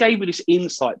it just gave me this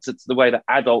insight to the way that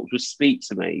adults would speak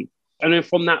to me. And then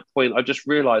from that point, I just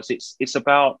realised it's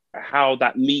about how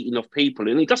that meeting of people,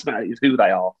 and it doesn't matter who they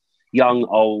are, young,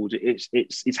 old,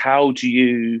 it's how do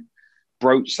you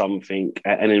broach something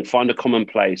and then find a common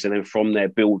place and then from there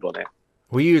build on it.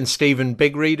 Were you and Stephen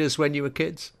big readers when you were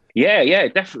kids? Yeah,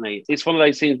 definitely. It's one of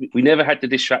those things, we never had the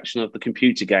distraction of the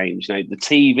computer games. You know, the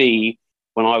TV,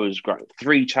 when I was growing,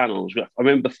 3 channels. I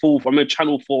remember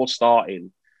Channel 4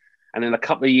 starting And then a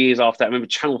couple of years after that, I remember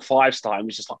Channel 5 started. It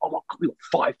was just like, oh my God, we've got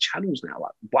 5 channels now.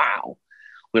 Like, wow.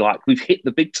 We've hit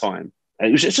the big time.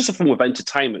 And it's just a form of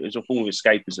entertainment. It's a form of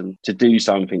escapism to do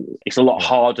something. It's a lot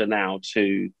harder now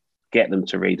to get them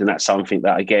to read. And that's something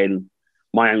that, again,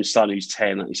 my own son who's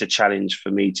 10, it's a challenge for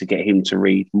me to get him to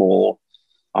read more.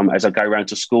 As I go around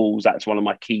to schools, that's one of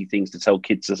my key things to tell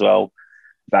kids as well,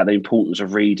 about the importance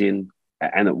of reading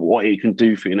and what it can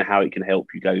do for you and how it can help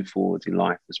you go forward in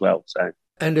life as well. So.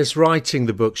 And as writing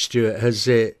the book, Stuart, has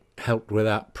it helped with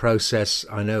that process?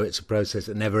 I know it's a process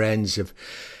that never ends of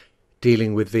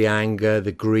dealing with the anger,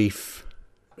 the grief.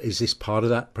 Is this part of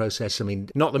that process? I mean,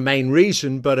 not the main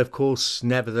reason, but of course,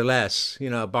 nevertheless,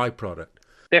 a byproduct.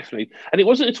 Definitely. And it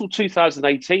wasn't until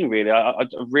 2018, really, I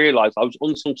realised I was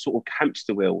on some sort of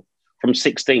hamster wheel from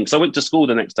 16. So I went to school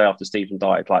the next day after Stephen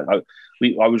died. I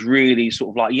was really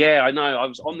sort of like, yeah, I know, I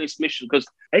was on this mission because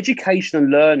education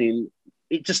and learning,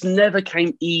 it just never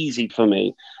came easy for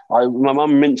me. My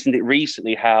mum mentioned it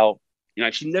recently, how,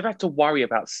 she never had to worry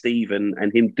about Stephen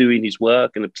and him doing his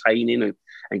work and obtaining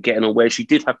and getting on, where she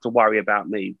did have to worry about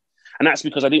me. And that's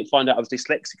because I didn't find out I was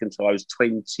dyslexic until I was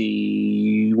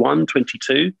 21,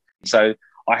 22. So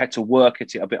I had to work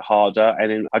at it a bit harder. And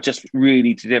then I just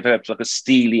really developed like a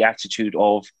steely attitude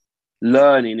of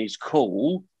learning is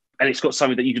cool. And it's got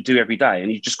something that you could do every day.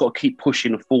 And you just got to keep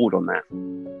pushing forward on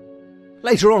that.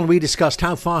 Later on, we discussed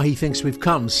how far he thinks we've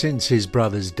come since his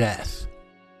brother's death.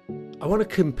 I want to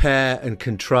compare and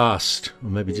contrast,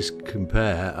 or maybe just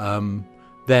compare,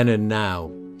 then and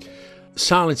now.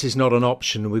 Silence is not an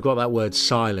option. We've got that word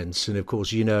silence. And of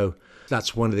course,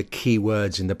 that's one of the key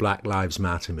words in the Black Lives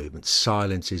Matter movement.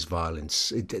 Silence is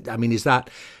violence. Is that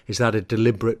a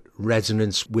deliberate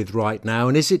resonance with right now?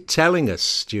 And is it telling us,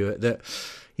 Stuart, that,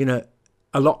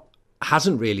 a lot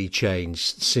hasn't really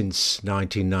changed since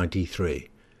 1993?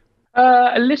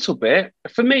 A little bit.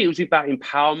 For me, it was about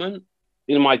empowerment.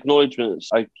 In my acknowledgements,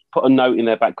 I put a note in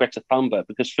there about Greta Thunberg,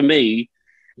 because for me,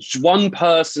 it's one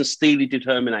person's steely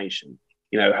determination,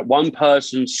 one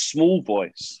person's small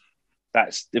voice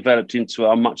that's developed into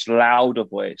a much louder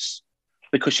voice,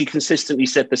 because she consistently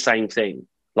said the same thing.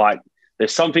 Like,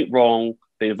 there's something wrong.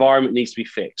 The environment needs to be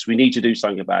fixed. We need to do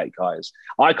something about it, guys.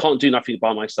 I can't do nothing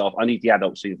by myself. I need the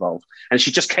adults to involve. And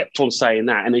she just kept on saying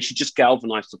that. And then she just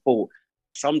galvanized support.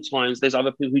 Sometimes there's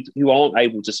other people who aren't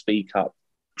able to speak up.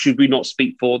 Should we not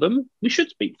speak for them? We should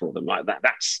speak for them like that.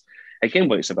 That's, again,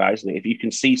 what it's about, isn't it? If you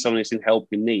can see someone that's in help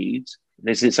in need,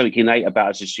 there's something innate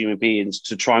about us as human beings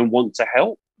to try and want to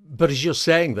help. But as you're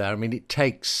saying there, it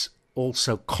takes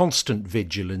also constant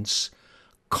vigilance,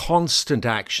 constant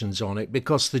actions on it,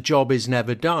 because the job is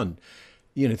never done.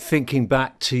 Thinking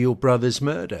back to your brother's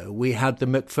murder, we had the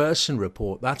Macpherson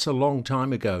report. That's a long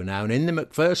time ago now. And in the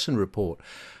Macpherson report,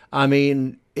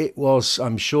 it was,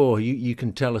 I'm sure, you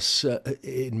can tell us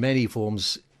in many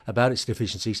forms about its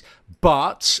deficiencies,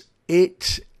 but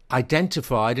it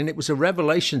identified, and it was a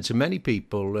revelation to many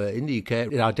people in the UK,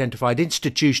 it identified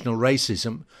institutional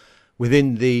racism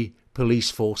within the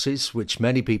police forces, which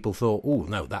many people thought, oh,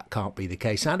 no, that can't be the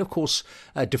case. And, of course,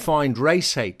 defined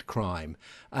race hate crime.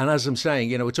 And as I'm saying,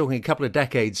 we're talking a couple of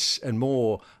decades and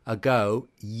more ago,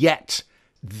 yet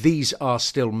these are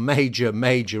still major,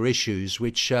 major issues,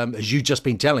 which, as you've just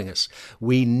been telling us,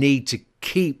 we need to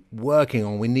keep working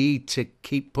on. We need to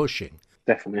keep pushing.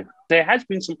 Definitely. There has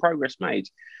been some progress made.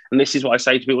 And this is what I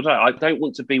say to people today. I don't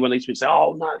want to be one of these people who say,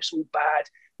 oh, no, it's all bad.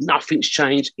 Nothing's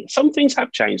changed. Some things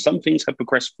have changed. Some things have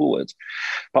progressed forward.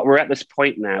 But we're at this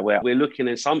point now where we're looking,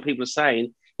 and some people are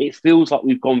saying it feels like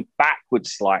we've gone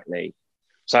backwards slightly.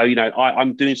 So,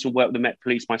 I'm doing some work with the Met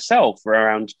Police myself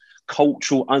around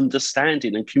cultural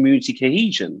understanding and community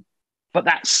cohesion. But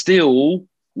that's still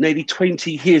nearly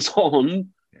 20 years on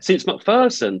since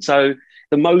Macpherson. So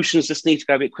the motions just need to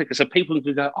go a bit quicker. So people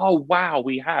can go, oh, wow,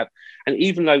 we have. And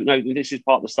even though, this is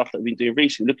part of the stuff that we've been doing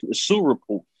recently, looking at the Sewell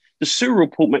report, the Sewell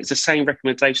report makes the same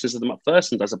recommendations that the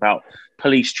Macpherson does about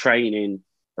police training,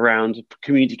 around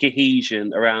community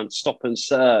cohesion, around stop and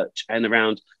search, and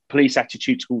around police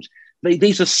attitude schools.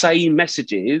 These are same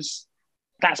messages.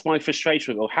 That's my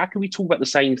frustration. How can we talk about the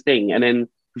same thing? And then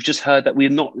we've just heard that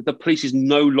the police is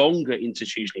no longer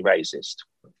institutionally racist.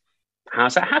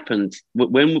 How's that happened?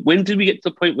 When did we get to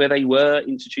the point where they were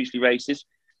institutionally racist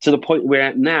to the point we're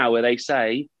at now, where they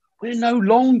say, we're no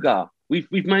longer, we've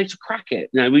managed to crack it.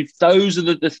 Those are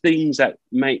the things that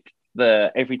make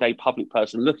the everyday public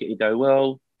person look at it and go,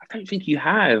 well, I don't think you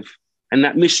have. And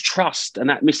that mistrust and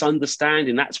that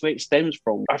misunderstanding, that's where it stems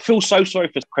from. I feel so sorry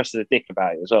for Cressida Dick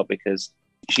about it as well, because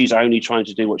she's only trying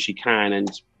to do what she can. And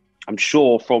I'm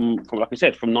sure from like I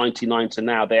said, from 99 to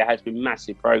now, there has been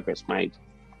massive progress made.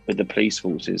 with the police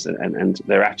forces and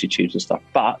their attitudes and stuff.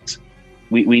 But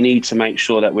we need to make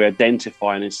sure that we're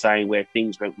identifying and saying where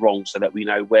things went wrong so that we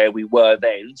know where we were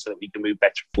then so that we can move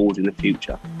better forward in the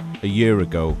future. A year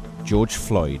ago, George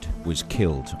Floyd was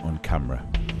killed on camera.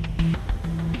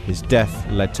 His death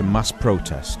led to mass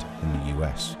protest in the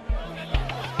US.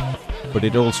 But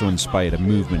it also inspired a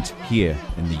movement here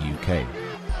in the UK.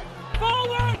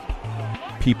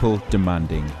 People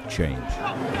demanding change.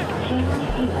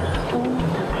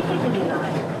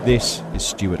 This is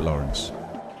Stuart Lawrence.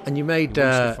 And you made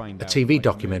a TV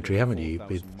documentary, haven't you,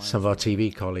 with some of our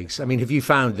TV colleagues? I mean, have you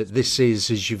found that this is,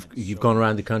 as you've gone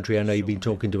around the country, I know you've been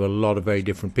talking to a lot of very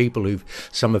different people,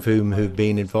 some of whom have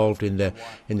been involved in the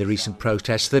recent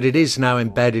protests, that it is now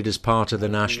embedded as part of the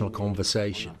national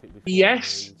conversation?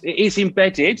 Yes, it is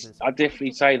embedded. I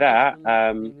definitely say that.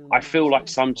 I feel like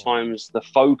sometimes the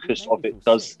focus of it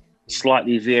does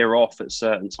slightly veer off at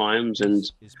certain times, and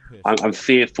I'm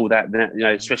fearful that,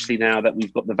 especially now that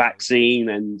we've got the vaccine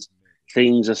and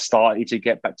things are starting to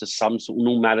get back to some sort of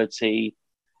normality,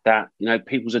 that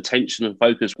people's attention and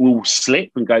focus will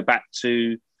slip and go back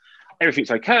to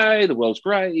everything's okay, the world's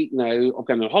great, I'm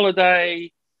going on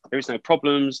holiday, there is no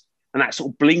problems, and that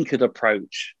sort of blinkered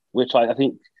approach, which I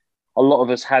think a lot of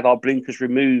us had our blinkers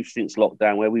removed since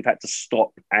lockdown, where we've had to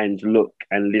stop and look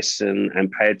and listen and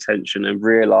pay attention and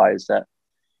realise that,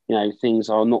 things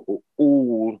are not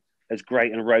all as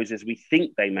great and rosy as we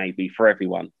think they may be for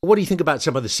everyone. What do you think about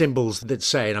some of the symbols that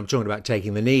say, and I'm talking about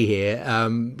taking the knee here,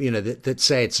 that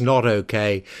say it's not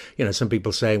okay? Some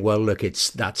people saying, well, look,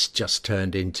 that's just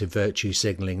turned into virtue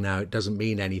signalling now. It doesn't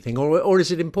mean anything. Or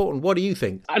is it important? What do you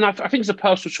think? And I think it's a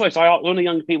personal choice. One of the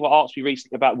young people asked me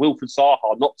recently about Wilfred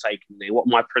Zaha not taking the knee, what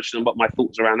my impression and what my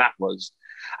thoughts around that was.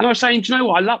 And I was saying, do you know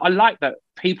what? I like that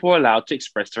people are allowed to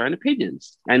express their own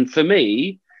opinions. And for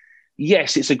me,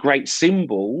 yes, it's a great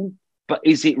symbol, but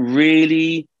is it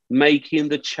really making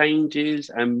the changes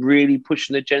and really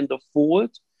pushing the agenda forward?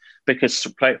 Because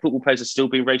football players are still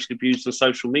being racially abused on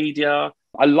social media.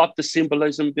 I love the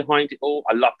symbolism behind it all.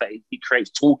 I love that it creates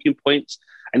talking points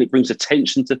and it brings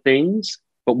attention to things.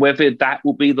 But whether that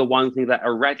will be the one thing that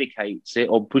eradicates it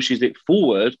or pushes it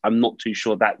forward, I'm not too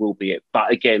sure that will be it.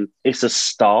 But again, it's a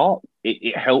start.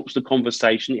 It helps the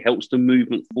conversation. It helps the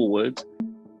movement forward.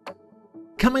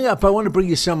 Coming up, I want to bring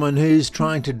you someone who's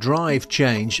trying to drive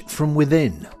change from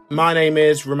within. My name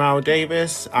is Ramal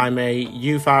Davis. I'm a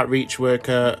youth outreach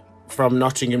worker from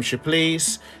Nottinghamshire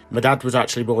Police. My dad was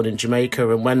actually born in Jamaica,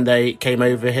 and when they came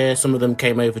over here, some of them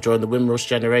came over during the Wimrush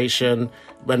generation.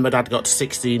 When my dad got to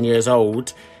 16 years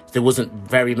old, there wasn't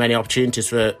very many opportunities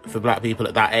for black people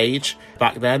at that age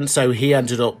back then, so he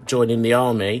ended up joining the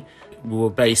army. We were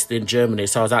based in Germany,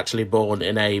 so I was actually born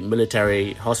in a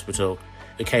military hospital.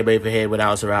 I came over here when I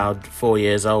was around 4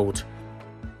 years old.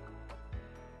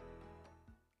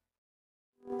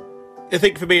 I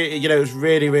think for me, it was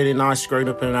really, really nice growing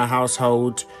up in a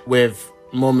household with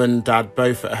mum and dad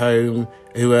both at home,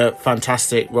 who were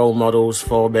fantastic role models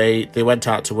for me. They went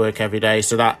out to work every day,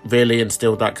 so that really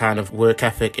instilled that kind of work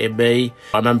ethic in me.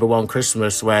 I remember one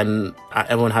Christmas when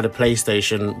everyone had a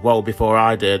PlayStation well before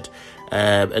I did,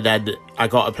 and then I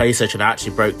got a PlayStation. I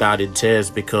actually broke down in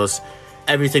tears because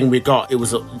everything we got, it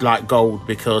was like gold,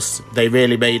 because they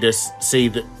really made us see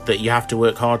that you have to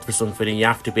work hard for something and you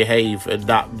have to behave, and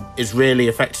that is really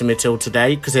affecting me till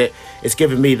today, because it's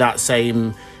given me that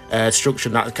same structure,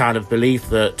 that kind of belief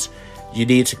that you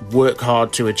need to work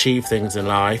hard to achieve things in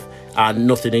life, and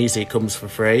nothing easy comes for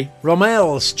free.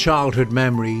 Romel's childhood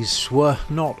memories were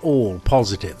not all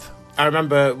positive. I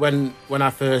remember when I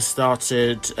first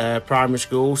started primary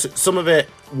school, some of it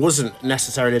wasn't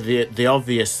necessarily the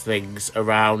obvious things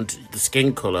around the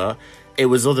skin colour. It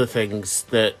was other things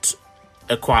that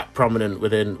are quite prominent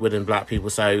within black people.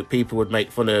 So people would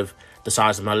make fun of the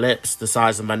size of my lips, the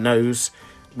size of my nose,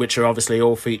 which are obviously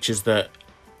all features that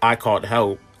I can't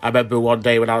help. I remember one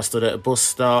day when I was stood at a bus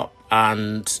stop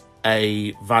and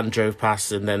a van drove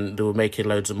past, and then they were making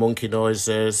loads of monkey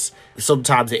noises.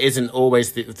 Sometimes it isn't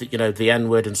always the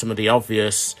N-word and some of the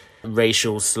obvious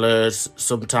racial slurs.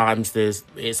 Sometimes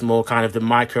it's more kind of the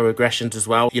microaggressions as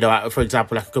well. For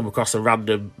example, I could come across a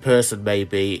random person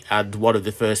maybe, and one of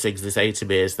the first things they say to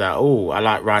me is that, oh, I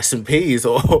like rice and peas,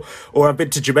 or I've been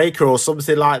to Jamaica, or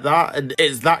something like that. And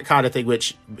it's that kind of thing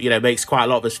which makes quite a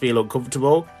lot of us feel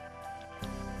uncomfortable.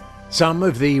 Some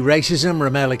of the racism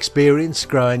Romel experienced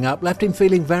growing up left him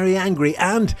feeling very angry,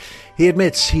 and he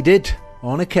admits he did,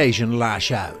 on occasion, lash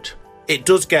out. It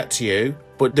does get to you,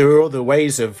 but there are other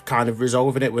ways of kind of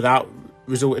resolving it without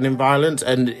resulting in violence,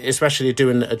 and especially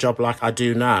doing a job like I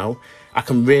do now, I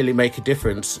can really make a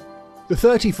difference. The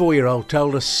 34-year-old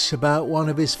told us about one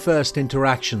of his first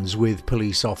interactions with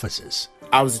police officers.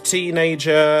 I was a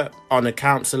teenager on a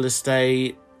council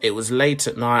estate. It was late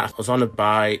at night. I was on a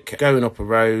bike going up a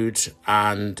road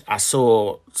and I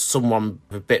saw someone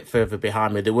a bit further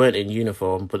behind me. They weren't in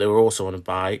uniform, but they were also on a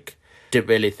bike. Didn't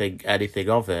really think anything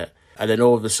of it. And then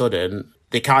all of a sudden,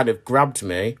 they kind of grabbed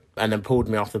me and then pulled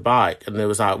me off the bike. And they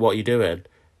was like, "What are you doing?"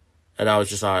 And I was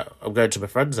just like, "I'm going to my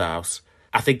friend's house."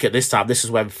 I think at this time, this is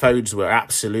when phones were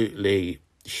absolutely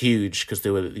huge because they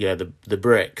were, the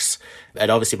bricks.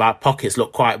 And obviously my pockets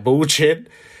looked quite bulging.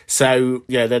 So,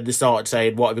 then they started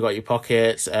saying, "What have you got in your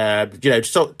pockets?"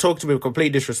 Just talk to me with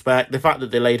complete disrespect. The fact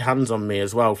that they laid hands on me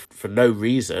as well for no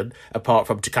reason, apart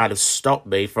from to kind of stop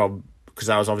me from, because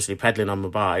I was obviously pedaling on my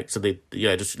bike. So they,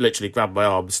 just literally grabbed my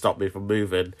arm and stopped me from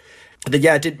moving. And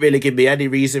then, didn't really give me any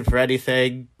reason for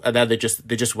anything. And then they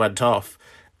just went off.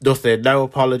 Nothing, no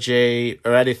apology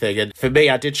or anything. And for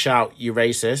me, I did shout, "You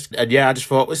racist." And I just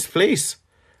thought it was the police.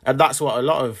 And that's what a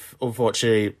lot of,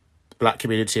 unfortunately, black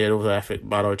community and other ethnic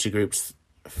minority groups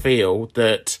feel,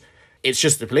 that it's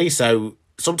just the police. So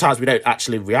sometimes we don't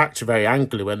actually react very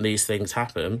angrily when these things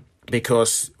happen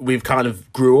because we've kind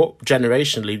of grew up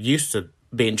generationally used to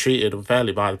being treated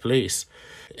unfairly by the police.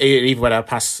 Even when I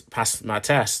passed my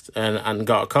test and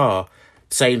got a car,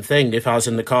 same thing. If I was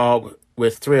in the car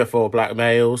with 3 or 4 black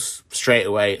males, straight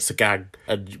away it's a gang,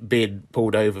 and being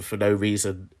pulled over for no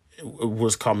reason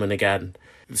was common again.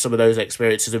 Some of those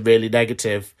experiences are really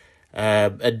negative.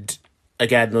 And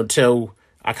again, until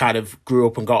I kind of grew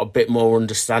up and got a bit more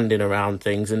understanding around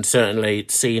things, and certainly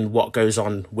seeing what goes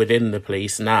on within the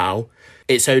police now,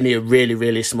 it's only a really,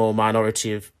 really small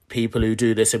minority of people who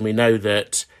do this. And we know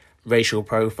that racial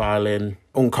profiling,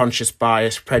 unconscious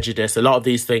bias, prejudice, a lot of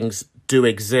these things do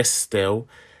exist still.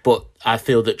 But I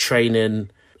feel that training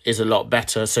is a lot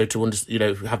better. So to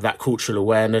have that cultural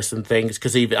awareness and things,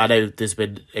 because even I know there's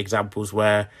been examples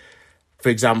where, for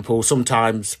example,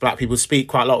 sometimes black people speak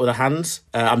quite a lot with their hands.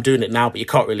 I'm doing it now, but you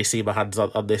can't really see my hands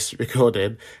on this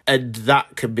recording. And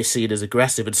that can be seen as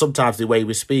aggressive. And sometimes the way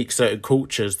we speak, certain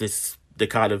cultures, they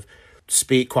kind of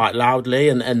speak quite loudly.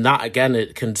 And that, again,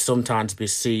 it can sometimes be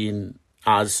seen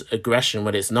as aggression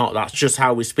when it's not. That's just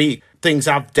how we speak. Things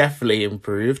have definitely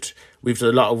improved. We've done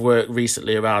a lot of work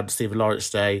recently around Stephen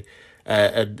Lawrence Day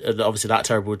and obviously that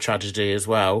terrible tragedy as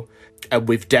well. And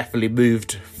we've definitely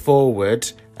moved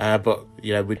forward. But,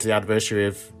 with the anniversary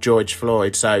of George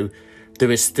Floyd, so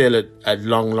there is still a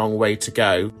long, long way to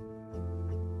go.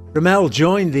 Ramel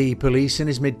joined the police in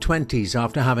his mid-20s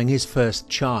after having his first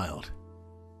child.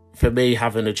 For me,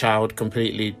 having a child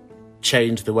completely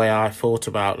changed the way I thought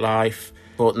about life.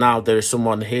 But now there is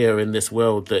someone here in this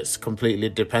world that's completely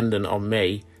dependent on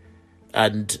me.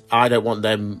 And I don't want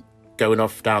them going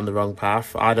off down the wrong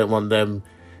path. I don't want them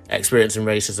experiencing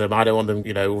racism. I don't want them,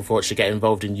 unfortunately get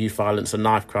involved in youth violence and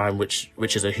knife crime, which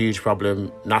is a huge problem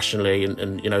nationally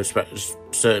and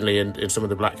certainly in some of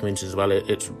the black communities as well.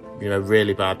 It's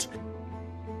really bad.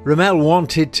 Ramel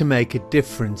wanted to make a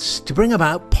difference, to bring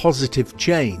about positive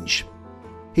change.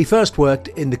 He first worked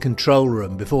in the control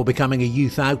room before becoming a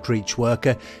youth outreach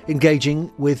worker,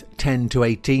 engaging with 10 to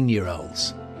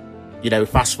 18-year-olds.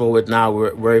 Fast forward now,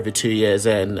 we're over 2 years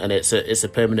in, and it's a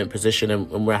permanent position,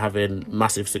 and we're having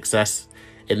massive success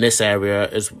in this area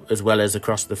as well as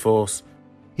across the force.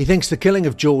 He thinks the killing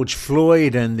of George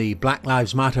Floyd and the Black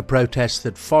Lives Matter protests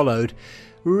that followed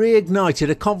reignited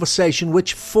a conversation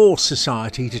which forced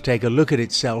society to take a look at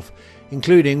itself,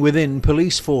 including within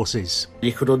police forces.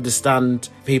 You could understand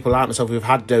people like myself who've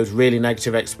had those really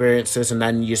negative experiences, and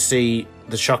then you see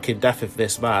the shocking death of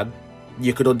this man.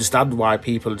 You could understand why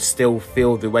people still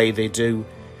feel the way they do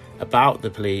about the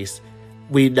police.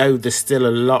 We know there's still a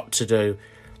lot to do.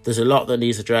 There's a lot that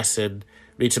needs addressing.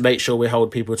 We need to make sure we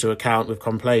hold people to account with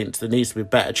complaints. There needs to be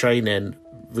better training,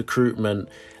 recruitment,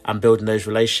 and building those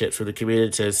relationships with the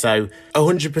communities. So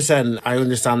 100% I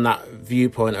understand that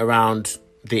viewpoint around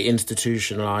the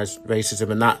institutionalised racism,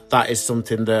 and that is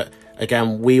something that,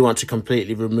 again, we want to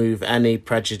completely remove any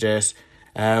prejudice.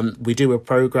 We do a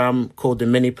programme called the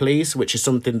Mini Police, which is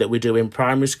something that we do in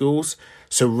primary schools.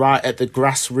 So right at the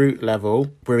grassroots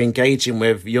level, we're engaging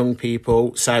with young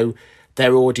people. So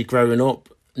they're already growing up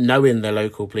knowing their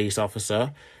local police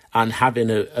officer and having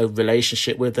a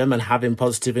relationship with them and having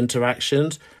positive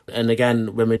interactions. And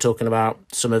again, when we're talking about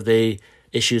some of the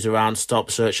issues around stop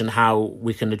search and how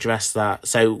we can address that.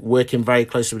 So working very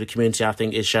closely with the community, I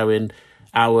think, is showing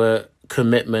our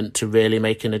commitment to really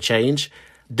making a change.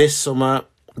 This summer,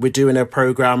 we're doing a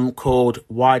programme called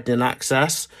Widening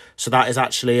Access. So that is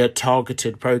actually a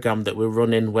targeted programme that we're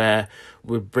running where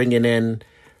we're bringing in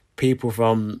people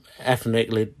from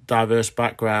ethnically diverse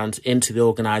backgrounds into the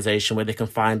organisation where they can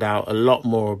find out a lot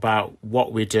more about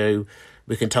what we do.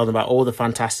 We can tell them about all the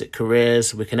fantastic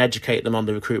careers. We can educate them on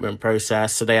the recruitment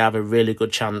process so they have a really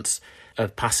good chance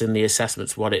of passing the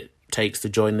assessments, what it takes to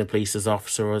join the police as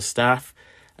officer or as staff.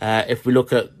 If we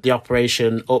look at the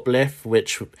Operation Uplift,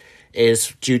 which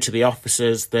is due to the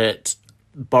officers that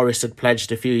Boris had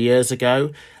pledged a few years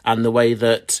ago, and the way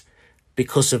that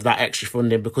because of that extra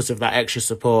funding, because of that extra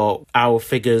support, our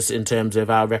figures in terms of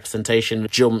our representation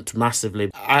jumped massively.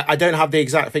 I don't have the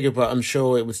exact figure, but I'm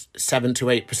sure it was 7 to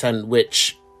 8%,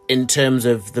 which in terms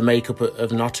of the makeup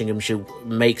of Nottinghamshire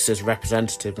makes us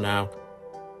representative now.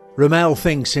 Ramel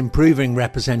thinks improving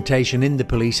representation in the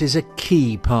police is a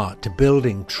key part to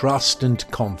building trust and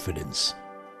confidence.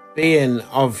 Being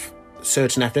of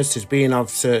certain ethnicities, being of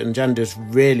certain genders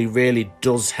really, really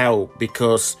does help,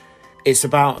 because it's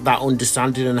about that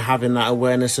understanding and having that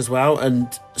awareness as well. And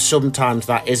sometimes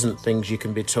that isn't things you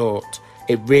can be taught.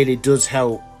 It really does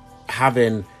help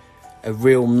having a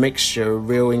real mixture, a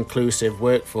real inclusive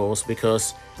workforce,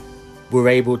 because we're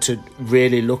able to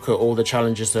really look at all the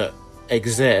challenges that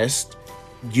exist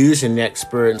using the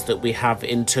experience that we have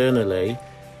internally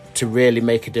to really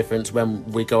make a difference when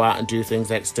we go out and do things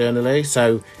externally.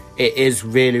 So it is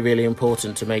really, really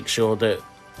important to make sure that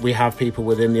we have people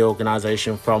within the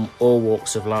organisation from all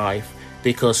walks of life,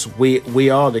 because we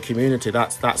are the community.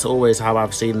 That's always how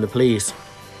I've seen the police.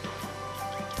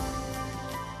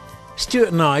 Stuart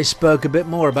and I spoke a bit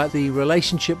more about the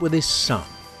relationship with his son.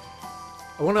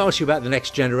 I want to ask you about the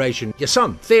next generation. Your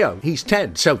son, Theo, he's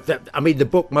 10. So, the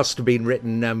book must have been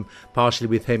written partially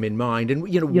with him in mind. And,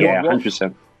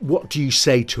 100%. What do you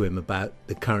say to him about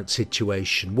the current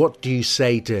situation? What do you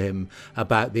say to him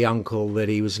about the uncle that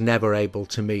he was never able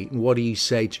to meet? And what do you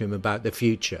say to him about the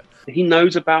future? He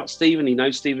knows about Stephen. He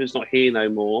knows Stephen's not here no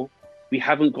more. We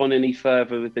haven't gone any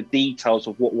further with the details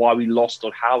of why we lost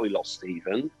or how we lost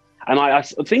Stephen.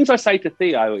 And things I say to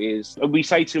Theo is, we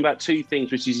say to him about two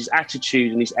things, which is his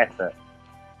attitude and his effort.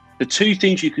 The two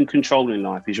things you can control in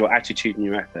life is your attitude and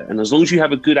your effort. And as long as you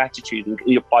have a good attitude and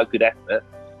you apply good effort,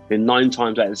 then 9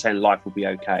 times out of 10, life will be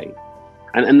okay.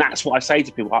 And that's what I say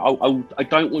to people. I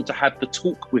don't want to have the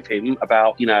talk with him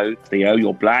about, Theo,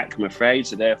 you're black, I'm afraid,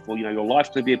 so therefore, your life's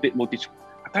going to be a bit more difficult.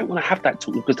 I don't want to have that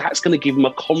talk, because that's going to give him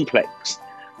a complex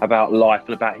about life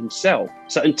and about himself.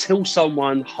 So until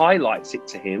someone highlights it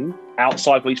to him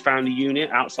outside of his family unit,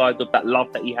 outside of that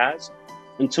love that he has,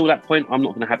 until that point, I'm not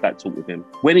going to have that talk with him.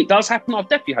 When it does happen, I'll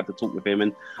definitely have the talk with him,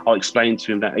 and I'll explain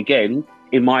to him that, again,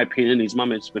 in my opinion, his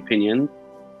mum's opinion,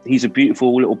 he's a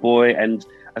beautiful little boy, and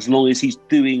as long as he's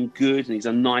doing good and he's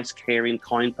a nice, caring,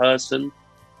 kind person,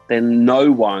 then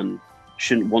no one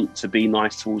shouldn't want to be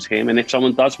nice towards him. And if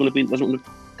someone doesn't want to,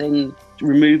 then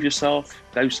remove yourself,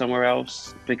 go somewhere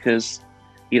else, because,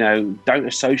 don't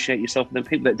associate yourself with them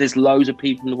people. There's loads of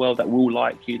people in the world that will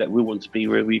like you, that will want to be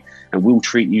with you, and will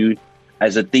treat you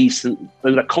as a decent,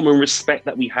 the common respect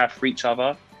that we have for each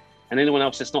other. And anyone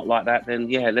else that's not like that, then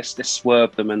let's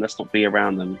swerve them and let's not be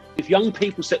around them. If young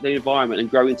people set their environment and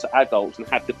grow into adults and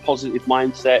have the positive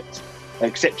mindset,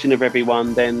 accepting of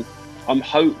everyone, then I'm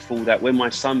hopeful that when my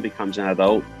son becomes an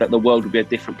adult, that the world will be a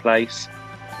different place.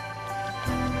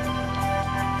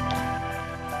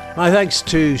 My thanks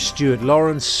to Stuart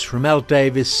Lawrence, Ramel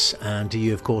Davis, and to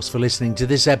you, of course, for listening to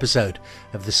this episode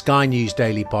of the Sky News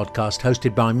Daily podcast,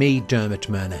 hosted by me, Dermot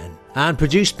Murnaghan, and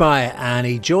produced by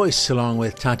Annie Joyce, along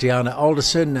with Tatiana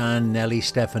Alderson and Nelly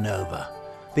Stefanova.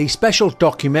 The special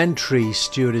documentary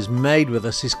Stuart has made with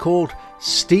us is called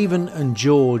Stephen and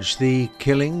George, the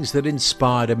Killings That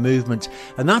Inspired a Movement,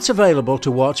 and that's available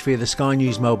to watch via the Sky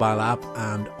News mobile app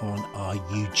and on our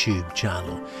YouTube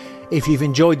channel. If you've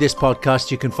enjoyed this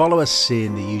podcast, you can follow us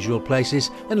in the usual places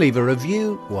and leave a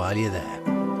review while you're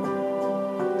there.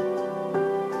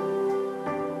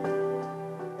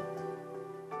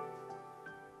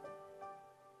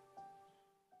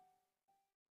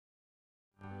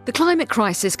 The climate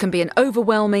crisis can be an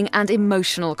overwhelming and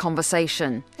emotional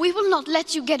conversation. We will not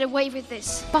let you get away with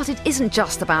this. But it isn't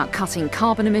just about cutting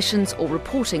carbon emissions or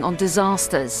reporting on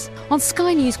disasters. On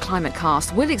Sky News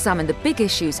Climatecast, we'll examine the big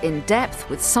issues in depth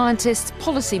with scientists,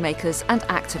 policymakers and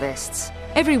activists.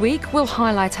 Every week, we'll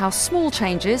highlight how small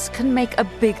changes can make a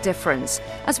big difference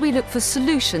as we look for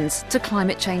solutions to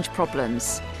climate change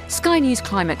problems. Sky News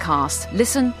Climatecast.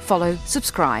 Listen, follow,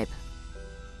 subscribe.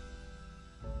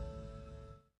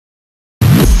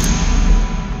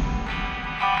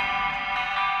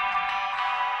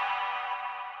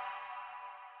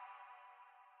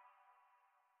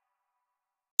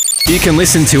 You can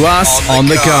listen to us on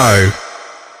the go.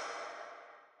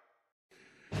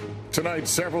 Tonight,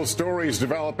 several stories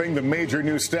developing the major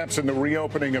new steps in the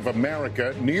reopening of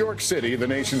America. New York City, the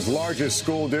nation's largest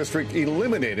school district,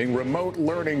 eliminating remote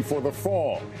learning for the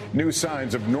fall. New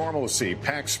signs of normalcy,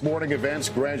 packed sporting events,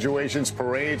 graduations,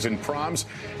 parades, and proms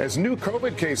as new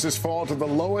COVID cases fall to the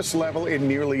lowest level in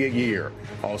nearly a year.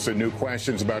 Also, new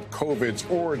questions about COVID's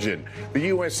origin. The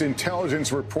U.S.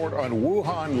 intelligence report on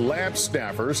Wuhan lab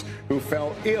staffers who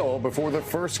fell ill before the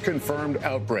first confirmed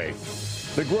outbreak.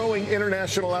 The growing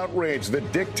international outrage, the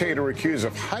dictator accused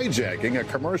of hijacking a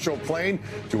commercial plane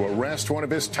to arrest one of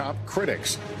his top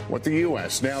critics. What the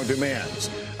U.S. now demands.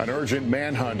 An urgent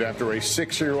manhunt after a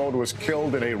 6-year-old was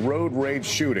killed in a road rage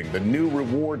shooting. The new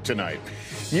reward tonight.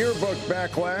 Yearbook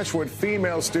backlash, what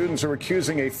female students are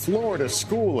accusing a Florida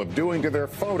school of doing to their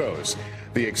photos.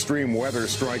 The extreme weather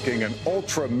striking an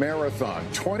ultra marathon.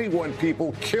 21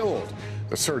 people killed.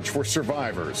 The search for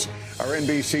survivors. Our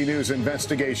NBC News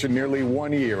investigation nearly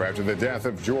 1 year after the death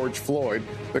of George Floyd.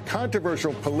 The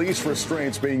controversial police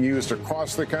restraints being used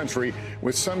across the country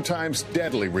with sometimes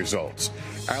deadly results.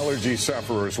 Allergy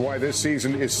sufferers, why this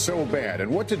season is so bad and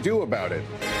what to do about it.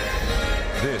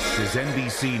 This is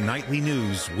NBC Nightly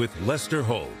News with Lester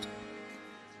Holt.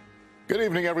 Good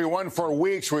evening, everyone. For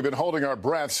weeks, we've been holding our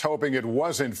breaths, hoping it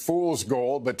wasn't fool's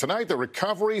gold. But tonight, the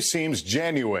recovery seems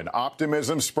genuine.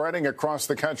 Optimism spreading across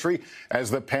the country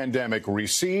as the pandemic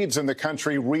recedes and the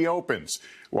country reopens.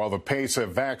 While the pace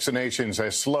of vaccinations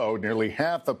has slowed, nearly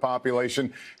half the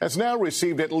population has now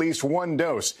received at least one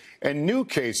dose, and new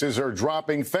cases are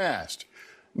dropping fast.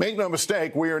 Make no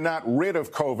mistake, we are not rid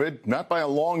of COVID, not by a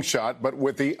long shot, but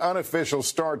with the unofficial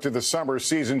start to the summer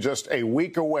season just a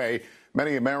week away,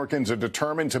 many Americans are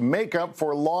determined to make up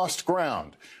for lost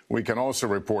ground. We can also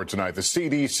report tonight the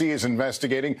CDC is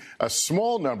investigating a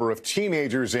small number of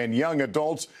teenagers and young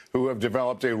adults who have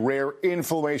developed a rare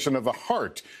inflammation of the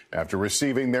heart after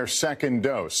receiving their second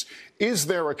dose. Is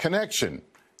there a connection?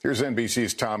 Here's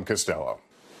NBC's Tom Costello.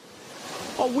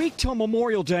 A week till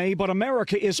Memorial Day, but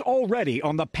America is already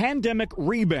on the pandemic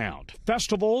rebound.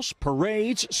 Festivals,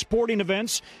 parades, sporting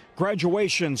events,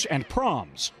 graduations, and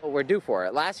proms. We're due for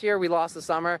it. Last year we lost the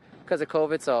summer because of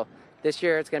COVID, so this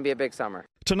year it's going to be a big summer.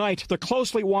 Tonight, the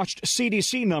closely watched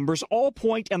CDC numbers all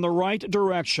point in the right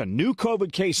direction. New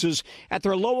COVID cases at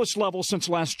their lowest level since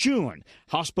last June.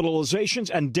 Hospitalizations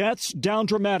and deaths down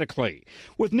dramatically.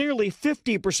 With nearly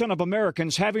 50% of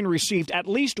Americans having received at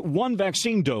least one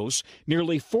vaccine dose,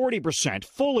 nearly 40%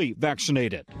 fully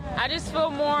vaccinated. I just feel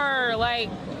more like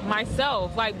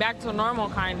myself, like back to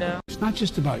normal, kind of. It's not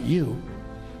just about you.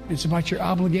 It's about your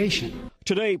obligation.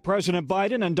 Today, President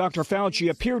Biden and Dr. Fauci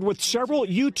appeared with several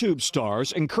YouTube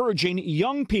stars encouraging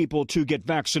young people to get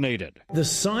vaccinated. The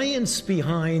science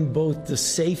behind both the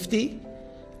safety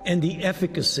and the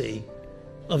efficacy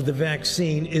of the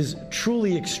vaccine is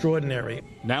truly extraordinary.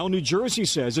 Now New Jersey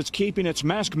says it's keeping its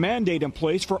mask mandate in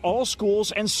place for all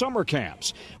schools and summer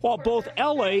camps, while both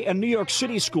LA and New York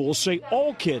City schools say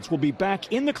all kids will be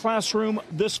back in the classroom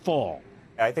this fall.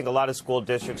 I think a lot of school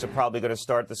districts are probably going to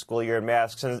start the school year in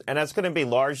masks, and that's going to be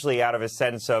largely out of a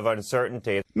sense of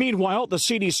uncertainty. Meanwhile, the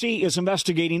CDC is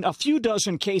investigating a few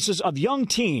dozen cases of young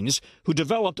teens who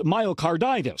developed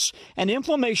myocarditis, an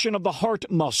inflammation of the heart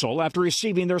muscle after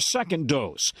receiving their second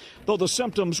dose. Though the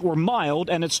symptoms were mild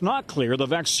and it's not clear the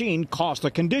vaccine caused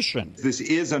the condition. This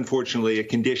is unfortunately a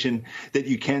condition that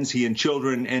you can see in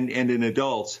children and in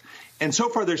adults. And so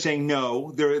far they're saying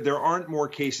no, there aren't more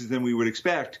cases than we would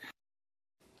expect.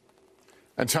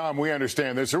 And Tom, we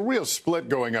understand there's a real split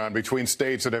going on between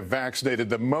states that have vaccinated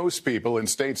the most people and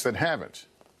states that haven't.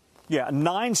 Yeah,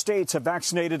 9 states have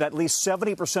vaccinated at least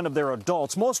 70% of their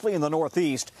adults, mostly in the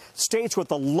Northeast. States with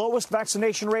the lowest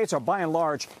vaccination rates are by and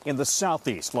large in the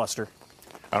Southeast. Lester.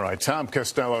 All right, Tom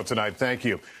Costello tonight. Thank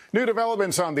you. New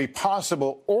developments on the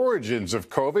possible origins of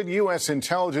COVID. U.S.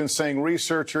 intelligence saying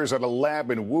researchers at a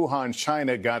lab in Wuhan,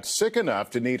 China, got sick enough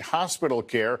to need hospital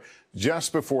care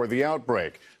just before the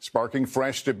outbreak, sparking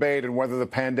fresh debate on whether the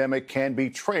pandemic can be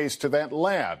traced to that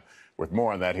lab. With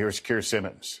more on that, here's Keir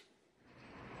Simmons.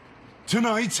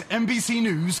 Tonight, NBC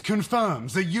News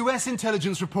confirms a U.S.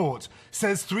 intelligence report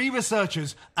says 3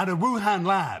 researchers at a Wuhan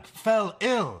lab fell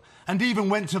ill and even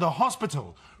went to the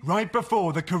hospital right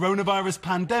before the coronavirus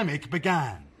pandemic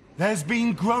began. There's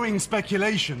been growing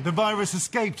speculation the virus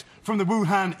escaped from the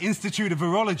Wuhan Institute of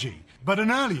Virology, but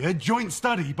an earlier joint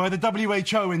study by the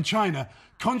WHO and China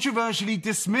controversially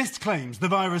dismissed claims the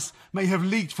virus may have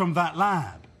leaked from that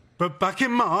lab. But back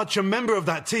in March, a member of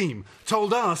that team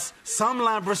told us some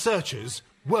lab researchers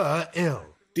were ill.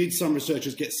 Did some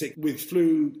researchers get sick with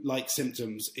flu-like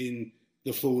symptoms in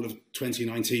the fall of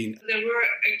 2019? There were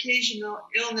occasional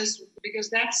illness because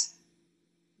that's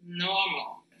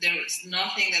normal. there was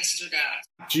nothing that stood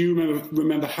out. Do you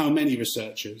remember how many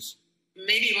researchers?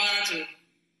 Maybe one or two.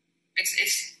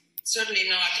 It's certainly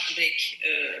not a big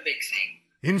thing.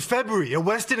 In February, a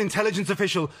Western intelligence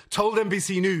official told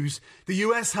NBC News the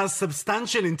US has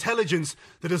substantial intelligence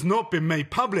that has not been made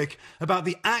public about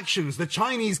the actions the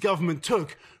Chinese government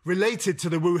took related to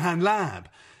the Wuhan lab.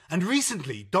 And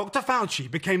recently, Dr.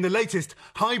 Fauci became the latest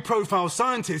high-profile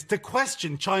scientist to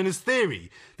question China's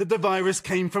theory that the virus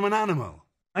came from an animal.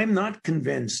 I'm not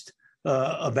convinced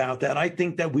about that. I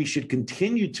think that we should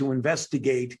continue to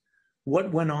investigate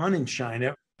what went on in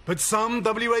China. But some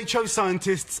WHO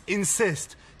scientists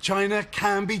insist China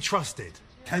can be trusted.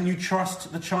 Can you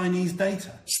trust the Chinese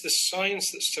data? It's the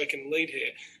science that's taken lead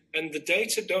here, and the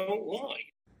data don't lie.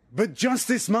 But just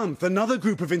this month, another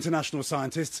group of international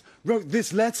scientists wrote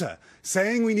this letter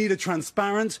saying we need a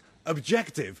transparent,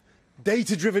 objective,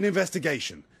 data-driven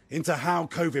investigation into how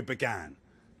COVID began.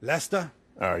 Lester?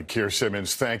 All right, Keir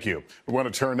Simmons, thank you. We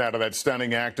want to turn now to that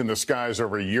stunning act in the skies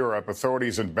over Europe.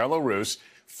 Authorities in Belarus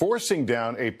forcing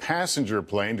down a passenger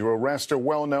plane to arrest a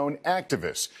well-known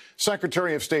activist.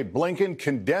 Secretary of State Blinken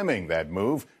condemning that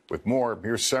move. With more,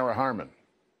 here's Sarah Harman.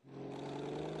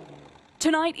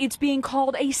 Tonight, it's being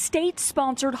called a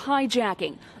state-sponsored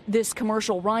hijacking. This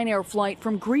commercial Ryanair flight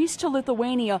from Greece to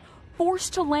Lithuania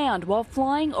forced to land while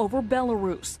flying over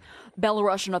Belarus.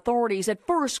 Belarusian authorities at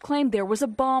first claimed there was a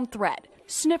bomb threat.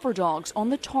 Sniffer dogs on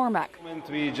the tarmac.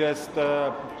 We just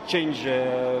change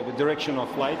the direction of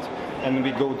flight and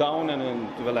we go down and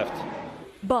then to the left.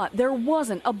 But there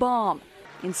wasn't a bomb.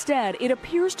 Instead, it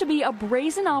appears to be a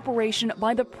brazen operation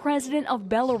by the president of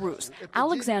Belarus,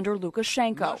 Alexander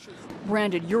Lukashenko,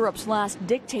 branded Europe's last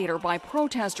dictator by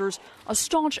protesters, a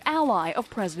staunch ally of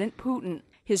President Putin.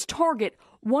 His target,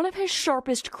 one of his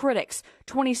sharpest critics,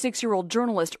 26-year-old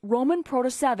journalist Roman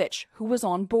Protasevich, who was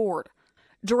on board.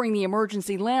 During the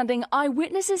emergency landing,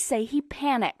 eyewitnesses say he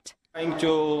panicked. Trying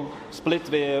to split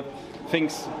the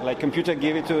things, like computer,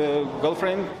 give it to a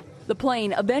girlfriend. The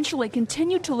plane eventually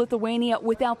continued to Lithuania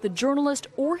without the journalist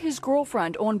or his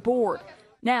girlfriend on board.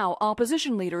 Now,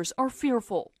 opposition leaders are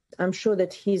fearful. I'm sure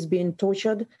that he's being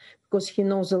tortured because he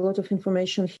knows a lot of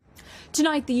information.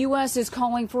 Tonight, the U.S. is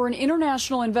calling for an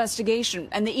international investigation,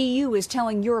 and the EU is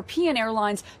telling European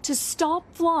airlines to stop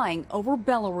flying over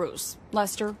Belarus.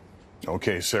 Lester?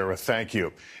 Okay, Sarah, thank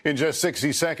you. In just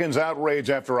 60 seconds, outrage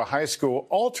after a high school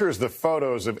alters the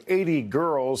photos of 80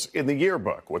 girls in the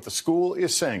yearbook. What the school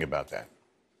is saying about that.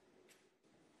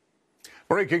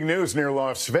 Breaking news near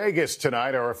Las Vegas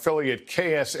tonight. Our affiliate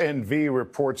KSNV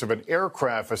reports of an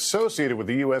aircraft associated with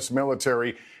the U.S.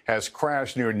 military has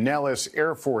crashed near Nellis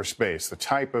Air Force Base. The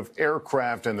type of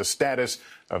aircraft and the status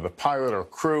of the pilot or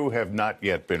crew have not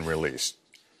yet been released.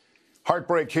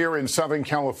 Heartbreak here in Southern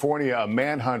California, a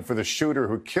manhunt for the shooter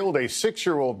who killed a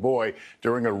 6-year-old boy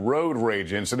during a road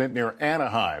rage incident near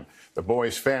Anaheim. The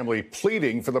boy's family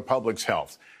pleading for the public's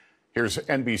health. Here's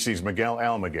NBC's Miguel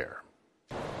Almaguer.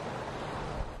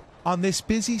 On this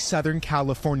busy Southern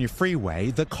California freeway,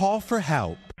 the call for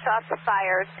help shots of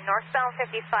fires northbound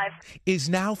 55 is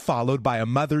now followed by a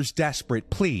mother's desperate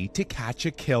plea to catch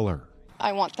a killer.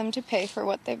 I want them to pay for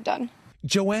what they've done.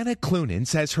 Joanna Clunan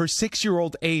says her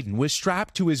 6-year-old Aiden was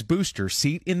strapped to his booster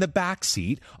seat in the back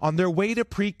seat on their way to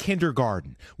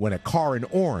pre-kindergarten when a car in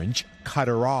orange cut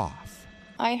her off.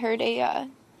 I heard a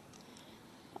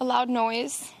loud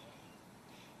noise,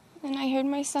 and I heard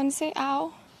my son say,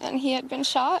 "Ow," and he had been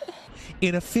shot.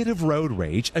 In a fit of road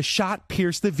rage, a shot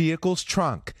pierced the vehicle's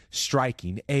trunk,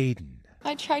 striking Aiden.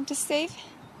 I tried to save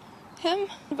him,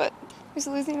 but he was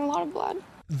losing a lot of blood.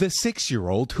 The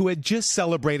 6-year-old, who had just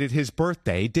celebrated his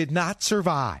birthday, did not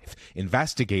survive.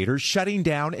 Investigators shutting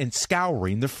down and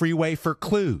scouring the freeway for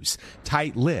clues,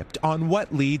 tight-lipped on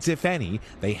what leads, if any,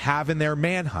 they have in their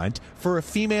manhunt for a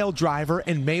female driver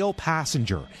and male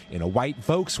passenger in a white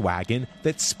Volkswagen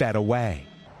that sped away.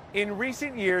 In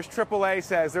recent years, AAA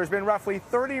says there's been roughly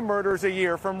 30 murders a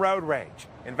year from road rage.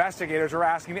 Investigators are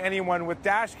asking anyone with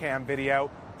dash cam video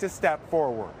to step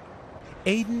forward.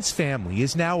 Aiden's family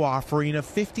is now offering a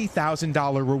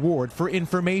 $50,000 reward for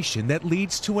information that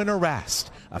leads to an arrest,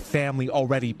 a family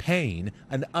already paying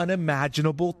an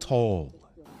unimaginable toll.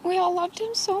 We all loved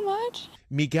him so much.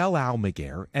 Miguel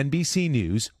Almaguer, NBC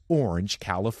News, Orange,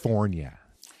 California.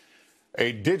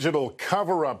 A digital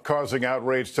cover-up causing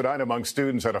outrage tonight among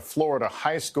students at a Florida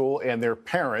high school and their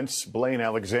parents. Blaine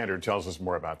Alexander tells us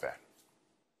more about that.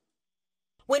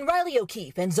 When Riley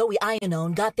O'Keefe and Zoe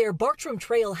Iannone got their Bartram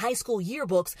Trail High School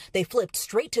yearbooks, they flipped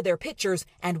straight to their pictures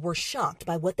and were shocked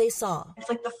by what they saw. It's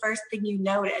like the first thing you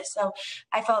notice, so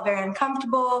I felt very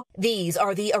uncomfortable. These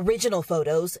are the original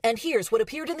photos, and here's what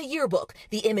appeared in the yearbook,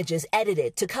 the images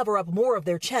edited to cover up more of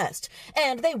their chest.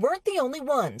 And they weren't the only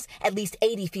ones. At least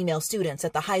 80 female students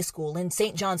at the high school in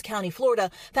St. Johns County,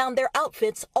 Florida, found their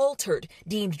outfits altered,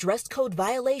 deemed dress code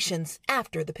violations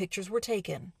after the pictures were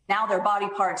taken. Now their body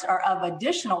parts are of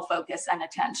additional focus and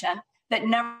attention that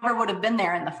never would have been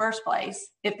there in the first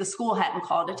place if the school hadn't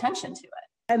called attention to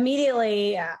it.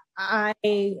 Immediately,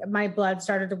 my blood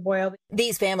started to boil.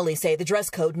 These families say the dress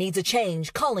code needs a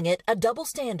change, calling it a double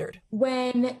standard.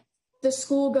 When the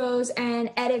school goes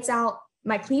and edits out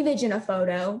my cleavage in a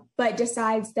photo, but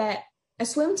decides that a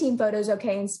swim team photo is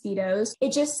okay in Speedos,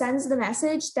 it just sends the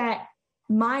message that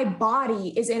my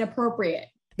body is inappropriate.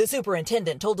 The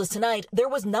superintendent told us tonight there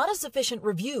was not a sufficient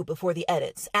review before the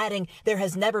edits, adding there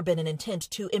has never been an intent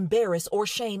to embarrass or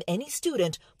shame any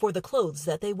student for the clothes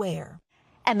that they wear.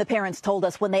 And the parents told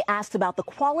us when they asked about the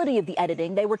quality of the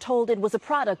editing, they were told it was a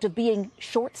product of being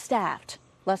short-staffed.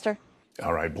 Lester?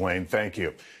 All right, Blaine, thank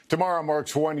you. Tomorrow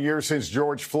marks 1 year since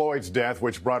George Floyd's death,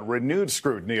 which brought renewed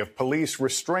scrutiny of police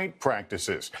restraint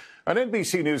practices. An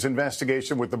NBC News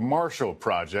investigation with the Marshall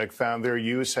Project found their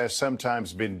use has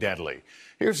sometimes been deadly.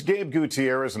 Here's Gabe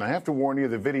Gutierrez, and I have to warn you,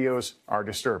 the videos are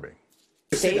disturbing.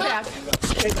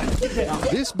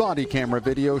 This body camera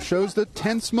video shows the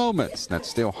tense moments that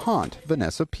still haunt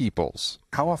Vanessa Peoples.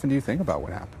 How often do you think about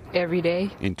what happened? Every day.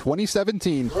 In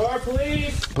 2017,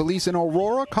 police in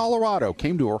Aurora, Colorado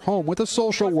came to her home with a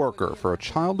social worker for a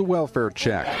child welfare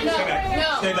check.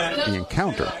 The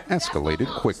encounter escalated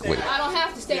quickly. I don't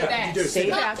have to stay back. Stay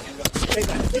back.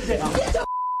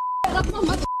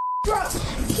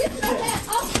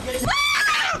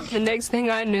 The next thing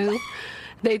I knew,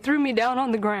 they threw me down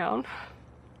on the ground,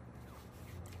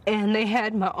 and they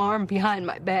had my arm behind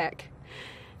my back.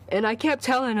 And I kept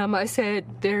telling him, I said,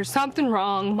 there's something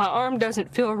wrong. My arm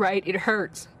doesn't feel right. It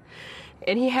hurts.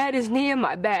 And he had his knee in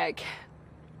my back.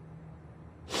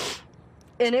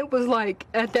 And it was like,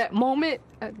 at that moment,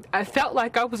 I felt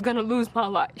like I was going to lose my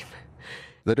life.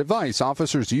 The device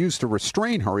officers use to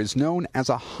restrain her is known as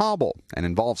a hobble and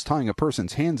involves tying a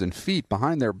person's hands and feet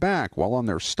behind their back while on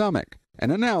their stomach.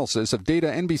 An analysis of data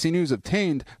NBC News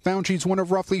obtained found she's one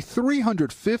of roughly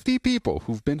 350 people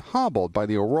who've been hobbled by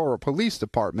the Aurora Police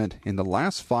Department in the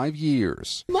last 5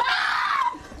 years.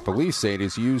 Police say it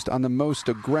is used on the most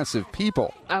aggressive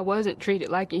people. I wasn't treated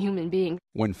like a human being.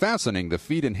 When fastening the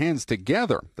feet and hands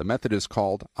together, the method is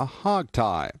called a hog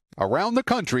tie. Around the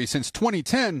country since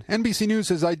 2010, NBC News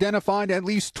has identified at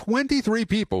least 23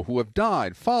 people who have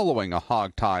died following a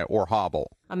hog tie or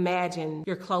hobble. Imagine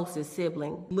your closest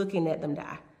sibling looking at them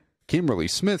die. Kimberly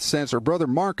Smith says her brother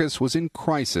Marcus was in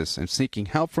crisis and seeking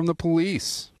help from the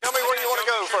police. Tell me where you want to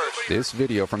go first. This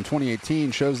video from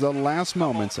 2018 shows the last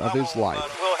moments of his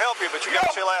life. We'll help you, but you got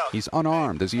to chill out. He's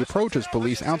unarmed as he approaches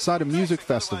police outside a music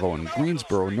festival in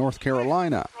Greensboro, North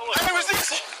Carolina.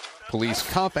 Police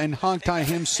cuff and hog tie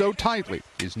him so tightly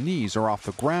his knees are off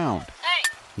the ground.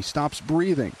 He stops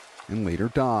breathing and later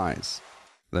dies.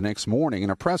 The next morning, in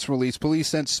a press release, police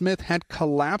said Smith had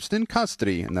collapsed in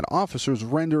custody and that officers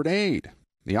rendered aid.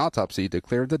 The autopsy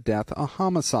declared the death a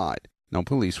homicide. No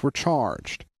police were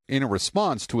charged. In a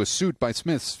response to a suit by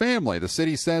Smith's family, the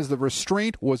city says the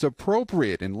restraint was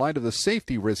appropriate in light of the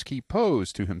safety risk he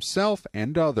posed to himself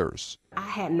and others. I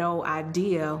had no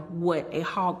idea what a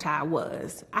hog tie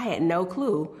was. I had no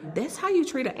clue. That's how you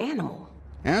treat an animal.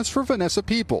 As for Vanessa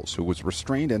Peoples, who was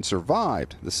restrained and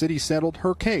survived, the city settled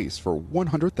her case for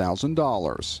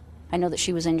 $100,000. I know that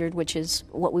she was injured, which is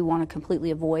what we want to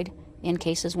completely avoid in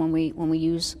cases when we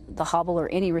use the hobble or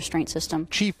any restraint system.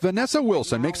 Chief Vanessa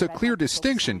Wilson makes a clear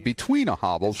distinction between a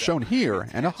hobble, shown here,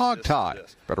 and a hog tie.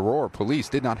 But Aurora police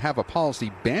did not have a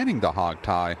policy banning the hog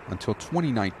tie until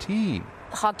 2019.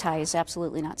 Hog tie is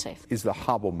absolutely not safe. Is the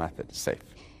hobble method safe?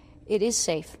 It is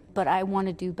safe, but I want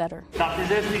to do better.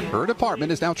 Her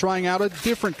department is now trying out a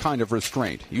different kind of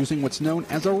restraint, using what's known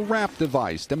as a wrap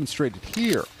device, demonstrated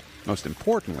here. Most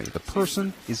importantly, the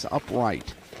person is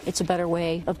upright. It's a better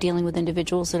way of dealing with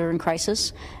individuals that are in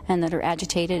crisis and that are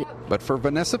agitated. But for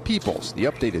Vanessa Peoples, the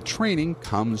updated training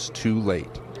comes too late.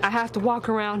 I have to walk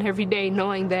around every day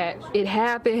knowing that it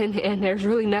happened and there's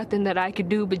really nothing that I could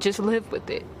do but just live with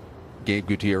it. Gabe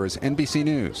Gutierrez, NBC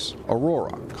News,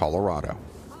 Aurora, Colorado.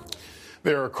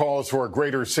 There are calls for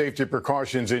greater safety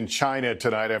precautions in China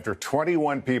tonight after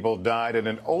 21 people died in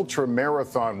an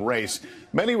ultra-marathon race.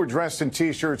 Many were dressed in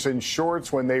T-shirts and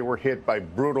shorts when they were hit by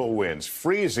brutal winds,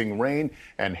 freezing rain,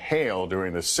 and hail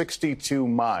during the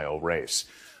 62-mile race.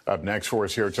 Up next for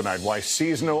us here tonight, why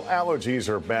seasonal allergies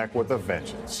are back with a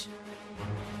vengeance.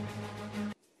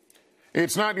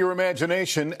 It's not your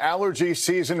imagination. Allergy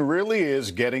season really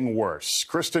is getting worse.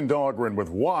 Kristen Dahlgren with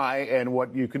why and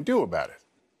what you can do about it.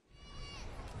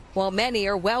 While many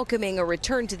are welcoming a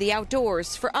return to the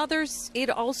outdoors, for others, it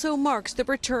also marks the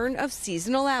return of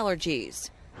seasonal allergies.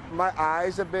 My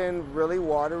eyes have been really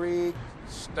watery,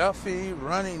 stuffy,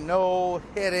 runny nose,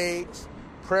 headaches,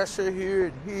 pressure here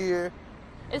and here.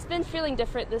 It's been feeling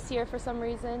different this year for some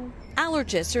reason.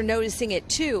 Allergists are noticing it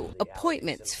too,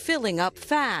 appointments filling up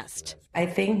fast. I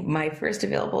think my first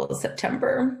available is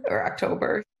September or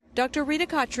October. Dr. Rita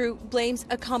Kotru blames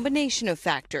a combination of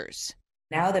factors.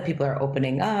 Now that people are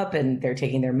opening up and they're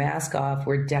taking their mask off,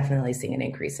 we're definitely seeing an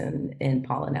increase in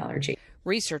pollen allergy.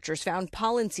 Researchers found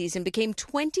pollen season became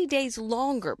 20 days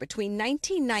longer between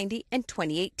 1990 and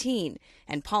 2018,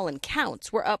 and pollen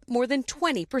counts were up more than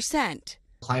 20%.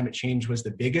 Climate change was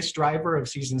the biggest driver of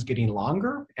seasons getting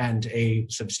longer and a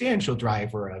substantial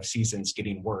driver of seasons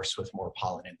getting worse with more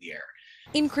pollen in the air.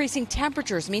 Increasing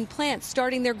temperatures mean plants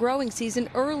starting their growing season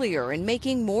earlier and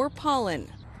making more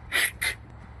pollen.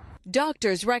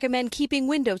 Doctors recommend keeping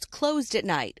windows closed at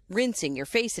night, rinsing your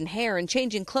face and hair, and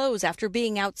changing clothes after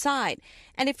being outside.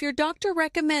 And if your doctor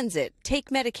recommends it, take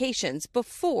medications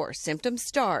before symptoms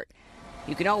start.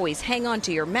 You can always hang on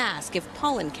to your mask if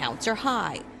pollen counts are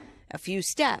high. A few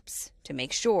steps to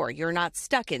make sure you're not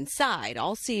stuck inside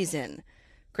all season.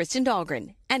 Kristen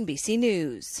Dahlgren, NBC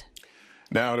News.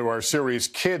 Now to our series,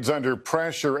 Kids Under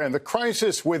Pressure and the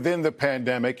crisis within the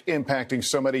pandemic impacting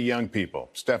so many young people.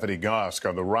 Stephanie Gosk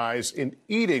on the rise in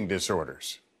eating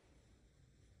disorders.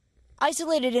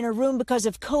 Isolated in her room because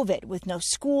of COVID, with no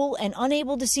school and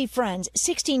unable to see friends,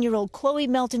 16-year-old Chloe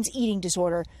Melton's eating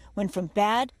disorder went from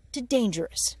bad to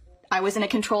dangerous. I was in a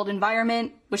controlled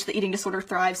environment, which the eating disorder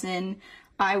thrives in.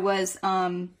 I was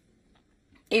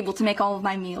able to make all of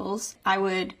my meals. I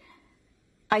would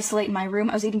isolate in my room.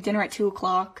 I was eating dinner at 2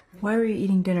 o'clock. Why were you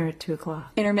eating dinner at 2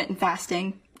 o'clock? Intermittent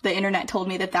fasting. The internet told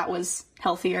me that that was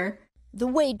healthier. The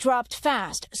weight dropped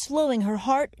fast, slowing her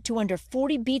heart to under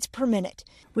 40 beats per minute.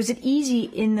 Was it easy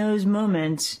in those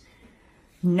moments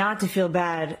not to feel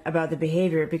bad about the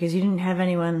behavior because you didn't have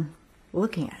anyone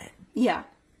looking at it?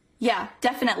 Yeah,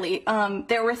 definitely.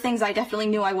 There were things I definitely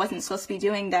knew I wasn't supposed to be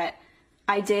doing that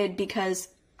I did because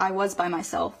I was by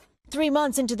myself. 3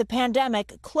 months into the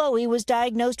pandemic, Chloe was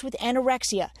diagnosed with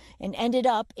anorexia and ended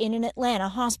up in an Atlanta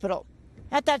hospital.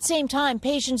 At that same time,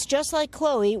 patients just like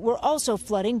Chloe were also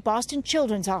flooding Boston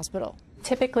Children's Hospital.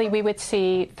 Typically, we would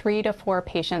see 3 to 4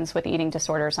 patients with eating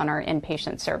disorders on our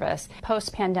inpatient service.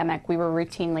 Post-pandemic, we were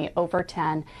routinely over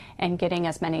 10 and getting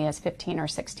as many as 15 or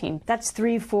 16. That's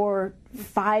 3, 4,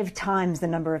 5 times the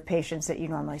number of patients that you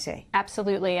normally see.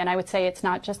 Absolutely, and I would say it's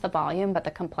not just the volume, but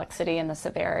the complexity and the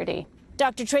severity.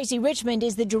 Dr. Tracy Richmond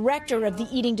is the director of the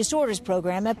Eating Disorders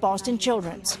Program at Boston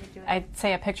Children's. I'd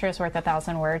say a picture is worth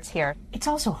 1,000 words here. It's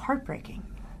also heartbreaking.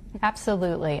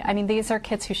 Absolutely. I mean, these are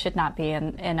kids who should not be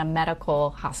in a medical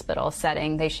hospital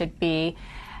setting. They should be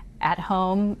at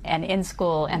home and in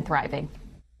school and thriving.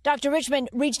 Dr. Richmond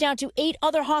reached out to 8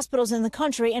 other hospitals in the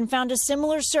country and found a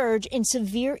similar surge in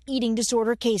severe eating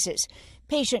disorder cases,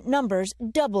 patient numbers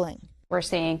doubling. We're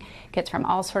seeing kids from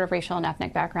all sorts of racial and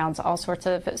ethnic backgrounds, all sorts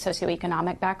of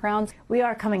socioeconomic backgrounds. We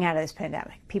are coming out of this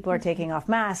pandemic. People are taking off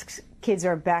masks. Kids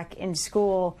are back in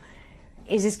school.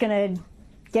 Is this going to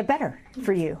get better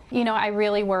for you? You know, I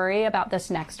really worry about this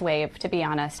next wave, to be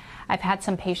honest. I've had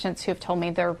some patients who've told me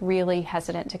they're really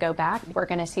hesitant to go back. We're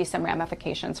going to see some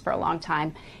ramifications for a long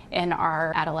time in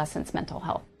our adolescents' mental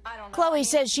health. Chloe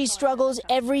says she struggles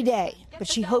every day, but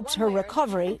she hopes her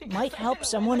recovery might help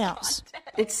someone else.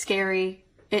 It's scary.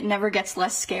 It never gets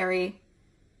less scary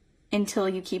until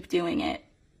you keep doing it.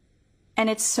 And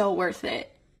it's so worth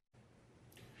it.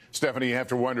 Stephanie, you have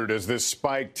to wonder, does this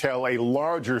spike tell a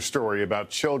larger story about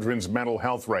children's mental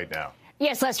health right now?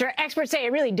 Yes, Lester, experts say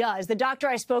it really does. The doctor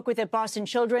I spoke with at Boston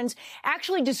Children's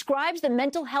actually describes the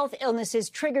mental health illnesses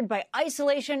triggered by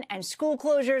isolation and school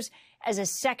closures as a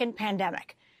second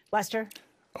pandemic. Lester?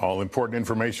 All important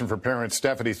information for parents.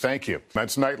 Stephanie, thank you.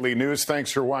 That's Nightly News. Thanks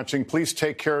for watching. Please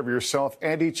take care of yourself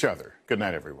and each other. Good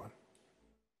night, everyone.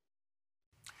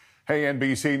 Hey,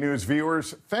 NBC News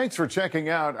viewers, thanks for checking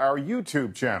out our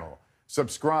YouTube channel.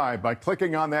 Subscribe by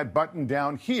clicking on that button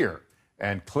down here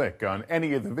and click on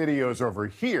any of the videos over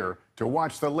here to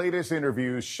watch the latest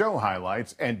interviews, show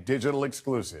highlights, and digital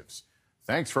exclusives.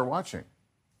 Thanks for watching.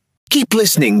 Keep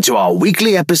listening to our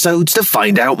weekly episodes to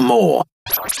find out more.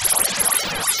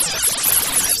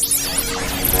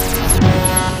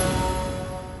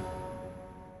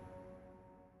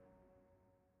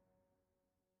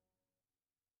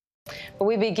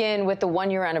 We begin with the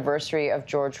one-year anniversary of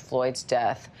George Floyd's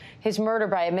death. His murder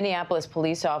by a Minneapolis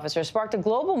police officer sparked a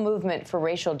global movement for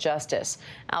racial justice.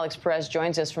 Alex Perez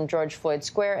joins us from George Floyd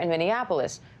Square in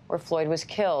Minneapolis, where Floyd was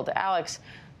killed. Alex,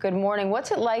 good morning.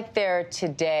 What's it like there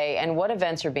today, and what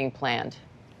events are being planned?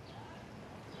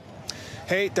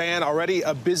 Hey, Diane, already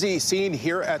a busy scene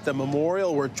here at the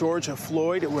memorial where George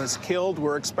Floyd was killed.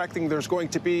 We're expecting there's going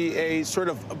to be a sort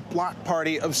of a block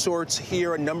party of sorts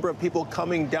here, a number of people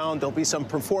coming down. There'll be some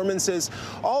performances,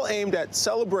 all aimed at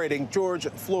celebrating George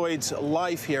Floyd's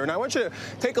life here. And I want you to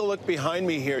take a look behind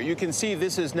me here. You can see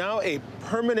this is now a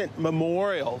permanent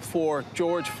memorial for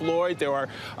George Floyd. There are,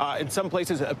 in some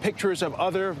places, pictures of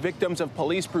other victims of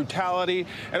police brutality,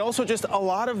 and also just a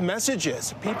lot of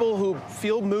messages. People who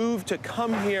feel moved to come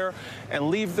here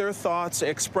and leave their thoughts,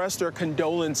 express their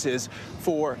condolences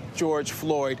for George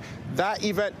Floyd. That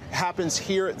event happens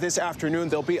here this afternoon.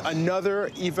 There'll be another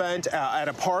event at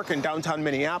a park in downtown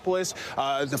Minneapolis.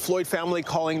 The Floyd family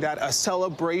calling that a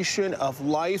celebration of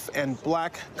life and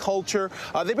black culture.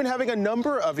 They've been having a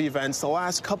number of events the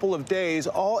last couple of days,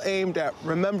 all aimed at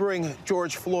remembering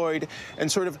George Floyd and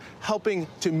sort of helping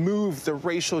to move the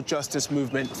racial justice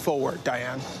movement forward.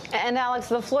 Diane. And Alex,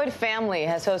 the Floyd family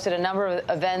has hosted a number of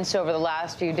events over the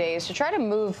last few days to try to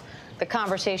move the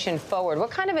conversation forward. What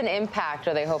kind of an impact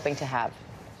are they hoping to have?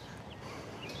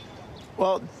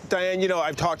 Well, Diane, you know,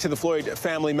 I've talked to the Floyd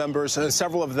family members,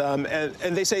 several of them, and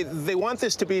they say they want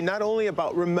this to be not only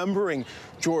about remembering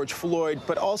George Floyd,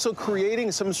 but also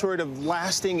creating some sort of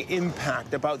lasting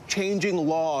impact, about changing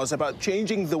laws, about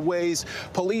changing the ways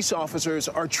police officers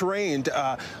are trained.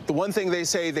 The one thing they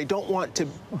say, they don't want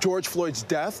George Floyd's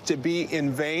death to be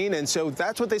in vain, and so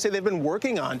that's what they say they've been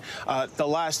working on the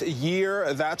last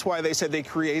year. That's why they said they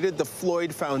created the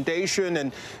Floyd Foundation,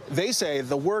 and they say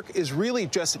the work is really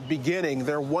just beginning.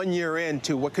 They're 1 year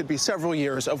into what could be several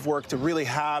years of work to really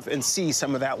have and see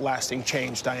some of that lasting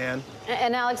change, Diane.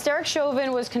 And Alex, Derek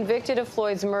Chauvin was convicted of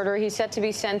Floyd's murder. He's set to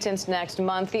be sentenced next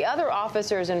month. The other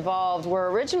officers involved were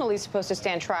originally supposed to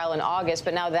stand trial in August,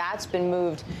 but now that's been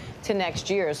moved to next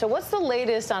year. So what's the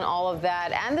latest on all of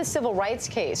that and the civil rights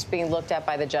case being looked at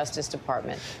by the Justice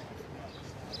Department?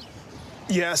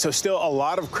 Yeah, so still a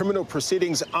lot of criminal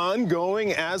proceedings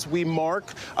ongoing as we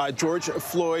mark George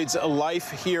Floyd's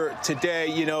life here today.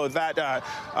 You know, that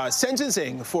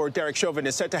sentencing for Derek Chauvin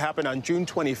is set to happen on June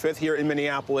 25th here in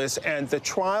Minneapolis, and the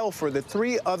trial for the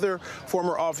 3 other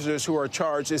former officers who are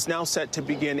charged is now set to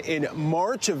begin in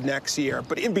March of next year.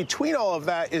 But in between all of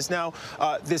that is now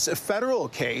this federal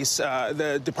case,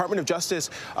 the Department of Justice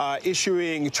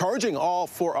charging all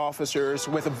 4 officers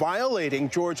with violating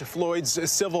George Floyd's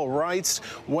civil rights.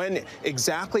 When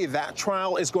exactly that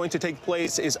trial is going to take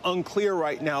place is unclear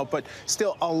right now, but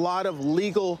still a lot of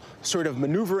legal sort of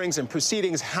maneuverings and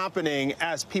proceedings happening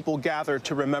as people gather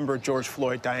to remember George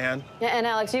Floyd. Diane? Yeah, and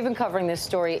Alex, you've been covering this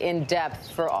story in depth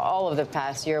for all of the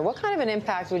past year. What kind of an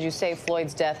impact would you say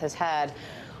Floyd's death has had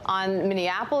on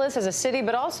Minneapolis as a city,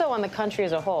 but also on the country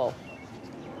as a whole?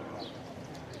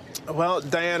 Well,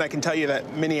 Diane, I can tell you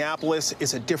that Minneapolis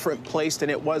is a different place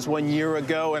than it was 1 year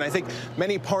ago, and I think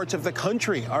many parts of the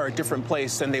country are a different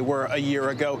place than they were a year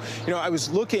ago. You know, I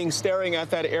was staring at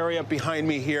that area behind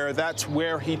me here. That's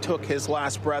where he took his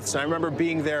last breaths. And I remember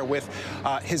being there with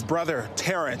his brother,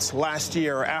 Terrence, last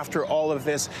year after all of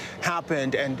this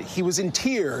happened, and he was in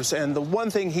tears. And the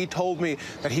one thing he told me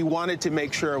that he wanted to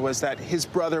make sure was that his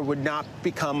brother would not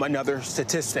become another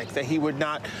statistic, that he would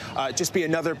not just be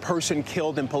another person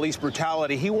killed in police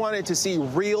brutality. He wanted to see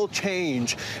real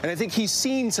change, and I think he's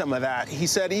seen some of that. He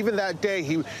said even that day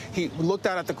he looked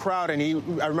out at the crowd,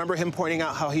 and I remember him pointing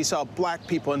out how he saw black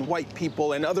people and white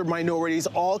people and other minorities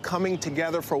all coming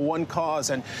together for one cause.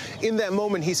 And in that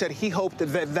moment, he said he hoped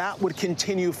that would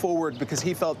continue forward, because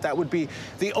he felt that would be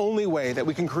the only way that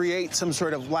we can create some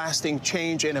sort of lasting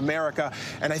change in America.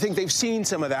 And I think they've seen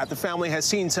some of that. The family has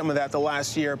seen some of that the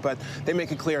last year, but they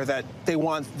make it clear that they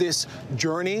want this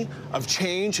journey of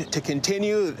change to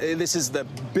continue. This is the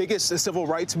biggest civil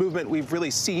rights movement we've really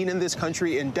seen in this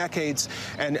country in decades,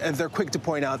 and they're quick to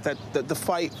point out that the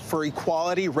fight for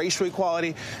equality, racial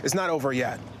equality, is not over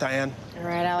yet. Diane? All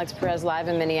right, Alex Perez live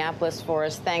in Minneapolis for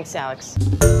us. Thanks, Alex.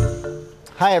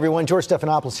 Hi, everyone. George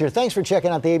Stephanopoulos here. Thanks for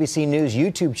checking out the ABC News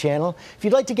YouTube channel. If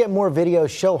you'd like to get more videos,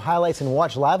 show highlights, and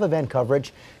watch live event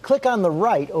coverage, click on the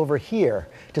right over here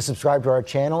to subscribe to our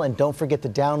channel. And don't forget to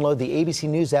download the ABC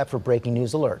News app for breaking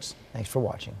news alerts. Thanks for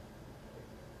watching.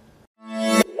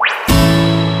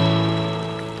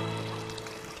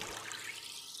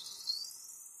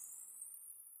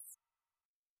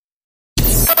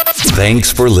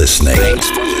 Thanks for listening.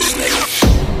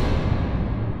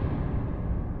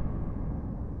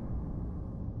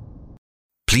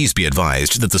 Please be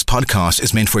advised that this podcast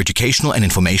is meant for educational and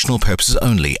informational purposes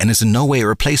only and is in no way a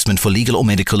replacement for legal or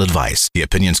medical advice. The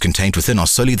opinions contained within are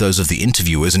solely those of the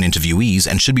interviewers and interviewees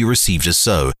and should be received as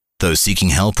so. Those seeking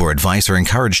help or advice are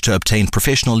encouraged to obtain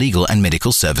professional legal and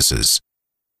medical services.